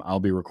 I'll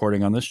be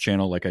recording on this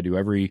channel like I do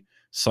every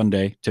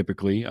Sunday,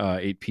 typically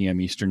 8 p.m.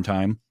 Eastern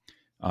time.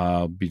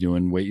 I'll be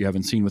doing Wait You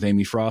Haven't Seen with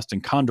Amy Frost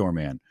and Condor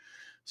Man.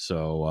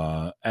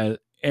 So,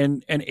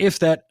 and if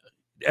that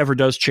ever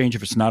does change,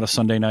 if it's not a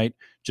Sunday night,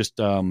 just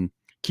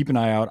keep an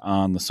eye out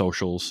on the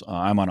socials.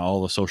 I'm on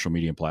all the social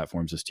media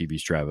platforms as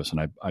TV's Travis,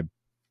 and I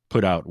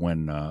put out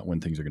when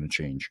things are going to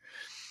change.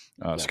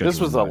 This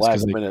was a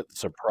last minute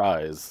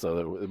surprise,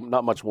 so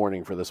not much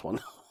warning for this one.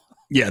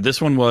 Yeah,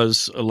 this one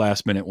was a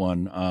last minute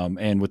one.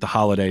 And with the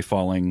holiday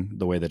falling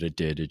the way that it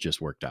did, it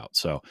just worked out.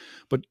 So,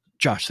 but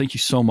Josh, thank you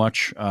so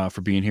much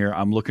for being here.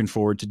 I'm looking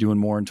forward to doing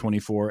more in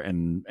 24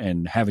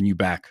 and having you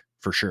back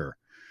for sure.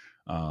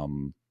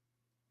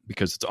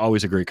 Because it's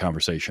always a great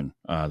conversation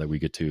that we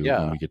get to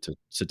when we get to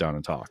sit down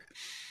and talk.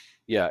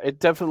 Yeah, it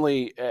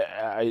definitely,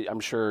 I'm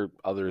sure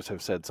others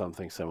have said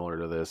something similar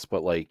to this,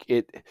 but like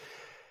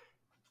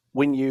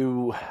when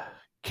you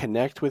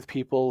connect with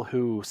people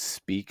who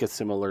speak a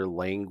similar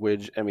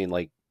language, I mean,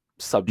 like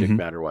subject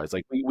matter wise,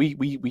 like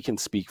we can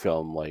speak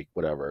film, like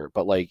whatever,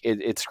 but like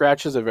it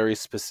scratches a very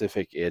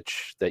specific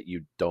itch that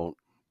you don't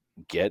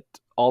get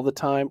all the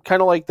time.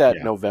 Kind of like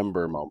that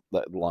November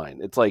that line.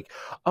 It's like,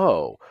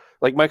 oh,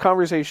 like my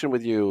conversation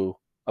with you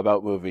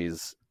about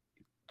movies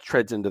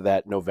treads into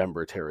that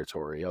November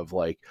territory of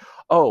like,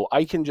 oh,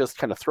 I can just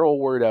kind of throw a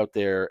word out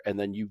there and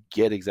then you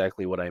get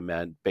exactly what I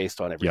meant based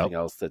on everything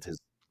else that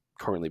has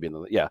currently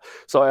been.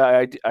 So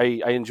I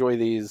enjoy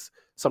these.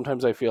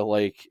 Sometimes I feel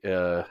like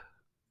I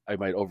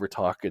might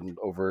overtalk and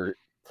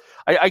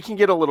I can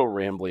get a little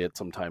rambly at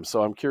sometimes.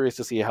 So I'm curious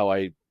to see how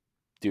I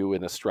do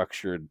in a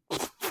structured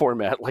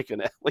format like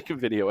a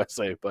video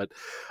essay. But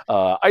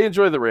I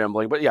enjoy the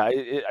rambling. But yeah,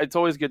 it's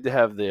always good to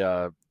have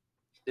the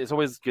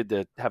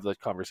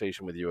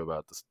conversation with you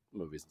about the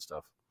movies and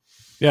stuff.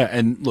 Yeah,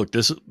 and look,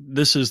 this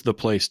is the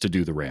place to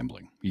do the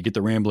rambling. You get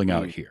the rambling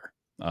out here.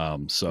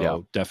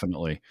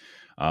 Definitely.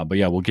 But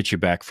yeah, we'll get you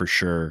back for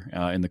sure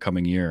in the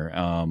coming year.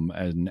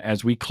 And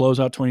as we close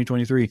out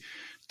 2023,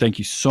 thank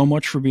you so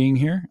much for being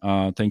here.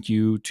 Thank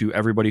you to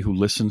everybody who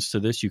listens to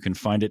this. You can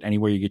find it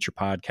anywhere you get your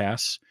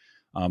podcasts,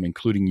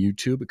 including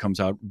YouTube. It comes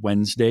out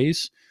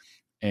Wednesdays.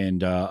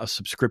 And a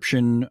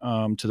subscription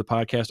to the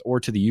podcast or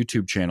to the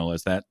YouTube channel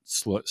as that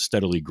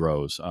steadily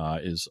grows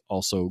is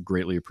also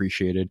greatly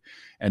appreciated.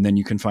 And then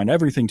you can find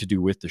everything to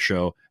do with the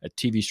show at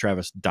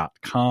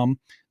tvstravis.com.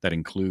 That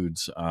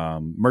includes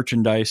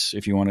merchandise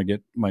if you want to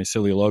get my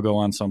silly logo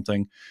on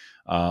something,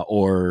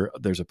 or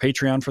there's a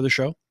Patreon for the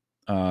show.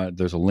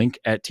 There's a link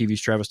at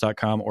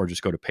tvstravis.com, or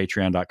just go to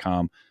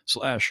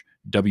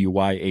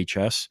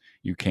patreon.com/WYHS.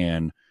 You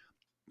can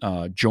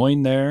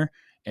join there,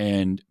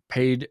 and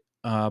paid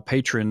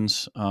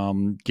patrons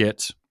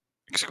get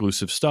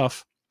exclusive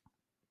stuff,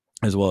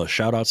 as well as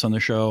shout outs on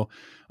the show,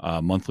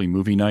 monthly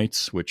movie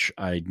nights, which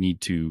I need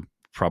to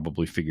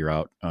probably figure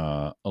out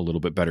a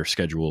little bit better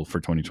schedule for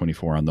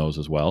 2024 on those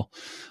as well.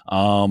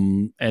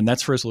 And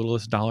that's for as little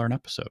as $1 an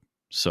episode.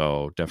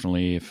 So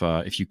definitely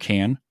if you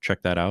can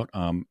check that out.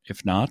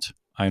 If not,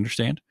 I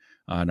understand.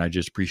 And I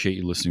just appreciate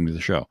you listening to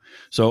the show.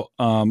 So,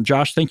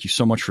 Josh, thank you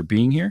so much for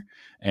being here.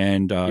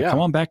 And come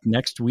on back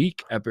next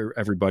week,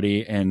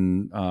 everybody.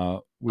 And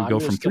we go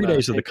from 3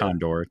 days of the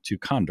Condor to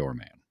Condor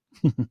Man.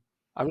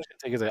 I'm just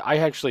going to take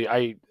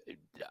it.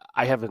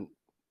 I haven't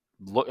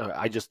looked.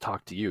 I just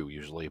talk to you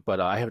usually, but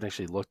I haven't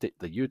actually looked at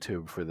the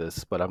YouTube for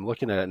this. But I'm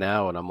looking at it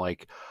now, and I'm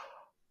like,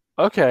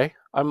 okay,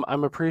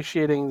 I'm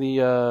appreciating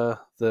the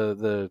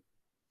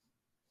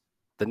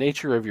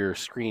nature of your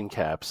screen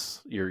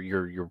caps,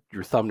 your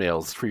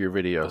thumbnails for your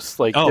videos.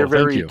 Like they're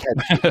very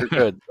catchy. They're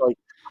good. Like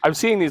I'm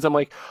seeing these, I'm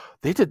like,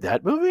 they did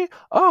that movie?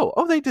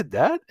 Oh, they did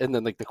that? And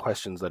then like the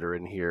questions that are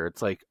in here,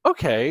 it's like,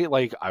 okay,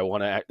 like I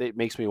want to. It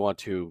makes me want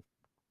to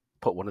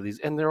put one of these,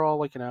 and they're all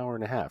like an hour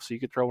and a half, so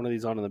you could throw one of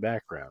these on in the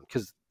background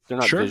because they're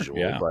not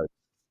visual, but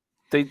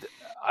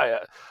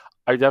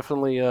I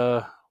definitely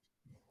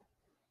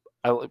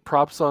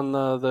props on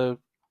the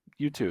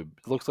YouTube.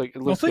 It looks like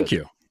it looks. Well, thank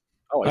you.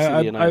 Oh, I see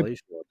the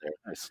Annihilation out there.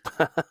 Nice.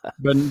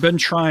 been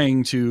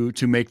trying to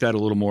make that a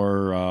little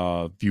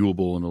more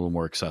viewable and a little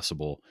more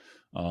accessible,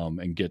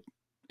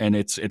 and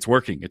it's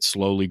working. It's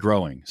slowly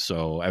growing.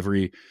 So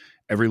every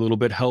little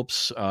bit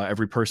helps.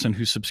 Every person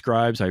who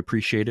subscribes, I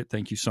appreciate it.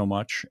 Thank you so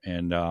much.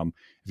 And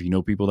if you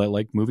know people that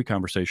like movie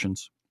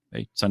conversations,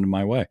 hey, send them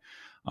my way.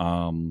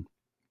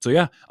 So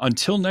yeah,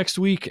 until next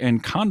week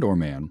and Condor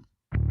Man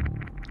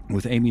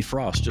with Amy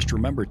Frost, just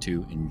remember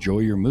to enjoy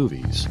your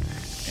movies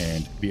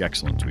and be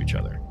excellent to each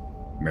other.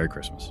 Merry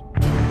Christmas.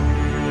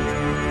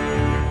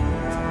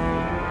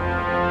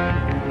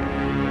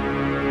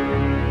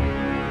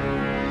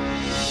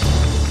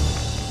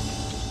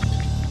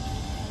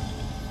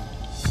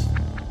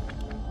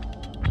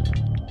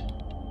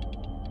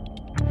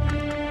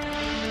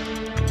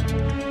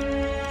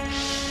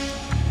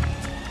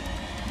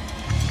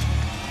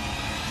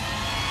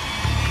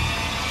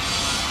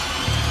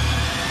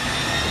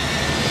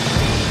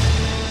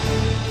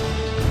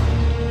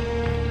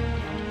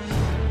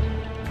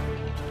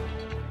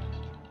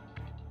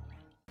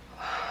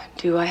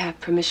 Do I have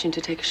permission to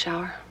take a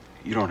shower?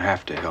 You don't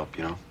have to help,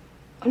 you know.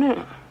 Oh,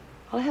 no.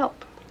 I'll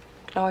help.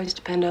 Can always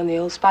depend on the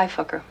old spy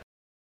fucker.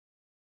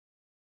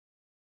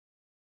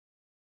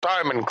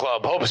 Diamond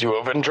Club hopes you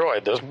have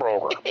enjoyed this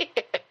program.